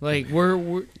us. Like we're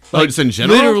like, just in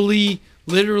general,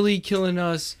 literally killing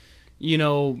us. You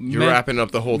know, you're wrapping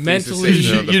up the whole mentally.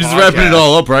 you're just wrapping it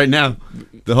all up right now.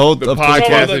 The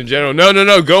podcast in general.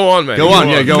 No. Go on, man. Go on.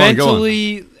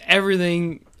 Mentally,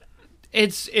 everything.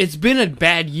 It's been a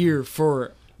bad year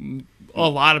for a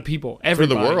lot of people.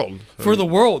 Everybody. For the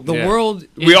world. The world.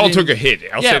 We all took a hit.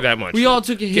 I'll say that much. We all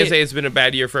took a hit. Can't say it's been a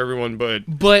bad year for everyone,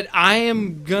 but I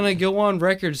am gonna go on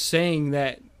record saying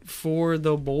that for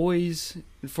the boys,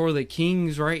 for the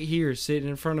Kings right here sitting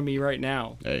in front of me right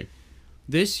now. Hey.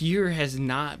 This year has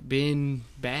not been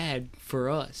bad for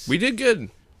us. We did good.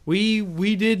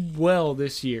 We did well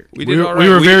this year. We did all right. We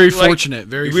were very fortunate.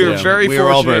 We were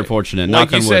all very fortunate.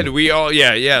 Like you said, we all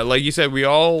like you said, we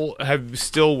all have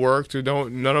still worked.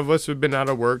 None of us have been out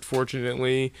of work,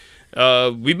 fortunately.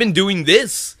 We've been doing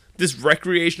this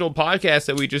recreational podcast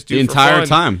that we just do the entire for fun,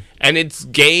 time. And it's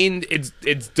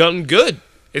done good.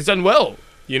 It's done well.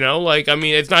 You know, like, I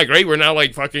mean, it's not great. We're not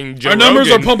like fucking Joe Our numbers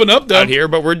Rogan are pumping up though out here,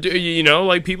 but we're, you know,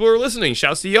 like, people are listening.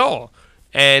 Shouts to y'all.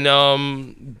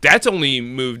 And that's only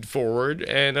moved forward.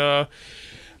 And I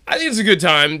think it's a good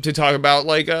time to talk about,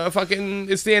 like,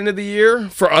 it's the end of the year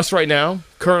for us right now.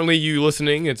 Currently, you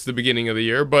listening, it's the beginning of the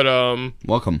year. But welcome.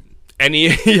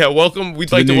 Welcome.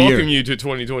 We'd like to welcome year. you to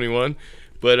 2021.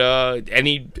 But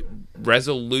any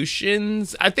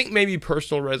resolutions? I think maybe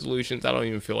personal resolutions. I don't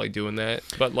even feel like doing that.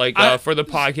 But like for the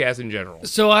podcast in general.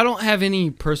 So I don't have any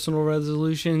personal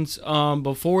resolutions.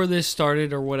 Before this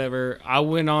started or whatever, I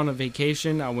went on a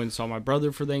vacation. I went and saw my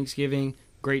brother for Thanksgiving.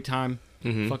 Great time.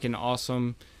 Mm-hmm. Fucking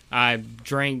awesome. I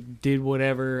drank, did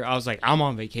whatever. I was like, I'm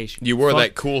on vacation. You wore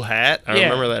that cool hat? I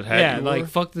remember that hat. Yeah, you wore. like,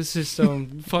 fuck the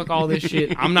system. Fuck all this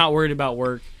shit. I'm not worried about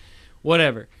work.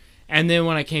 Whatever. And then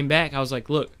when I came back, I was like,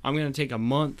 look, I'm going to take a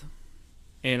month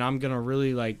and I'm going to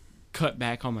really, like, cut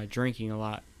back on my drinking a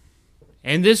lot.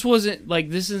 And this wasn't, like,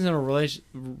 this isn't a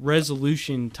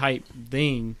resolution type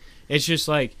thing. It's just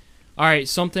like, all right,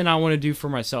 something I want to do for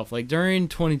myself. Like, during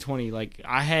 2020, like,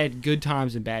 I had good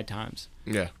times and bad times.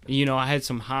 Yeah. You know, I had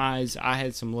some highs, I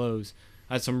had some lows.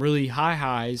 I had some really high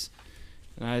highs,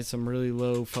 and I had some really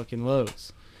low fucking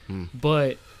lows.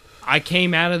 But I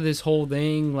came out of this whole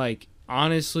thing, like,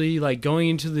 honestly, like, going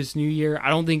into this new year, I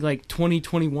don't think, like,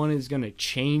 2021 is going to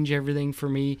change everything for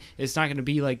me. It's not going to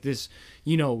be, like, this,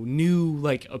 you know, new,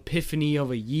 like, epiphany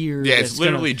of a year. Yeah, that's it's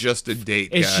literally just a date,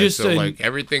 It's guys. just so, a- like,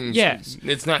 everything's... Yes.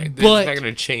 It's not But- going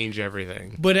to change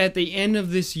everything. But at the end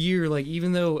of this year, like,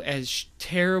 even though as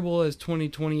terrible as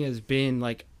 2020 has been,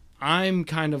 like, I'm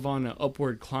kind of on an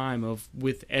upward climb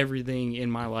with everything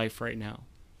in my life right now.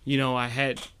 You know, I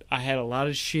had a lot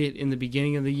of shit in the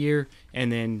beginning of the year,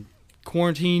 and then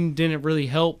quarantine didn't really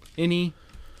help any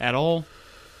at all.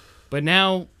 But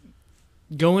now,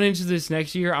 going into this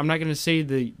next year, I'm not going to say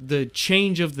the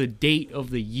change of the date of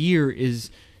the year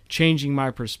is changing my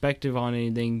perspective on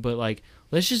anything, but, like,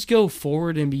 let's just go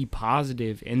forward and be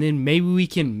positive, and then maybe we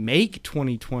can make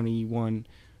 2021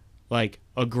 like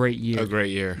a great year. A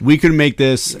great year. We could make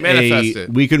this Manifest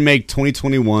it. we could make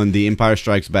 2021 The Empire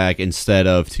Strikes Back instead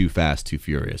of Too Fast, Too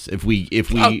Furious. If we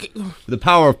the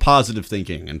power of positive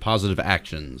thinking and positive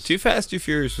actions. Too Fast, Too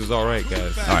Furious was all right,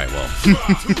 guys. All right, well.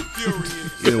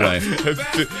 Either way.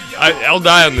 I'll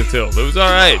die on the hill. It was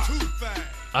all right.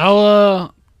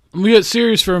 Let me get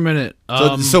serious for a minute.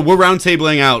 So we're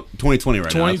roundtabling out 2020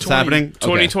 right now. That's what's 2020. happening? Okay.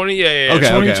 2020, yeah. Okay, okay.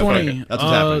 2020. That's what's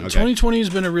happening. Okay. 2020 has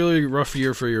been a really rough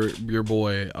year for your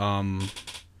boy.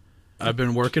 I've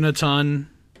been working a ton.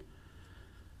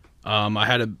 I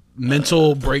had a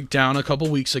mental breakdown a couple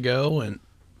weeks ago and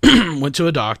went to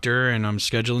a doctor, and I'm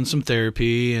scheduling some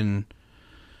therapy. And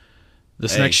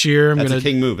this next year, I'm that's a going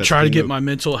king move. to That's try a to king get move. my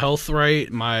mental health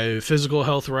right, my physical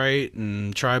health right,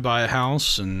 and try to buy a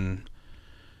house and,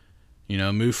 you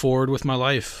know, move forward with my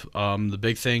life. The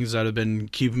big things that have been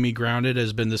keeping me grounded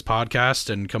has been this podcast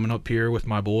and coming up here with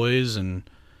my boys and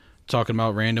talking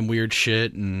about random weird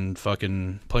shit and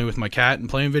fucking playing with my cat and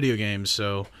playing video games.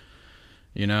 So,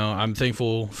 you know, I'm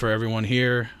thankful for everyone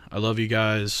here. I love you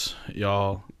guys.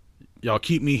 Y'all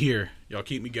keep me here. Y'all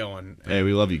keep me going. Hey,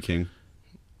 we love you, King.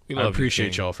 I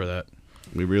appreciate y'all for that.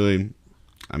 We really,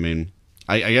 I mean,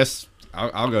 I guess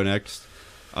I'll go next.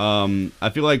 I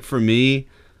feel like for me,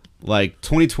 like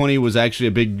 2020 was actually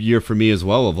a big year for me as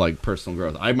well of like personal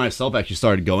growth. I myself actually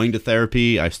started going to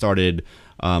therapy. I started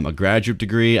a graduate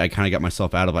degree. I kind of got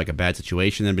myself out of like a bad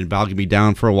situation that had been bogging me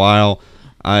down for a while.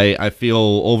 I feel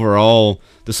overall,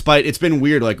 despite it's been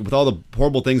weird, like with all the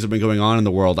horrible things that have been going on in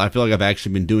the world, I feel like I've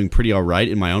actually been doing pretty all right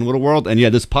in my own little world. And yeah,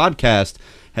 this podcast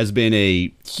has been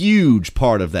a huge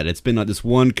part of that. It's been like this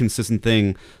one consistent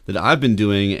thing that I've been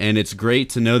doing, and it's great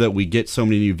to know that we get so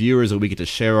many new viewers, that we get to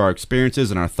share our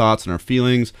experiences and our thoughts and our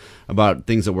feelings about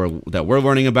things that we're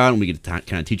learning about, and we get to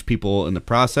kind of teach people in the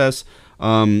process.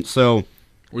 So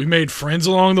We made friends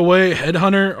along the way.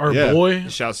 Headhunter, our Yeah. boy.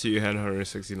 Shouts to you,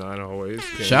 Headhunter69 always.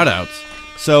 shout outs.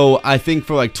 So I think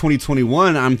for like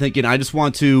 2021, I'm thinking I just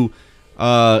want to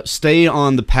stay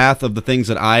on the path of the things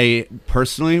that I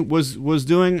personally was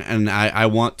doing, and I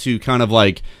want to kind of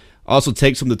like also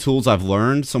take some of the tools I've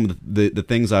learned, some of the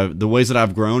things the ways that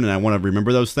I've grown, and I want to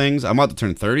remember those things. I'm about to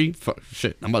turn 30.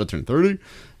 I'm about to turn 30,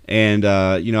 and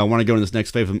you know, I want to go in this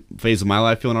next phase of my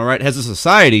life feeling all right. As a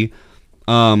society,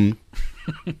 I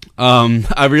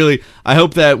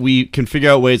hope that we can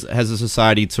figure out ways as a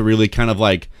society to really kind of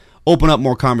like open up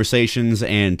more conversations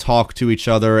and talk to each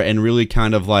other and really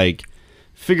kind of like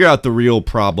figure out the real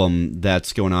problem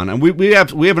that's going on. And we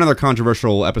have another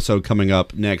controversial episode coming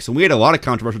up next, and we had a lot of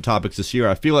controversial topics this year.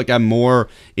 I feel like I'm more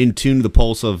in tune to the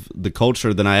pulse of the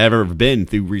culture than I ever have been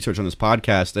through research on this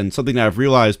podcast. And something that I've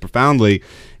realized profoundly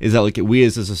is that like we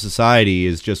as a society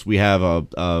is just we have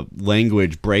a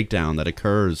language breakdown that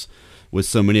occurs with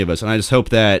so many of us. And I just hope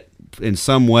that in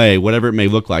some way, whatever it may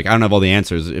look like, I don't have all the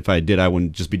answers. If I did, I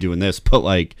wouldn't just be doing this, but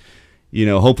like, you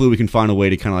know, hopefully we can find a way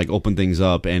to kind of like open things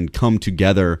up and come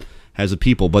together as a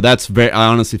people. But I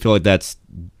honestly feel like that's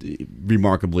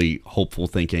remarkably hopeful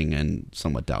thinking and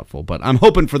somewhat doubtful. But I'm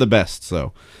hoping for the best.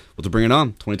 So let's bring it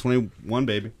on. 2021,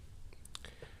 baby.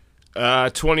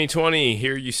 2020,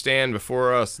 here you stand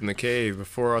before us in the cave,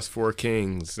 before us four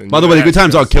kings. And By the way, the good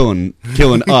times are killing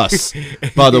us.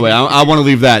 By the way, I want to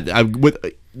leave that.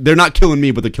 They're not killing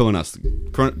me, but they're killing us.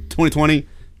 2020,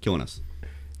 killing us.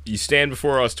 You stand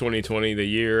before us, 2020, the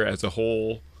year as a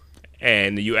whole,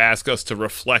 and you ask us to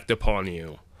reflect upon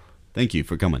you. Thank you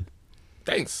for coming.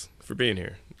 Thanks for being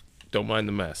here. Don't mind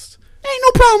the mess. Ain't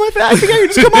no problem. I think I can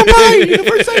just come on by in the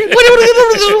first second.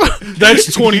 That's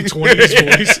 2020's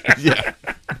voice. Yeah.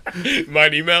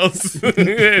 Mighty Mouse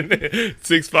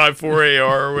 654AR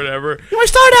or whatever. I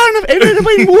started out in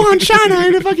Wuhan, China,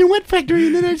 in a fucking wet factory,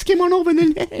 and then I just came on over, and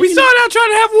then We started out trying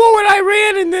to have war with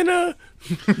Iran, and then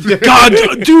God,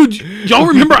 dude, y'all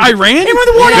remember Iran?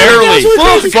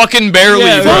 barely, fucking barely,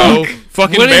 Yeah, bro,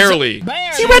 fucking What is- barely.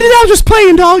 See, what I was just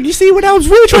playing, dog. You see, what I was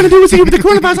really trying to do was with the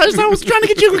coronavirus. I was trying to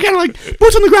get you kind of like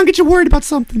boots on the ground, get you worried about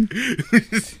something.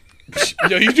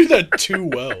 Yo, you do that too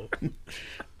well.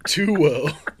 Too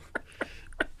well.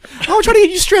 I was trying to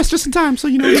get you stressed just in time, so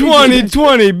you know.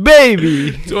 2020,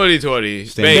 baby. 2020,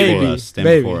 Stand baby. for us. Stand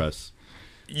Baby.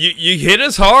 You hit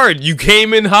us hard. You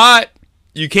came in hot.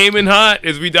 You came in hot,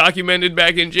 as we documented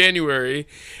back in January,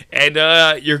 and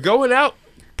you're going out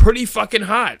pretty fucking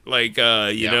hot. Like,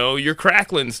 you know, you're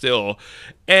crackling still,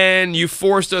 and you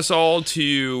forced us all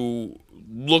to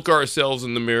look ourselves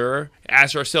in the mirror,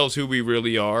 ask ourselves who we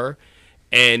really are,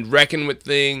 and reckon with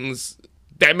things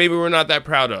that maybe we're not that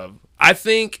proud of. I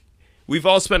think we've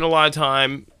all spent a lot of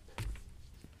time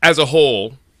as a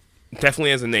whole,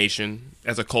 definitely as a nation,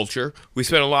 as a culture, we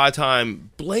spent a lot of time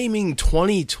blaming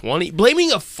 2020,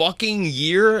 blaming a fucking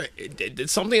year,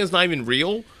 something that's not even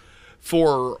real,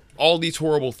 for all these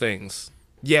horrible things.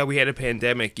 Yeah, we had a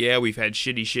pandemic. Yeah, we've had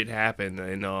shitty shit happen.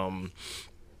 And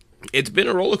it's been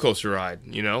a roller coaster ride,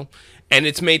 you know? And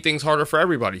it's made things harder for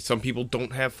everybody. Some people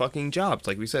don't have fucking jobs.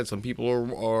 Like we said, some people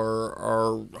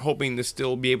are hoping to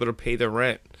still be able to pay their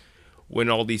rent when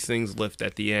all these things lift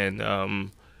at the end.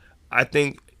 I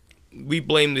think we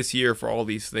blame this year for all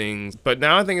these things, but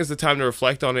now I think it's the time to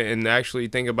reflect on it and actually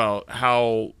think about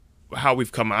how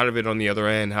we've come out of it on the other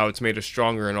end, how it's made us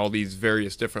stronger in all these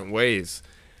various different ways,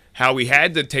 how we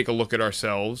had to take a look at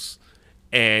ourselves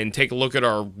and take a look at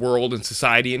our world and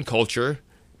society and culture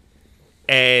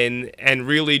and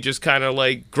really just kind of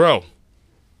like grow.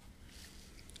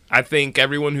 I think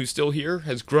everyone who's still here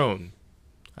has grown.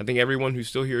 I think everyone who's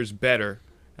still here is better.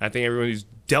 I think everyone who's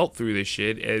dealt through this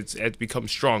shit has become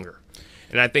stronger.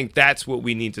 And I think that's what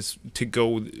we need to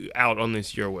go out on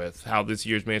this year with, how this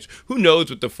year's managed. Who knows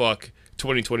what the fuck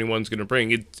 2021 is going to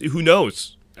bring? Who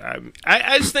knows?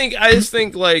 I just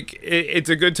think like it's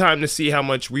a good time to see how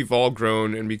much we've all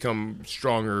grown and become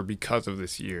stronger because of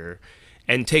this year,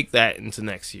 and take that into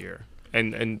next year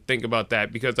and think about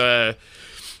that, because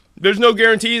there's no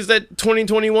guarantees that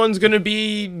 2021 is going to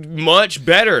be much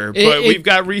better, but we've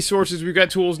got resources, we've got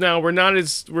tools now. We've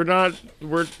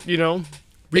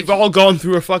all gone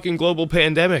through a fucking global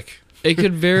pandemic. It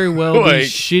could very well Like, be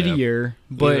shittier,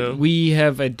 but you know? we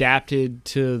have adapted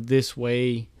to this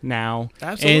way now.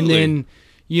 Absolutely. And then,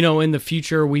 you know, in the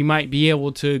future, we might be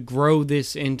able to grow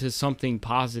this into something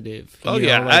positive. Oh, you know,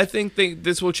 yeah. like- I think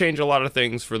this will change a lot of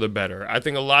things for the better. I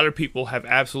think a lot of people have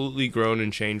absolutely grown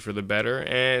and changed for the better.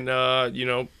 And, you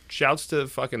know, shouts to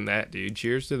fucking that, dude.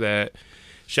 Cheers to that.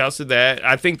 Shouts to that.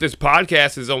 I think this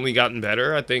podcast has only gotten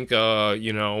better. I think,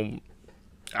 you know,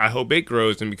 I hope it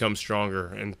grows and becomes stronger.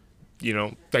 And, you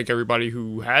know, thank everybody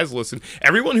who has listened.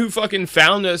 Everyone who fucking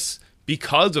found us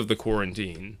because of the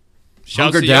quarantine.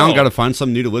 Shouts Hunker to down, y'all. got to find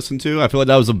something new to listen to. I feel like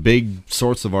that was a big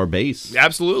source of our base.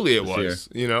 Absolutely it year. was.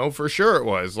 You know, for sure it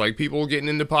was. Like, people getting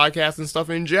into podcasts and stuff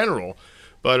in general.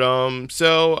 But,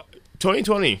 so,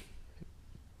 2020,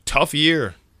 tough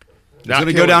year. It's going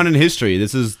to go down in history.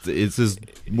 This is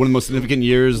one of the most significant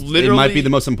years. It Literally- might be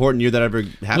the most important year that ever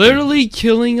happened literally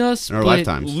killing us, in our but,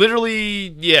 lifetimes. Literally,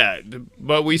 yeah,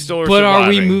 but we still are but are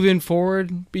we surviving. moving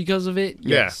forward because of it?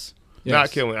 Yeah. Yes. Not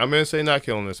Yes. killing. I'm going to say not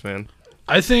killing this, man.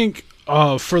 I think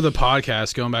for the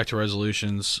podcast, going back to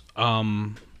resolutions, I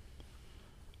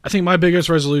think my biggest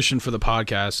resolution for the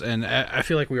podcast, and I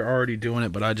feel like we're already doing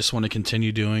it, but I just want to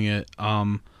continue doing it.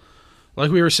 Like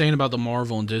we were saying about the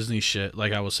Marvel and Disney shit,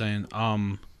 like I was saying,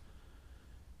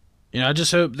 you know, I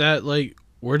just hope that like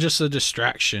we're just a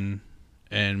distraction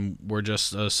and we're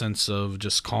just a sense of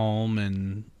just calm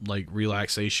and like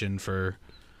relaxation for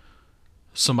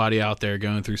somebody out there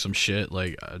going through some shit.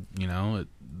 Like, you know,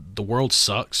 the world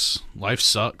sucks, life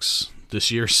sucks, this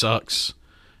year sucks,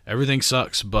 everything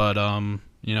sucks. But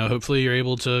you know, hopefully you're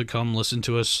able to come listen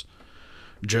to us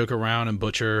joke around and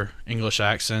butcher English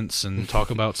accents and talk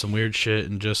about some weird shit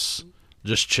and just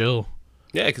chill.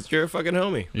 Yeah, because you're a fucking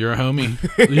homie. You're a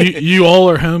homie. you all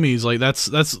are homies. Like that's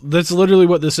literally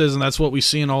what this is, and that's what we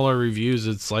see in all our reviews.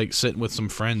 It's like sitting with some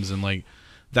friends, and like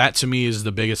that to me is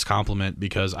the biggest compliment,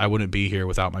 because I wouldn't be here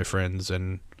without my friends,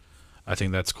 and I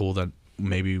think that's cool that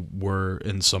maybe we're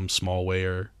in some small way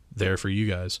or there for you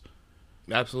guys.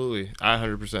 Absolutely. I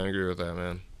 100% agree with that,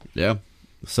 man. Yeah.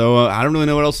 So I don't really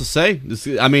know what else to say.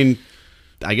 I mean,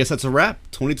 I guess that's a wrap.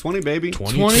 2020, baby.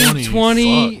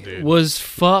 2020 Fuck, dude. was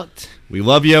fucked. We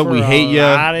love you. We hate A you.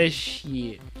 lot of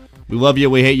shit. We love you.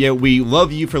 We hate you. We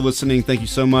love you for listening. Thank you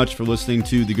so much for listening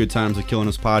to the Good Times of Killing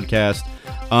Us podcast.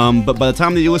 But by the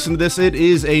time that you listen to this, it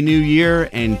is a new year,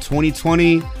 and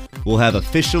 2020 will have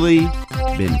officially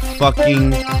been fucking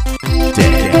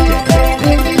dead.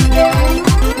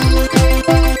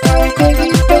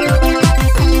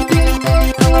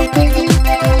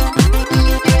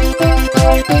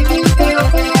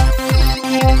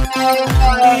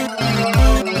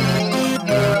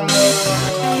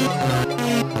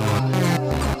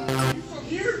 From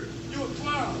here, you a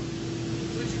clown.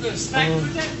 What, you gonna smack me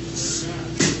with that?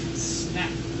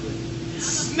 Smack.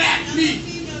 Smack me!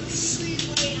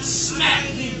 Smack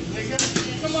me,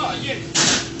 nigga. Come on, yeah.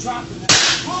 Drop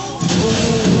it.